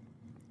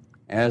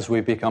 as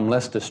we become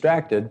less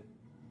distracted,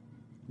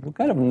 we'll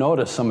kind of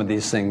notice some of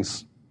these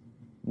things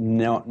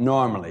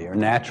normally or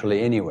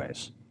naturally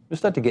anyways. We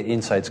start to get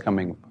insights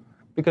coming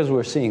because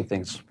we're seeing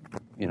things,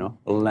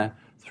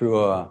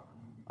 through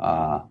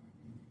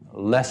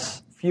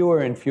fewer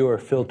and fewer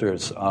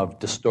filters of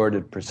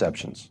distorted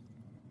perceptions.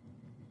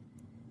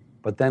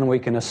 But then we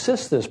can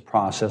assist this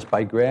process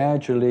by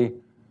gradually,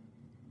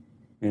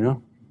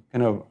 kind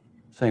of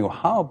saying,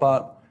 how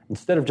about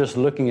instead of just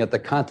looking at the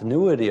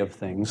continuity of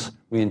things,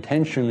 we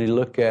intentionally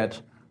look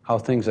at how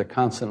things are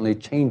constantly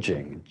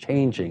changing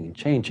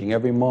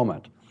every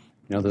moment.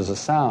 There's a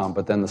sound,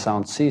 but then the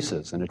sound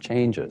ceases and it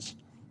changes.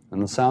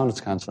 And the sound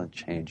is constantly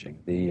changing.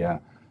 The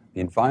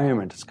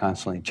environment is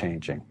constantly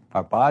changing.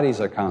 Our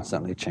bodies are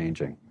constantly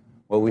changing.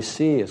 What we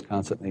see is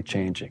constantly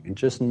changing. And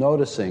just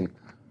noticing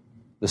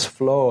this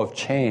flow of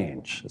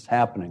change is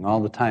happening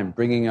all the time,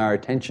 bringing our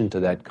attention to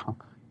that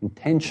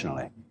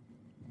intentionally.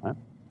 Right?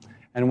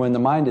 And when the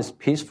mind is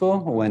peaceful,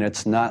 when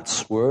it's not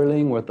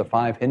swirling with the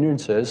 5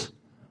 hindrances,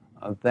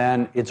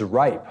 then it's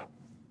ripe.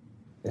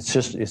 It's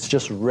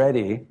just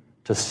ready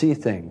to see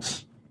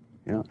things.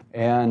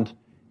 And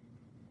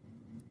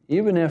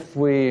even if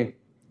we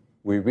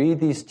read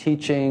these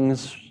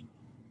teachings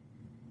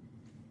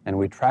and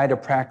we try to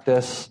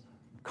practice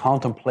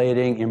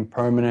contemplating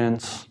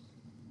impermanence,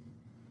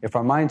 if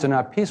our minds are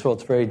not peaceful,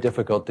 it's very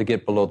difficult to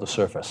get below the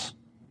surface.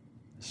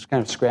 It's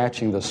kind of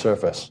scratching the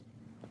surface.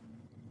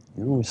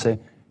 We say,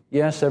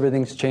 yes,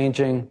 everything's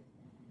changing,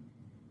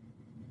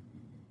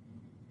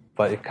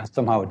 but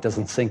somehow it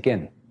doesn't sink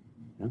in.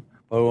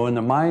 But when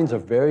the minds are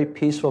very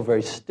peaceful,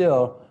 very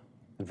still,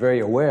 very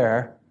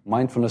aware,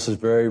 mindfulness is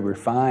very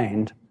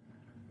refined,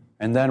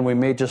 and then we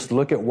may just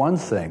look at one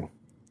thing,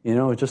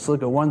 just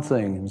look at one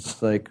thing, and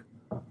it's like,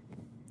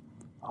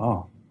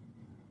 oh,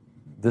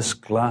 this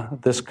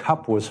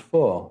cup was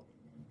full.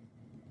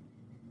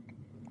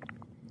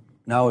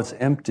 Now it's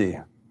empty,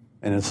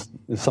 and it's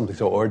something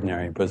so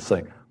ordinary, but it's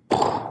like,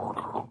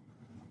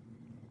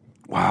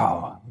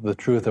 wow, the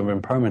truth of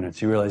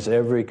impermanence. You realize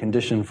every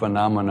conditioned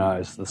phenomena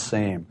is the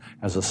same,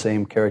 has the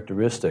same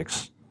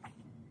characteristics.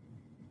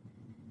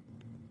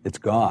 It's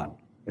gone.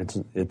 It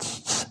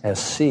has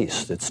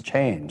ceased. It's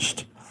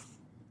changed.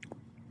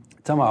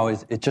 Somehow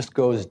it just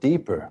goes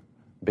deeper,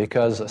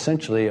 because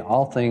essentially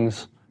all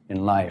things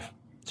in life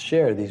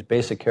share these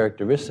basic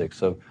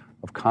characteristics of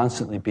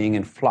constantly being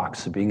in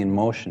flux, being in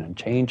motion and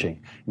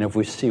changing. And if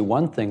we see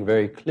one thing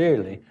very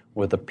clearly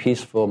with a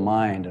peaceful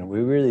mind, and we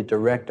really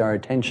direct our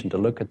attention to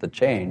look at the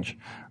change,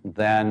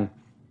 then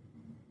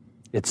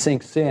it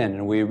sinks in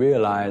and we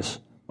realize,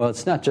 well,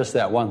 it's not just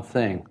that one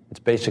thing, it's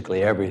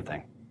basically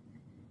everything.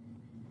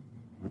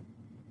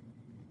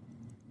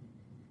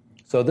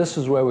 So this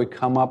is where we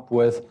come up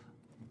with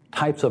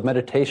types of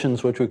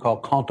meditations which we call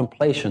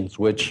contemplations,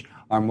 which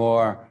are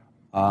more,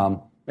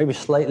 maybe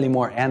slightly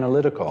more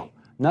analytical,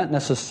 not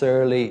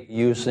necessarily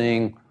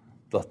using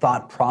the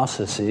thought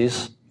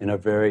processes in a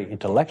very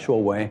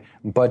intellectual way,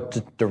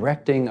 but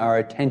directing our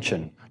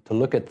attention to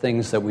look at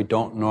things that we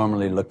don't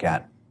normally look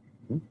at.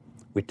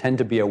 We tend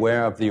to be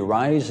aware of the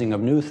arising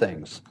of new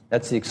things.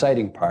 That's the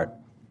exciting part.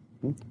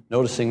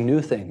 Noticing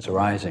new things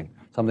arising,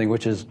 something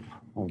which is,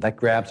 that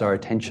grabs our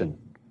attention.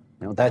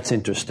 That's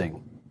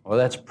interesting, or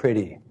that's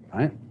pretty,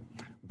 right?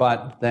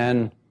 But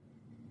then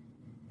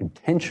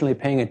intentionally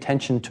paying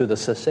attention to the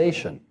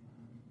cessation,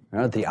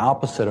 the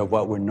opposite of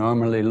what we're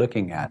normally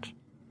looking at,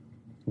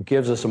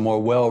 gives us a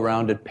more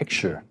well-rounded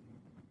picture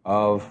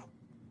of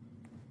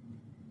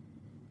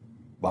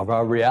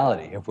our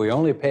reality. If we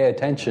only pay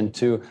attention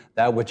to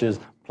that which is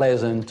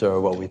pleasant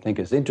or what we think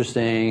is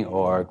interesting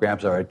or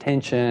grabs our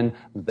attention,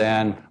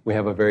 then we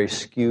have a very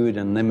skewed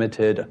and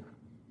limited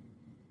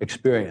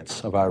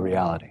experience of our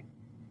reality.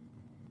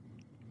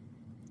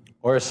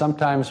 Or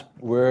sometimes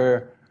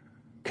we're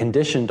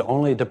conditioned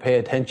only to pay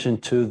attention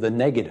to the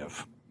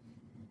negative.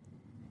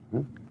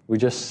 We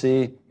just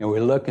see, we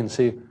look and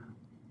see,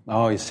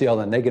 you see all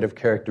the negative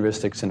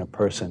characteristics in a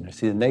person. You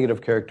see the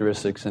negative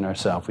characteristics in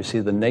ourselves. We see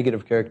the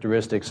negative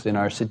characteristics in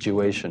our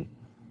situation.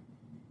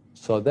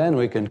 So then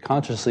we can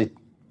consciously,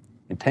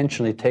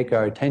 intentionally take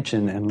our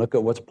attention and look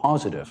at what's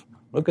positive.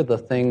 Look at the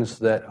things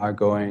that are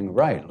going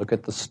right. Look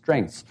at the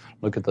strengths.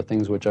 Look at the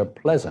things which are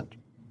pleasant.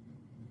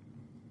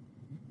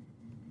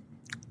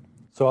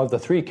 So of the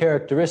three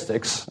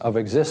characteristics of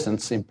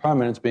existence,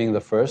 impermanence being the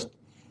first,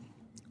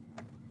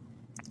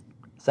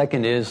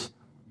 second is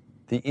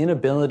the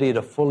inability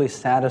to fully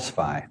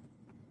satisfy.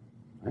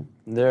 Right?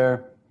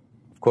 They're,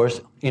 of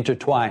course,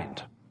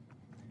 intertwined.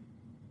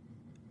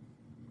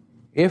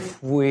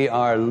 If we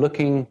are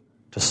looking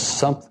to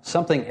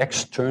something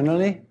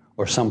externally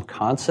or some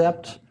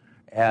concept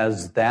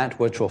as that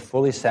which will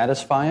fully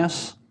satisfy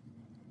us,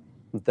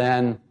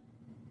 then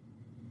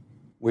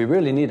we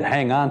really need to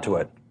hang on to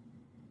it.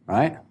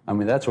 Right?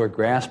 That's where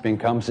grasping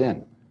comes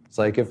in. It's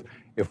like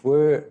if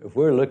we're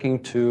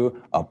looking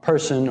to a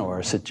person or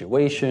a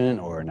situation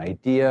or an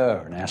idea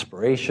or an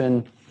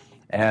aspiration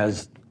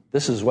as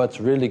this is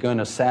what's really going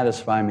to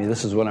satisfy me,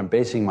 this is what I'm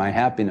basing my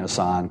happiness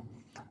on,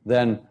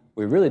 then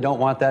we really don't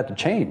want that to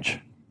change,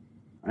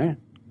 right?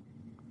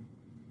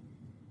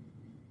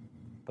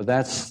 But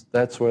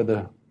that's where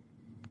the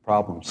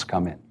problems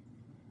come in,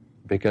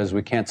 because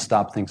we can't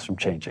stop things from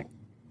changing.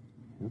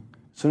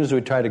 As soon as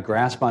we try to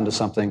grasp onto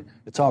something,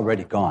 it's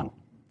already gone.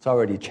 It's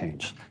already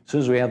changed. As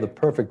soon as we have the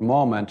perfect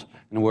moment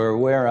and we're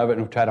aware of it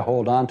and we try to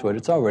hold on to it,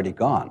 it's already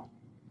gone.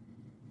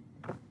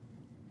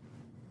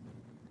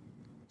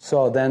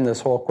 So then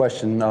this whole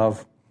question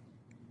of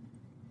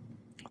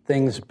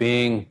things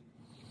being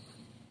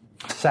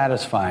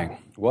satisfying.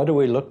 What do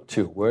we look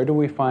to? Where do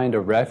we find a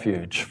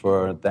refuge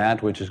for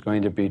that which is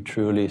going to be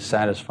truly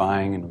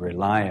satisfying and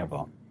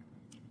reliable?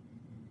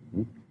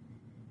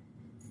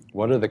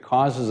 What are the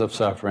causes of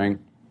suffering?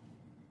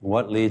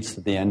 What leads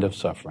to the end of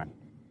suffering?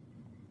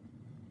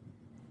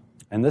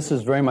 And this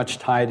is very much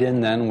tied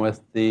in then with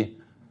the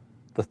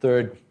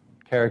third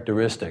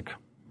characteristic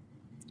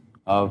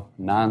of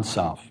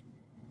non-self.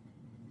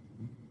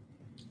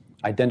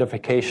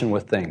 Identification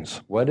with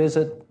things. What is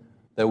it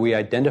that we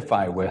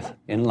identify with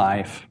in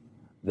life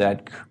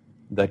that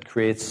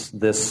creates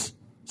this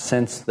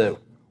sense that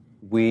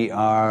we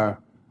are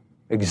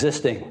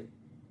existing?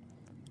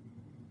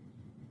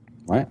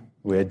 Right?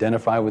 We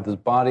identify with this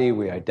body,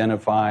 we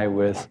identify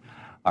with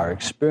our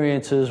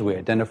experiences, we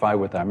identify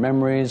with our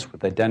memories, we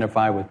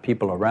identify with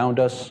people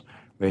around us,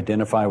 we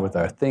identify with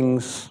our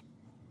things,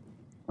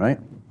 right?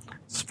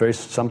 It's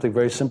something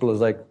very simple as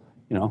like,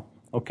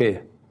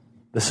 okay,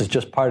 this is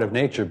just part of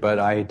nature, but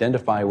I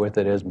identify with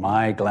it as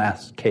my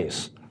glass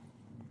case.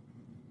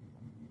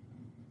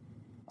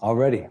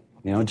 Already,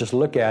 just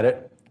look at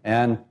it,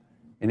 and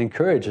it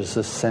encourages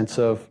this sense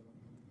of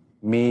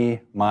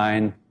me,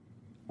 mine,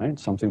 right?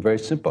 Something very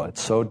simple.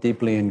 It's so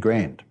deeply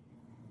ingrained.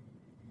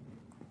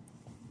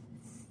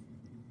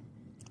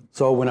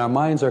 So when our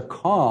minds are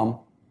calm,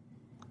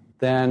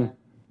 then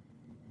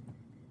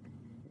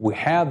we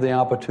have the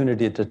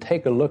opportunity to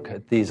take a look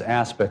at these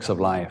aspects of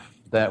life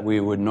that we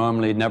would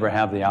normally never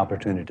have the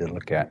opportunity to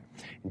look at.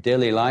 In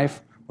daily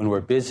life, when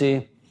we're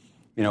busy,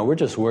 we're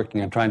just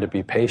working on trying to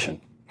be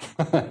patient.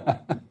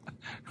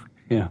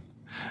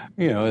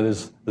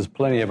 There's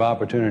plenty of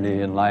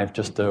opportunity in life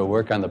just to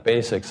work on the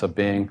basics of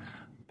being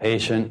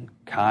patient,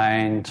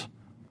 kind,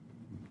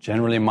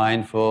 generally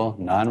mindful,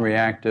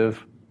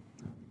 non-reactive.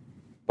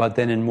 But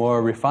then in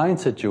more refined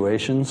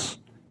situations,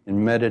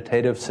 in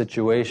meditative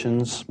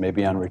situations,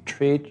 maybe on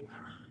retreat,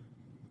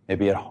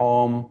 maybe at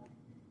home,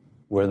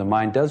 where the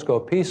mind does go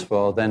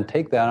peaceful, then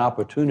take that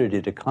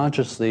opportunity to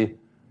consciously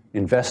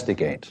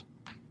investigate,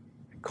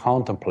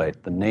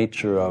 contemplate the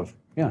nature of,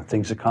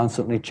 things are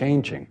constantly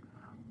changing.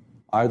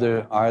 Are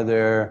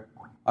there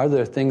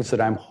things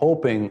that I'm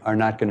hoping are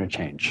not going to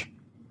change?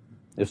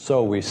 If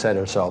so, we set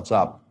ourselves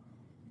up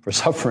for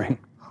suffering.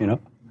 And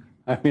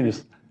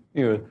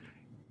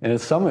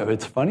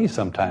it's funny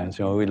sometimes.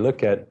 We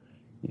look at,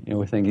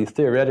 we think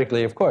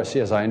theoretically, of course,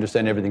 yes, I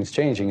understand everything's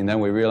changing, and then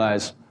we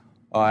realize,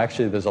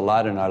 actually, there's a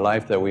lot in our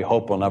life that we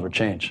hope will never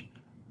change.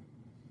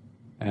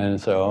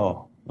 And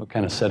so, we're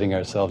kind of setting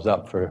ourselves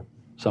up for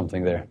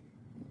something there,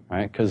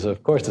 right? Because,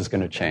 of course, it's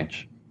going to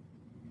change.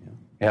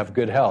 You have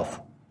good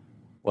health.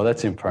 Well,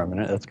 that's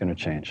impermanent. That's going to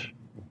change.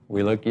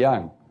 We look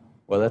young.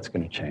 Well, that's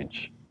going to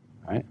change,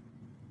 right?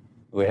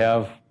 We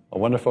have a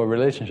wonderful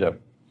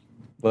relationship.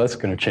 Well, that's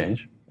going to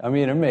change. It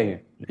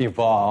may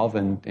evolve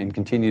and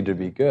continue to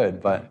be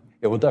good, but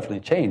it will definitely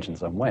change in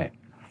some way.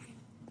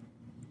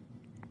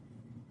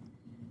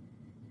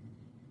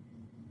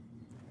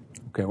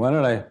 Okay, why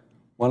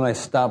don't I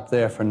stop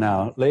there for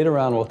now? Later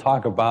on, we'll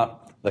talk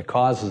about the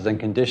causes and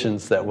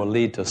conditions that will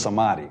lead to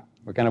samadhi.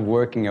 We're kind of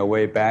working our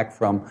way back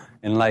from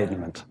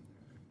enlightenment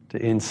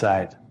to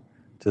insight,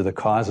 to the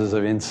causes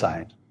of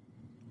insight.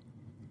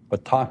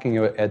 But talking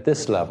at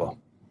this level.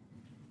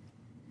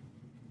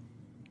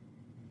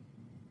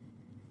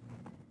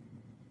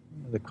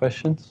 Other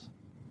questions?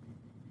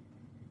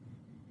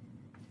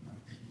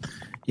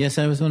 Yes,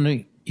 I was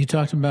wondering, you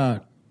talked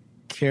about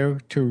three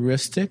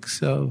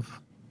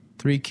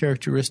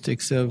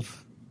characteristics of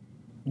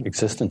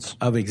existence.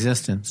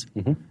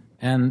 Mm-hmm.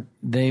 And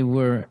they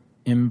were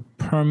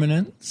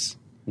impermanence,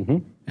 mm-hmm.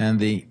 and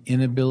the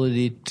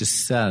inability to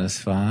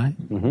satisfy,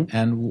 mm-hmm.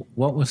 and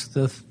what was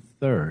the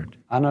third?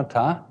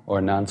 Anatta, or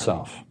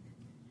non-self.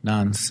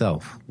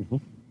 Non-self. Mm-hmm.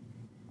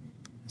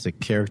 It's a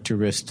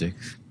characteristic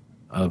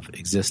of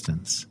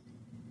existence.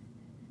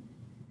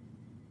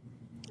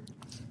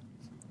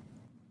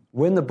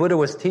 When the Buddha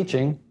was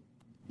teaching,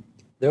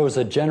 there was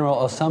a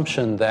general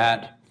assumption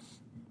that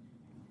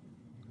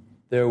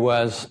there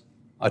was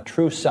a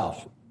true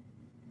self.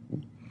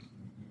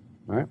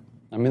 All right?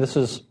 This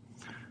is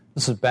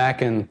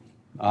back in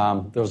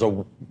there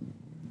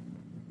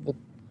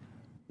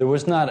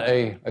was not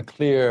a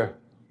clear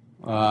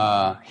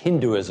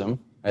Hinduism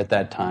at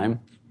that time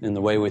in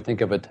the way we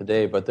think of it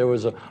today, but there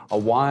was a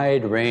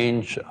wide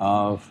range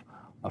of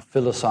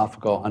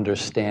philosophical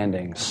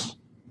understandings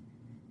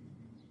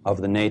of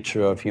the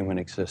nature of human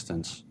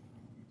existence.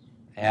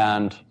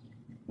 And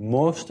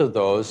most of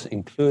those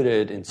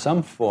included in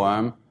some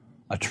form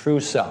a true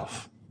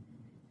self,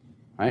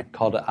 right,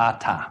 called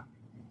atta.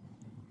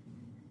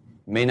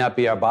 It may not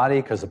be our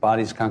body because the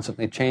body's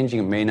constantly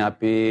changing. It may not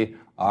be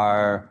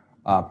our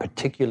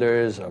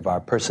particulars of our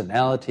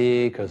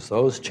personality because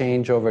those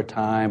change over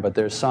time, but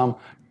there's some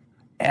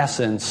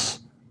essence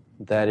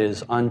that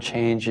is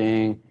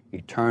unchanging,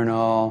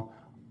 eternal,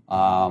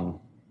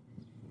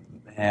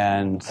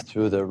 and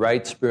through the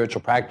right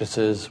spiritual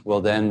practices will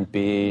then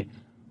be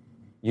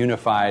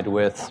unified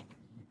with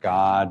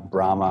God,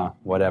 Brahma,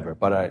 whatever.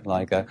 But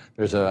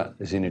there's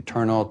an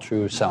eternal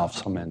true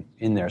self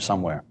in there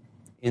somewhere.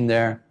 In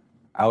there,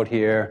 out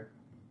here,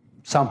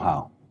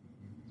 somehow.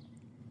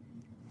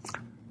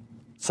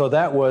 So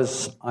that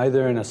was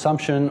either an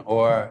assumption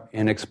or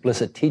an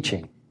explicit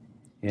teaching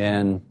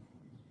in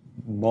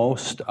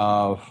most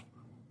of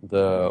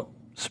the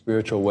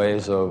spiritual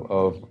ways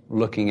of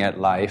looking at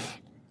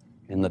life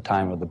in the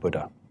time of the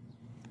Buddha.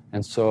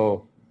 And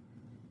so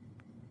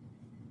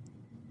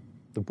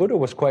the Buddha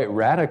was quite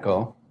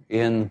radical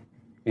in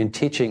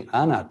teaching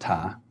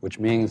anatta, which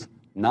means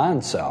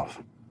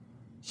non-self,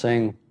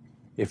 saying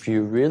if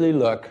you really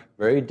look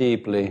very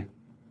deeply,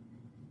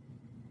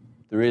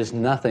 there is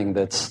nothing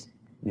that's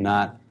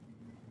not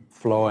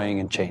flowing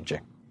and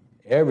changing.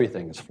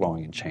 Everything is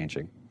flowing and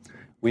changing.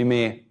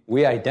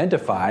 We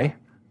identify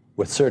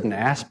with certain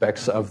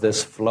aspects of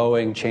this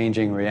flowing,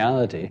 changing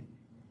reality,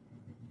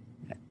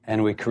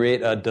 and we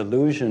create a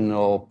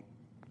delusional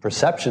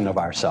perception of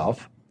ourselves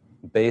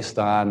based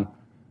on,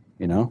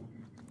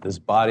 this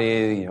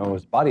body,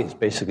 this body is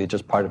basically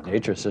just part of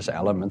nature. It's just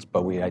elements,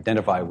 but we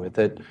identify with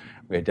it.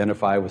 We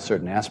identify with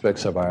certain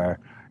aspects of our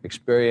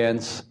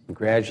experience and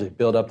gradually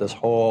build up this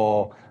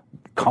whole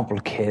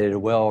complicated,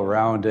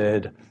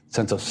 well-rounded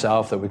sense of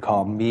self that we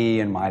call me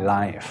and my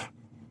life.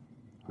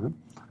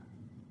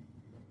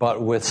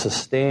 But with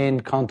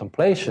sustained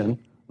contemplation,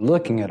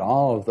 looking at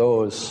all of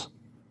those,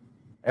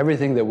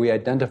 everything that we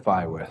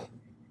identify with,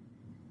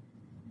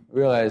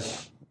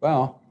 realize,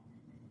 well,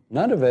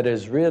 none of it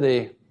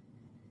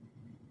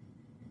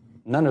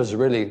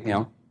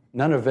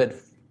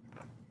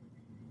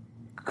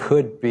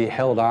could be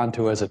held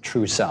onto as a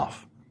true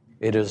self.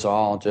 It is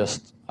all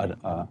just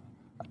a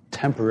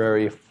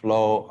temporary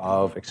flow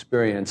of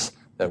experience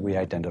that we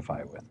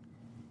identify with.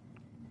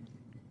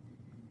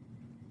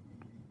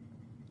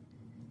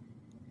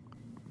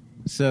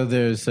 So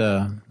it's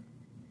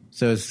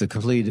the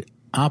complete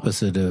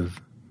opposite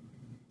of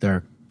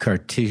the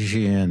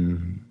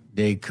Cartesian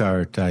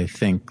Descartes, I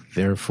think,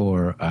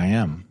 therefore I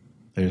am.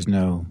 There's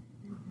no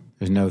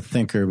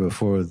thinker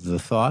before the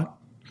thought.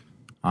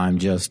 I'm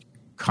just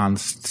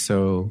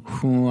so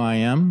who I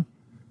am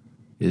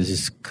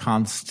is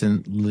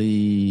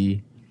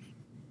constantly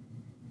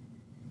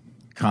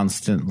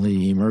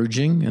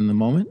emerging in the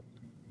moment.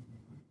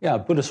 Yeah, a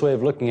Buddhist way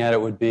of looking at it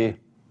would be,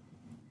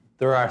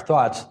 there are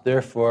thoughts,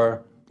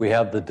 therefore we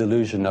have the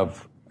delusion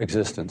of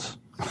existence.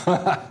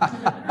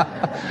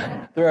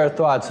 There are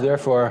thoughts,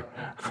 therefore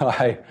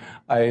I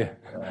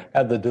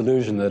have the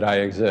delusion that I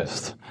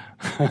exist.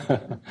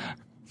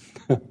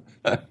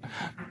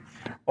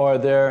 Or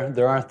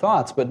there are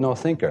thoughts, but no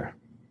thinker,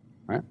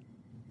 right?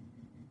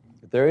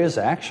 There is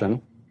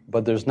action,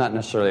 but there's not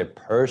necessarily a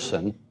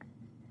person.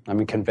 I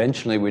mean,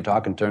 conventionally we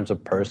talk in terms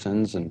of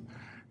persons, and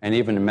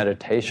even in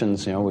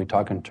meditations, we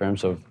talk in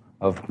terms of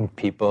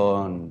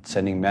people and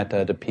sending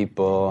metta to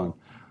people.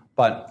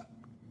 But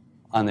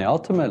on the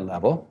ultimate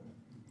level,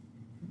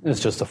 it's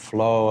just a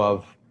flow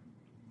of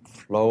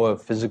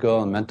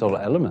physical and mental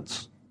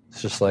elements.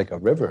 It's just like a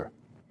river.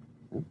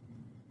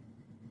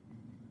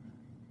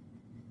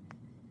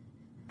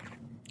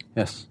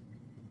 Yes.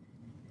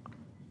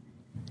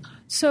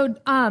 So,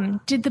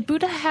 did the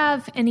Buddha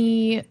have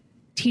any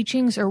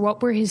teachings, or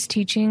what were his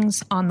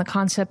teachings on the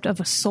concept of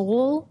a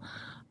soul,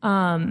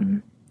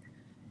 and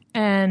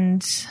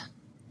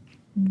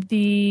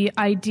the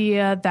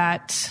idea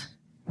that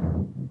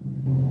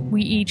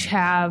we each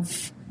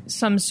have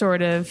some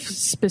sort of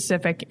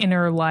specific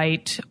inner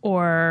light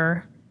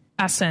or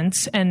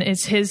essence? And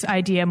is his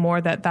idea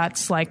more that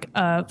that's like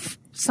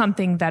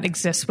something that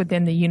exists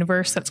within the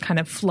universe that's kind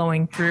of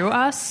flowing through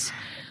us,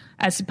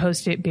 as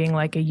opposed to it being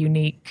like a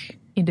unique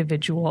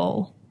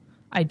individual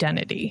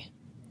identity?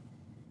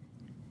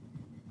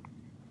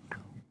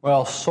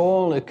 Well,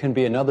 soul, it can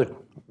be another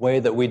way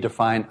that we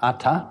define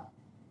atta.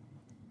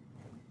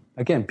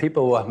 Again,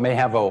 people may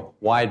have a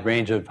wide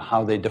range of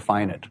how they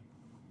define it.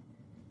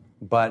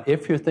 But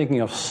if you're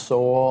thinking of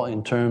soul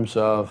in terms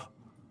of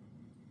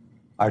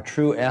our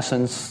true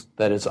essence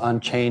that is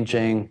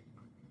unchanging,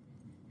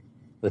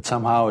 that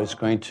somehow is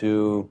going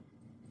to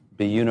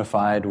be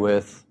unified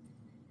with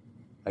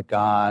a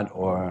God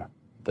or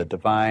the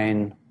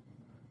divine,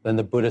 then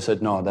the Buddha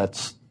said, no,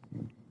 that's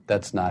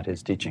not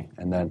his teaching,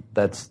 and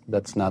that's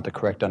not the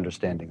correct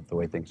understanding of the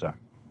way things are.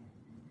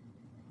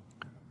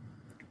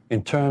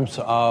 In terms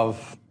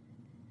of,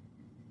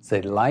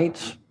 say,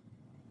 light,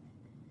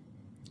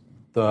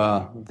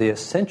 the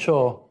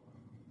essential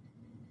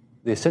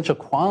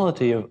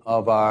quality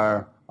of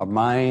our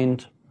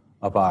mind,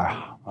 of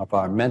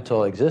our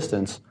mental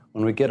existence,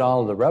 when we get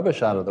all of the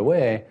rubbish out of the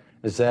way,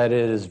 is that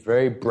it is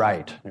very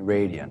bright and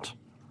radiant,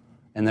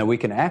 and that we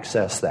can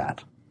access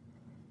that.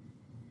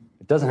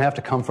 It doesn't have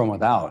to come from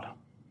without.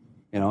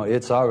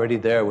 It's already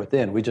there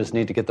within. We just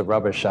need to get the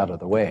rubbish out of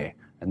the way,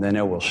 and then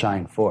it will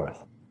shine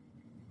forth.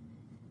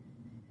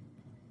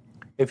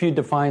 If you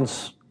define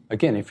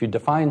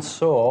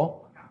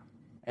soul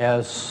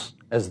as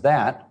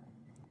that,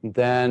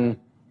 then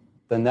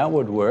that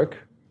would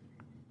work.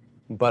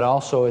 But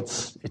also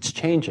it's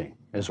changing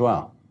as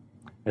well.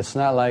 It's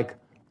not like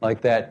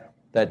that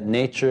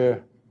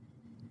nature.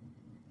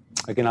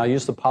 Again, I'll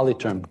use the Pali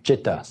term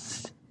citta,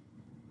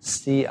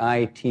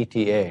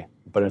 citta,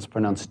 but it's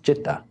pronounced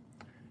citta,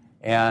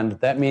 and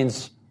that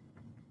means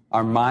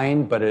our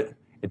mind. But it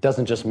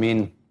doesn't just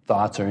mean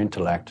thoughts or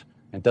intellect.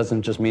 It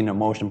doesn't just mean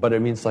emotion, but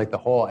it means like the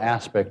whole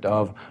aspect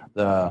of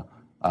the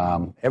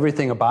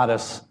everything about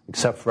us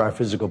except for our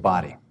physical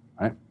body,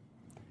 right?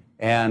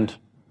 And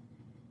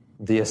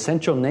the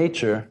essential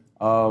nature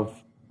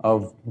of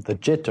the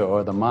citta,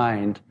 or the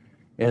mind,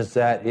 is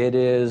that it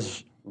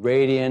is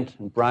radiant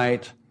and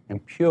bright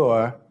and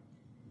pure,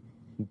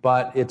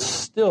 but it's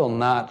still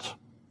not.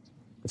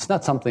 It's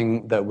not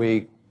something that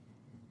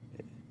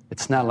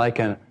it's not like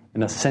an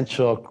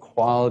essential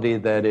quality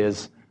that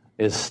is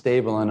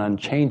stable and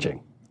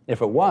unchanging.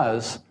 If it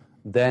was,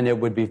 then it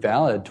would be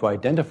valid to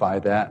identify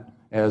that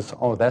as,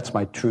 oh, that's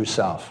my true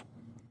self.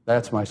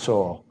 That's my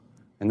soul.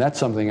 And that's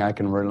something I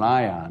can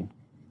rely on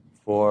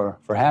for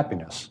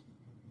happiness.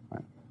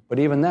 Right? But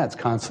even that's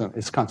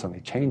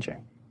constantly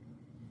changing.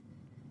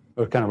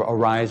 Or kind of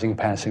arising,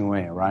 passing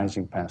away,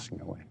 arising, passing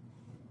away.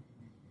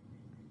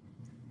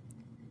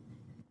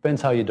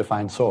 Depends how you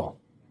define soul.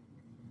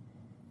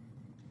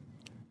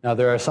 Now,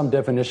 there are some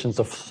definitions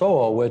of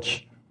soul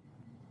which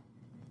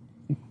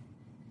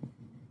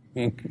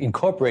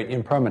incorporate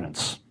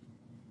impermanence.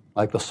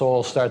 Like the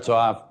soul starts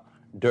off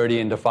dirty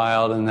and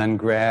defiled and then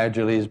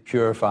gradually is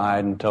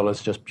purified until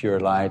it's just pure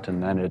light,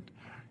 and then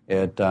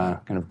it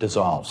kind of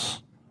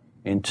dissolves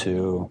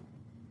into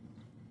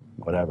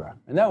whatever.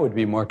 And that would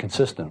be more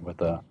consistent with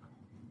the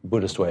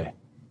Buddhist way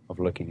of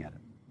looking at it.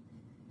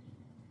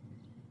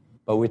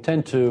 But we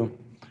tend to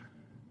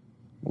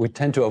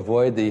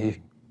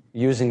avoid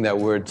using that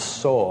word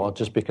soul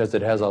just because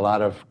it has a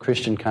lot of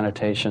Christian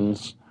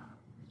connotations,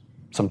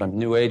 sometimes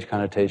New Age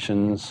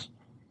connotations.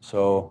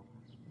 So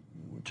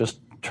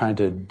just trying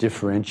to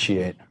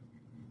differentiate.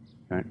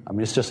 Right? I mean,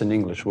 it's just an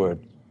English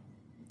word.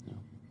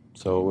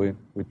 So we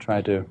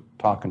try to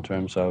talk in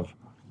terms of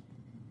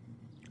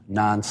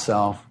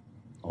non-self,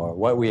 or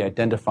what we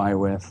identify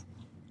with,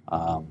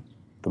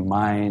 the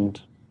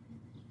mind.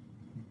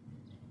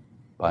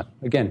 But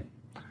again,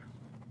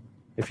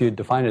 if you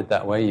define it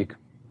that way, you're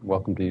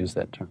welcome to use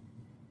that term.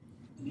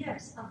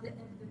 Yes, of the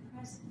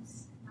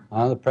presence.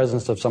 The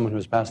presence of someone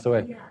who's passed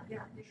away. Yeah.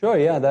 Sure,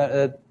 yeah,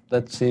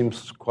 that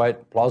seems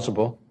quite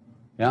plausible.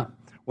 Yeah,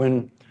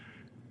 when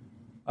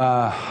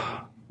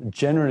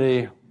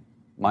generally,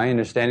 my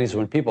understanding is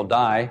when people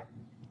die,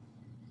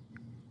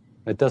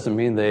 it doesn't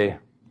mean there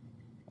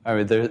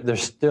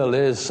still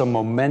is some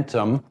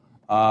momentum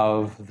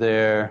of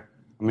their,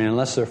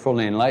 unless they're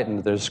fully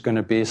enlightened, there's going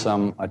to be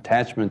some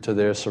attachment to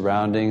their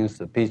surroundings,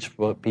 the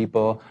peaceful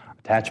people,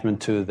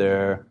 attachment to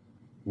their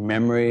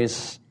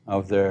memories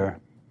of their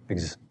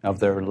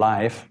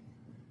life.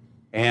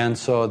 And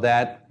so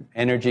that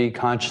energy,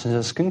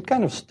 consciousness can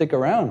kind of stick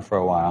around for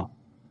a while.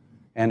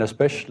 And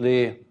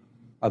especially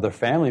other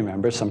family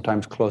members,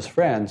 sometimes close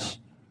friends,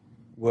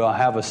 will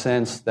have a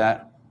sense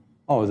that,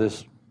 oh,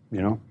 this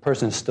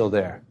person is still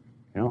there.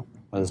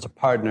 Whether it's a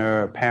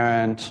partner, a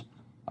parent,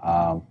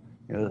 a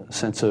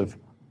sense of,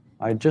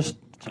 I just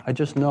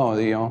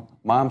know,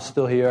 mom's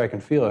still here, I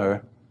can feel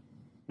her.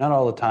 Not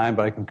all the time,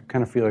 but I can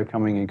kind of feel her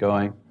coming and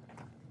going.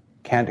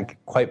 Can't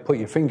quite put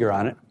your finger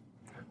on it.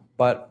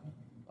 But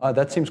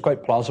that seems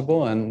quite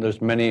plausible, and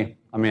there's many,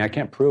 I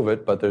can't prove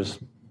it, but there's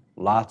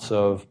lots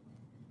of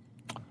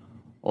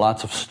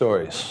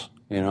stories,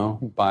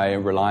 by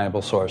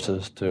reliable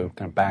sources to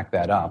kind of back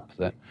that up,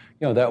 that,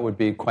 that would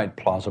be quite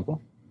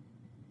plausible.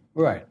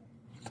 Right.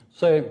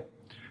 Say,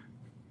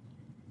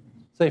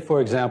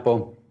 for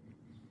example,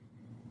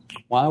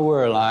 while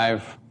we're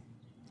alive,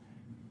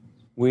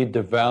 we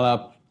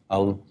develop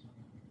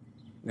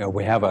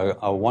we have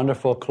a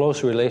wonderful,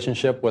 close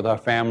relationship with our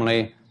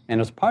family,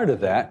 and as part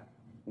of that,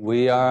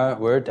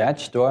 we're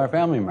attached to our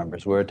family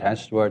members. We're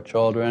attached to our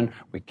children.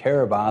 We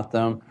care about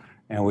them,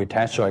 and we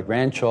attach to our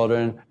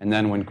grandchildren. And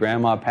then when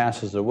grandma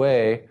passes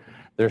away,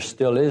 there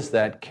still is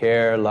that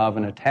care, love,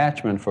 and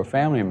attachment for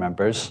family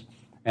members,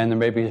 and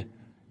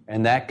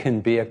that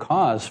can be a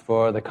cause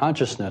for the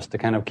consciousness to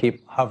kind of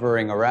keep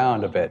hovering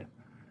around a bit,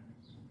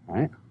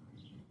 right?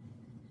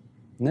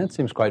 And that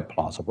seems quite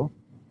plausible.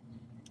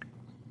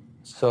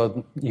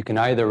 So you can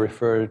either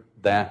refer to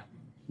that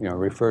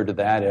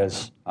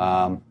as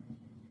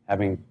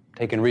having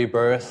taken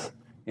rebirth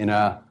in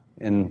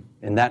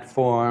that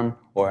form,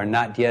 or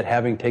not yet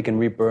having taken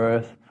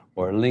rebirth,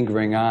 or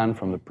lingering on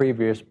from the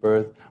previous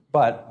birth,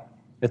 but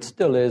it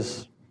still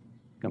is,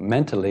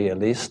 mentally at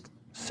least,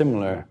 a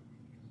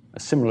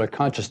similar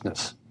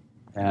consciousness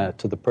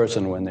to the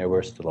person when they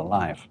were still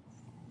alive.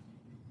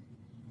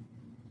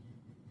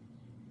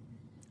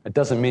 It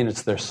doesn't mean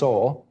it's their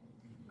soul.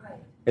 Right.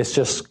 It's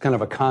just kind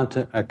of a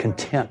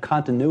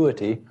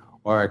continuity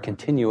or a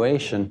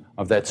continuation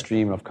of that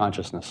stream of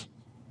consciousness.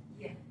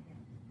 Yeah.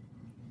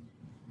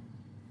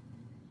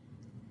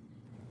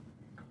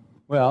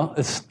 Well,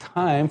 it's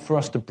time for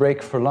us to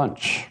break for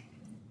lunch.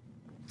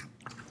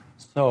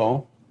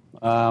 So,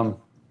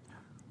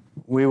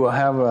 we will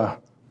have a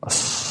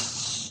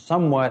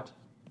somewhat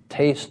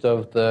taste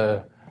of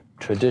the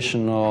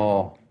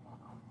traditional,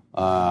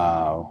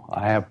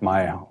 I have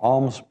my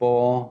alms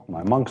bowl,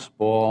 my monk's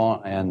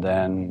bowl, and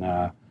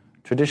then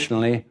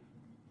traditionally,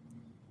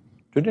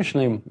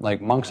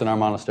 like monks in our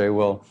monastery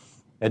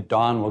at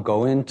dawn, will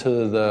go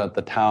into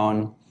the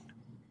town,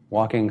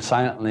 walking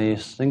silently,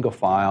 single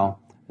file,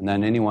 and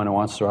then anyone who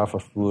wants to offer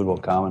food will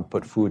come and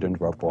put food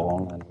into our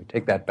bowl, and we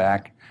take that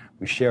back,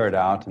 we share it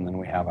out, and then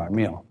we have our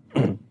meal.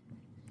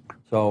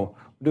 So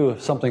we'll do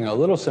something a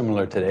little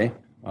similar today.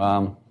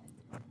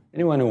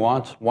 Anyone who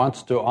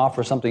wants to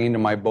offer something into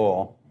my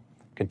bowl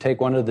can take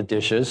one of the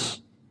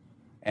dishes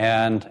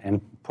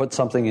and put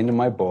something into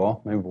my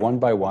bowl, maybe one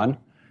by one,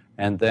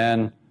 and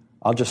then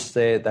I'll just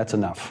say that's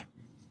enough.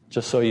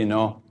 Just so you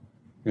know,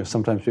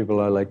 sometimes people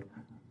are like,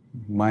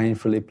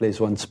 mindfully place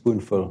one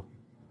spoonful.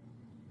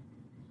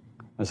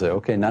 I say,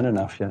 okay, not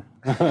enough yet.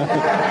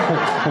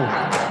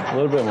 A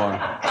little bit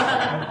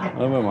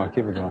more.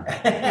 Keep it going.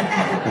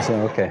 I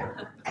say, okay.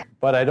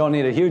 but I don't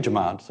need a huge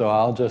amount, so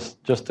I'll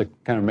just to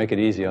kind of make it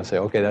easy, I'll say,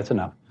 okay, that's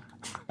enough.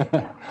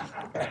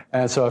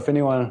 And so if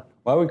anyone,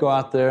 while we go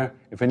out there,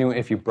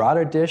 if you brought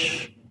a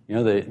dish,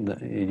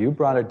 you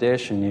brought a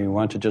dish and you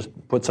want to just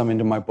put some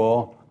into my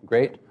bowl,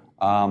 great.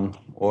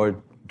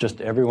 Or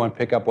just everyone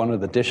pick up one of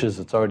the dishes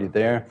that's already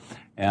there,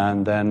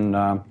 and then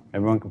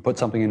everyone can put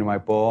something into my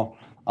bowl.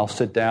 I'll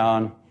sit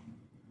down.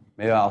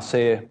 Maybe I'll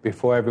say it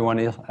before everyone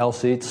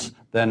else eats.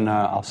 Then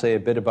I'll say a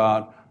bit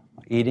about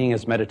eating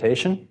as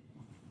meditation,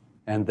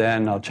 and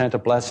then I'll chant a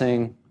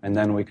blessing, and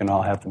then we can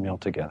all have the meal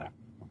together.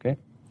 Okay?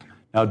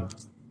 Now,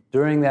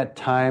 during that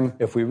time,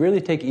 if we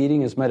really take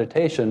eating as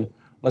meditation,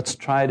 let's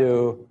try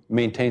to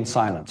maintain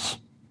silence,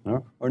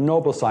 or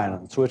noble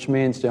silence, which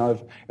means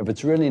if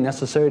it's really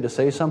necessary to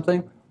say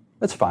something,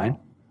 that's fine,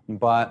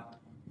 but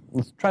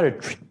let's try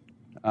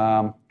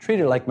to treat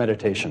it like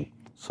meditation,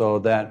 so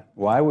that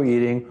while we're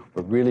eating,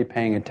 we're really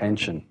paying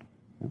attention.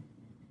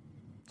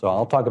 So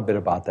I'll talk a bit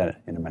about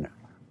that in a minute,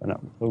 but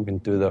we can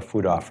do the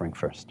food offering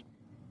first.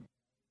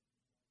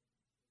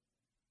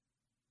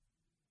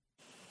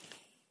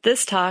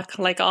 This talk,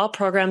 like all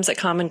programs at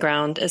Common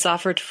Ground, is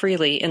offered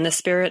freely in the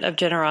spirit of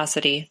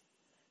generosity.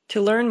 To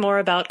learn more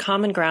about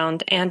Common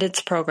Ground and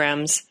its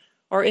programs,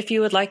 or if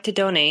you would like to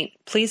donate,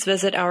 please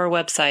visit our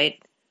website,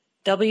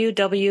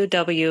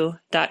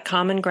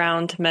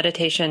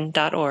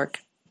 www.commongroundmeditation.org.